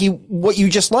just like what you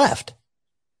just left.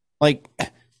 Like,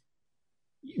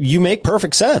 you make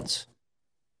perfect sense.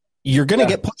 You're going to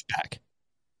get pushback.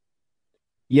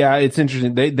 Yeah, it's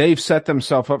interesting. They've set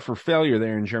themselves up for failure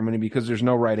there in Germany because there's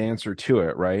no right answer to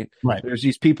it, right? Right. There's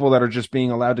these people that are just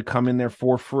being allowed to come in there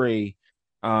for free.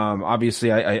 Obviously,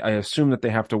 I assume that they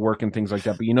have to work and things like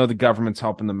that, but the government's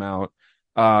helping them out.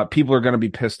 People are going to be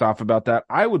pissed off about that.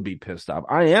 I would be pissed off.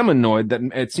 I am annoyed that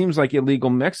it seems like illegal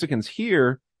Mexicans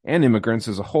here and immigrants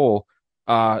as a whole,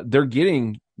 they're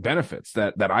getting benefits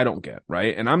that I don't get,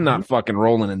 right? And I'm not fucking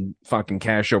rolling in fucking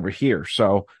cash over here.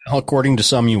 So according to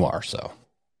some, you are. So.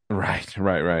 Right.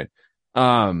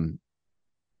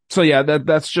 So yeah,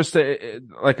 that's just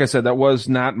like I said, that was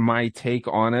not my take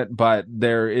on it, but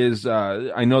there is,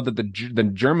 I know that the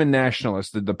German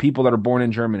nationalists, the people that are born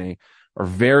in Germany, are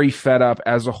very fed up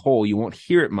as a whole. You won't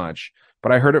hear it much,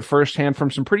 but I heard it firsthand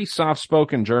from some pretty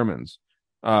soft-spoken Germans,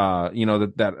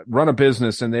 that run a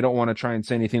business and they don't want to try and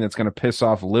say anything that's going to piss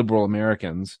off liberal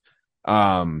Americans.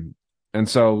 And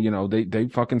so, they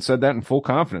fucking said that in full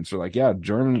confidence. They're like, yeah,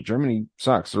 Germany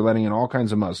sucks. They're letting in all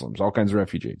kinds of Muslims, all kinds of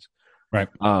refugees. Right.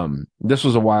 This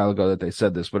was a while ago that they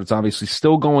said this, but it's obviously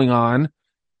still going on.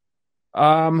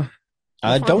 Don't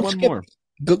skip.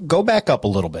 Go back up a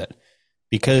little bit,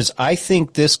 because I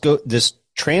think this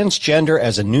transgender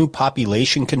as a new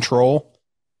population control.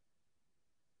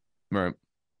 Right.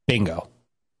 Bingo.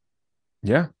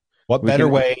 Yeah. What better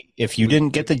way if you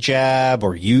didn't get the jab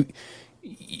or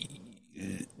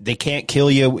they can't kill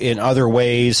you in other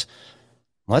ways?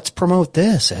 Let's promote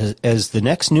this as the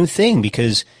next new thing,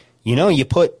 because you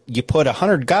put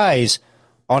 100 guys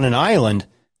on an island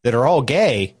that are all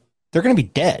gay, they're going to be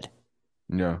dead.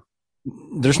 Yeah.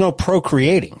 There's no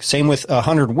procreating. Same with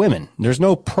 100 women. There's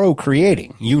no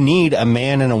procreating. You need a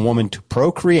man and a woman to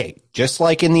procreate, just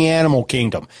like in the animal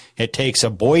kingdom. It takes a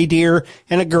boy deer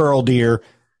and a girl deer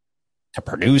to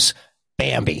produce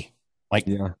Bambi.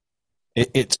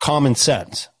 It's common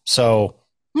sense. So,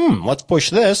 let's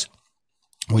push this,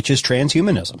 which is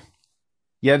transhumanism.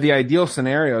 Yeah, the ideal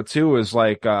scenario too is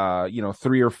like 3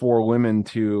 or 4 women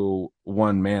to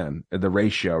 1 man, the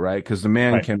ratio, right? Because the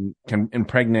man can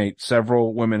impregnate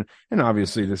several women, and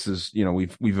obviously this is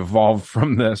we've evolved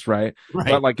from this, right?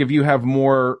 But like if you have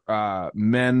more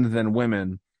men than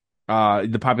women,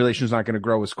 the population is not going to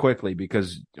grow as quickly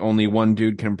because only one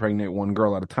dude can impregnate one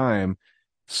girl at a time.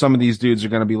 Some of these dudes are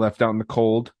going to be left out in the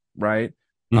cold, right?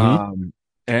 Mm-hmm.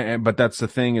 But that's the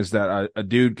thing, is that a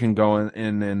dude can go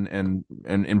in and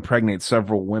impregnate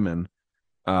several women.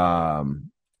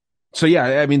 So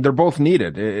yeah, I mean, they're both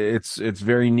needed. It's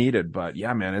very needed, but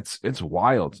yeah, man, it's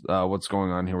wild, what's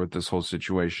going on here with this whole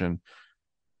situation.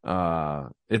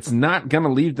 It's not going to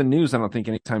leave the news, I don't think,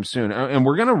 anytime soon. And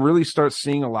we're going to really start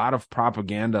seeing a lot of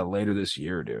propaganda later this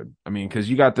year, dude. I mean, cause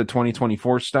you got the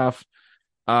 2024 stuff,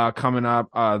 coming up.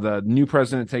 The new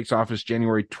president takes office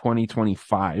January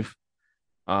 2025.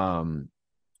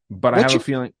 But I have a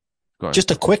feeling. Go ahead.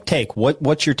 Just a quick take.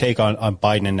 What's your take on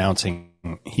Biden announcing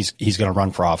he's going to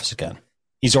run for office again?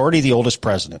 He's already the oldest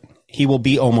president. He will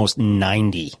be almost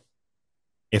 90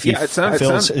 if he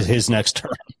fulfills his next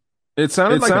term. It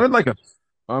sounded like a.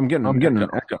 I'm getting an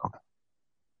echo.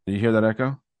 Did you hear that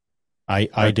echo?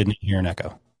 I didn't hear an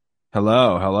echo.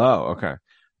 Hello. Okay.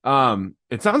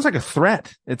 It sounds like a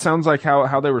threat. It sounds like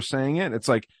how they were saying it. It's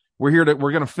like, we're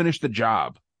going to finish the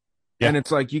job. Yeah. And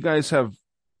it's like, you guys have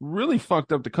really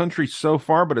fucked up the country so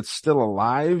far, but it's still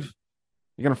alive.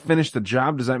 You're going to finish the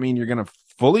job. Does that mean you're going to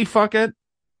fully fuck it?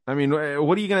 I mean,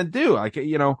 what are you going to do? Like,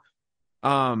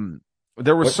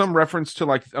 there was some reference to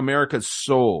like America's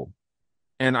soul.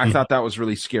 And I thought that was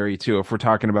really scary too. If we're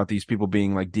talking about these people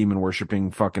being like demon worshiping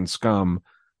fucking scum,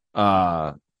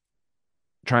 trying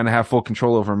to have full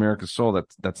control over America's soul,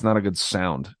 that's not a good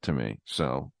sound to me.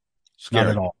 So scary.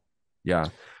 Not at all. Yeah.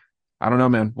 I don't know,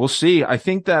 man. We'll see. I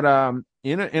think that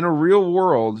in a real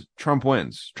world, Trump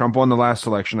wins. Trump won the last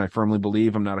election, I firmly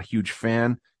believe. I'm not a huge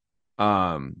fan.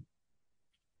 It's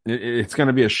going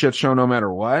to be a shit show no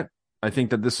matter what. I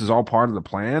think that this is all part of the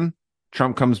plan.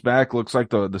 Trump comes back, looks like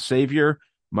the savior,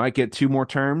 might get 2 more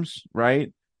terms,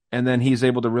 right? And then he's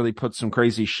able to really put some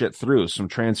crazy shit through, some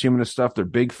transhumanist stuff. They're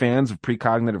big fans of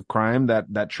precognitive crime,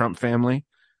 that Trump family.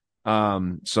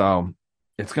 So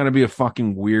it's going to be a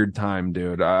fucking weird time,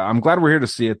 dude. I'm glad we're here to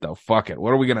see it, though. Fuck it.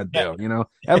 What are we going to do?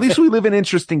 At least we live in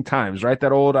interesting times, right?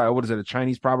 That old, what is it, a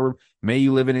Chinese proverb? May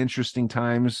you live in interesting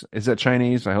times. Is that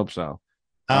Chinese? I hope so.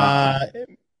 I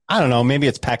don't know. Maybe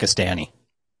it's Pakistani.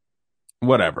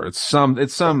 Whatever. It's some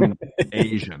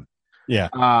Asian.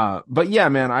 Yeah. But yeah,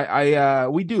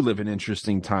 man, we do live in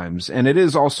interesting times, and it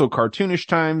is also cartoonish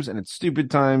times, and it's stupid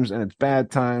times, and it's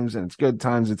bad times, and it's good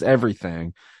times. It's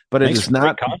everything, but it is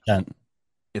not content.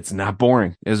 It's not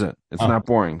boring, is it? It's not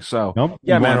boring. So, nope.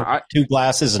 Yeah, man. 2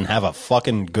 glasses and have a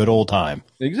fucking good old time.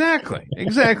 Exactly.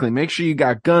 Make sure you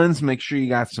got guns. Make sure you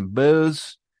got some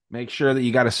booze. Make sure that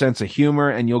you got a sense of humor,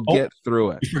 and you'll get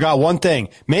through it. You forgot one thing.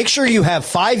 Make sure you have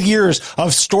 5 years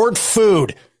of stored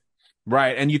food.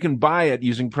 Right. And you can buy it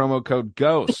using promo code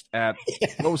GHOST at,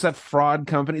 what was that fraud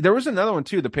company? There was another one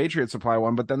too, the Patriot Supply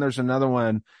one, but then there's another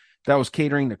one that was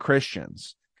catering to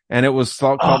Christians. And it was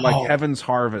called like Heaven's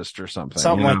Harvest or something.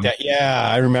 Something like that. Yeah,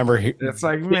 I remember. It's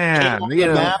like, man.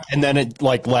 Map, and then it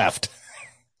like left.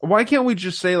 Why can't we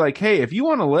just say like, hey, if you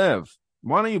want to live,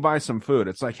 why don't you buy some food?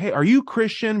 It's like, hey, are you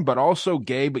Christian but also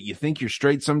gay, but you think you're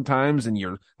straight sometimes and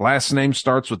your last name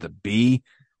starts with a B?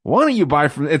 Why don't you buy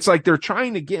from? It's like they're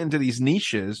trying to get into these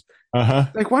niches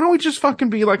Like, why don't we just fucking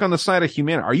be like on the side of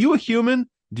humanity? Are you a human?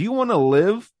 Do you want to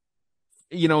live,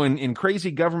 in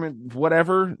crazy government,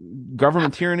 whatever,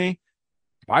 government tyranny?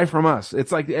 Buy from us.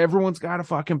 It's like everyone's got to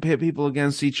fucking pit people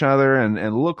against each other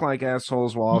and look like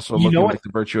assholes while also looking like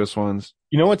the virtuous ones.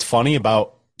 You know what's funny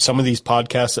about some of these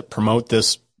podcasts that promote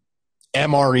this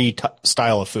MRE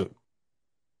style of food?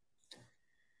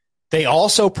 They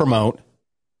also promote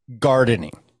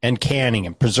gardening and canning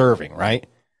and preserving, right?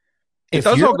 It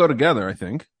does all go together, I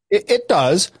think. It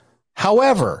does.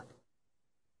 However,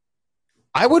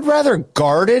 I would rather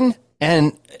garden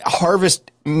and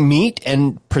harvest meat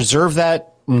and preserve that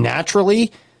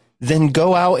naturally than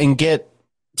go out and get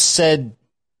said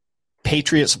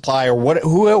Patriot Supply or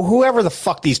whoever the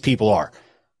fuck these people are.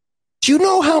 Do you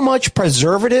know how much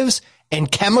preservatives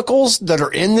and chemicals that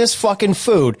are in this fucking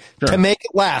food to make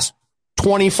it last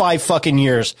 25 fucking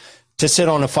years to sit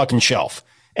on a fucking shelf?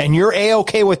 And you're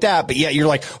A-okay with that, but yet you're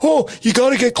like, oh, you got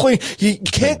to get clean. You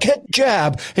can't get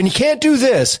jab and you can't do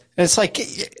this. And it's like,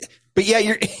 but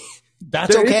yeah,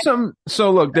 that's there okay.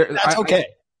 So look, that's okay.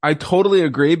 I totally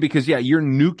agree because you're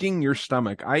nuking your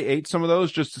stomach. I ate some of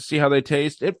those just to see how they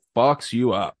taste. It fucks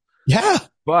you up. Yeah.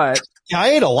 But I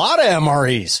ate a lot of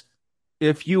MREs.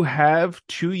 If you have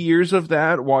 2 years of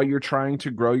that while you're trying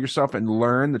to grow yourself and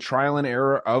learn the trial and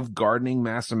error of gardening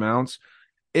mass amounts,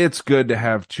 it's good to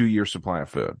have 2-year supply of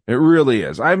food. It really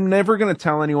is. I'm never going to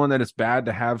tell anyone that it's bad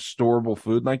to have storable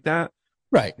food like that.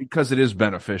 Right. Because it is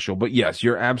beneficial. But yes,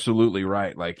 you're absolutely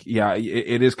right. Like,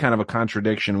 it is kind of a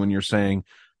contradiction when you're saying,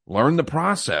 learn the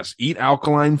process, eat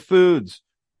alkaline foods,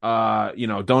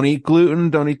 don't eat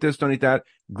gluten, don't eat this, don't eat that.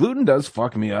 Gluten does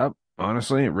fuck me up.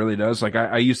 Honestly, it really does. Like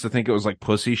I used to think it was like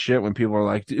pussy shit when people are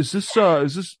like, is this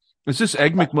Egg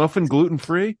McMuffin gluten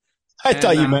free? I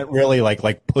thought you meant really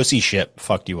like pussy shit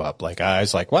fucked you up. Like I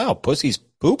was like, wow, pussy's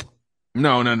poop?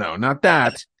 No, not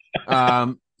that.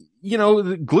 Gluten.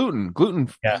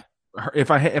 Yeah.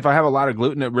 If I have a lot of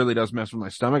gluten, it really does mess with my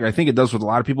stomach. I think it does with a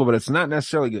lot of people, but it's not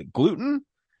necessarily good. Gluten.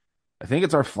 I think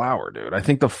it's our flour, dude. I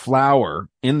think the flour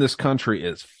in this country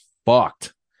is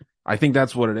fucked. I think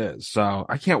that's what it is. So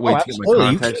I can't wait to get my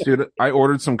contacts, dude. I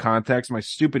ordered some contacts. My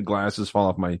stupid glasses fall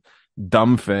off my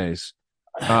dumb face.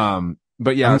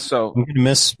 But yeah, so I'm gonna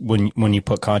miss when you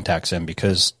put contacts in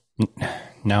because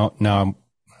now I'm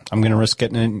gonna risk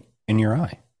getting in your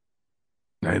eye.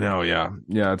 I know, yeah,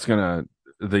 it's gonna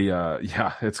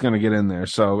it's gonna get in there.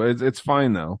 So it's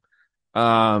fine though.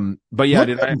 But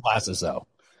yeah, glasses though?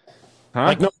 Huh?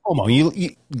 Like no homo.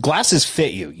 You glasses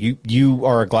fit you. You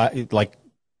are like.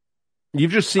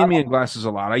 You've just seen me in glasses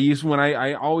a lot.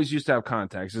 I always used to have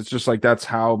contacts. It's just like that's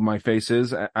how my face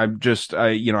is. I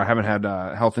haven't had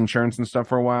health insurance and stuff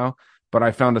for a while, but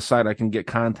I found a site I can get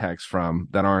contacts from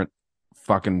that aren't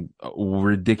fucking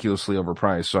ridiculously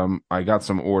overpriced. So I got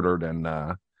some ordered and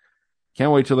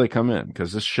can't wait till they come in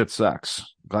because this shit sucks.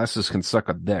 Glasses can suck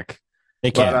a dick.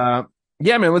 They can. But,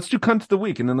 yeah, man, let's do cunt of the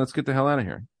week and then let's get the hell out of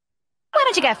here. Why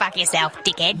don't you go fuck yourself,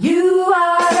 dickhead? You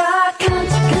are a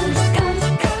cunt.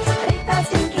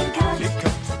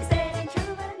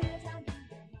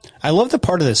 I love the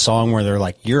part of this song where they're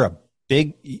like, you're a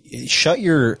big, shut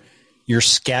your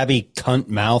scabby cunt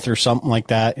mouth or something like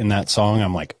that in that song.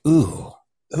 I'm like, ooh,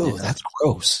 that's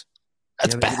gross.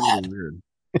 That's bad.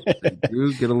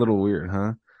 Get a little weird,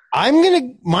 huh?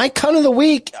 My cunt of the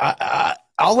week,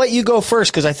 I'll let you go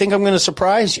first because I think I'm going to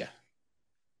surprise you.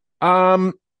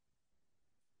 I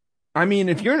mean,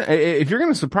 if you're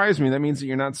going to surprise me, that means that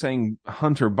you're not saying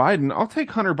Hunter Biden. I'll take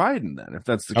Hunter Biden then, if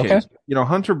that's the case.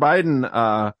 Hunter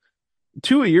Biden,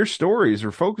 2 of your stories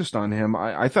are focused on him.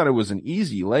 I thought it was an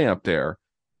easy layup there.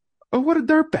 Oh, what a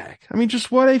dirtbag. I mean,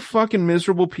 just what a fucking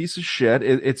miserable piece of shit.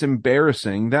 It's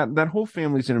embarrassing. That whole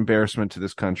family's an embarrassment to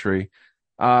this country.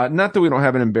 Not that we don't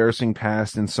have an embarrassing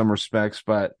past in some respects,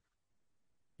 but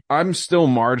I'm still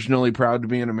marginally proud to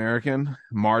be an American.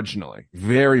 Marginally.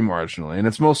 Very marginally. And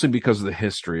it's mostly because of the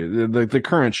history. The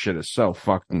current shit is so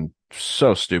fucking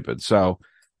so stupid. So,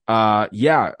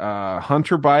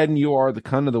 Hunter Biden, you are the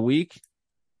cunt of the week.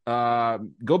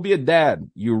 Go be a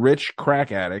dad, you rich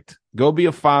crack addict. Go be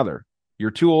a father.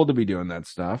 You're too old to be doing that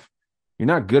stuff. You're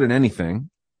not good at anything.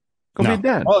 Go be a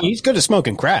dad. Oh, he's good at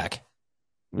smoking crack.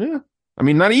 Yeah. I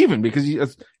mean, not even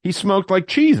because he smoked like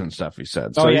cheese and stuff, he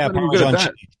said. So yeah. Good at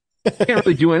that. Can't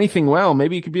really do anything well.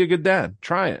 Maybe you could be a good dad.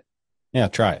 Try it. Yeah,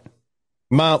 try it.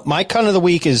 My cunt of the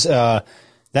week is that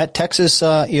Texas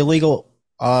illegal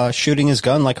shooting his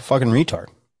gun like a fucking retard.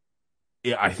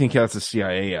 Yeah, I think that's a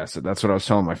CIA asset. That's what I was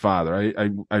telling my father.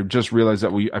 I just realized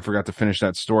that I forgot to finish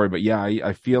that story. But yeah,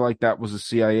 I feel like that was a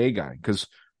CIA guy because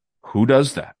who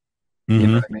does that? You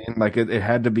know what I mean? Like it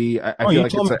had to be. I feel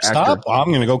like it's an stop. Well, I'm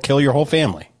going to go kill your whole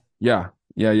family. Yeah.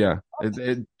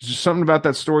 Just something about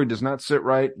that story does not sit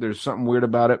right. There's something weird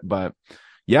about it, but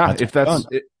yeah, if that's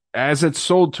it, as it's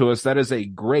sold to us, that is a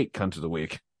great cunt of the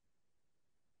week.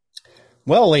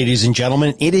 Well, ladies and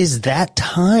gentlemen, it is that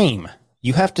time.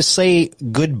 You have to say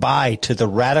goodbye to the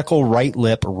radical right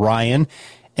lip Ryan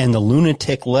and the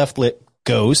lunatic left lip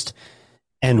Ghost,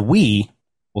 and we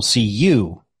will see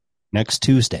you next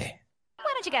Tuesday. Why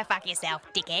don't you go fuck yourself,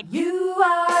 dickhead? You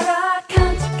are a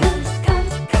cunt.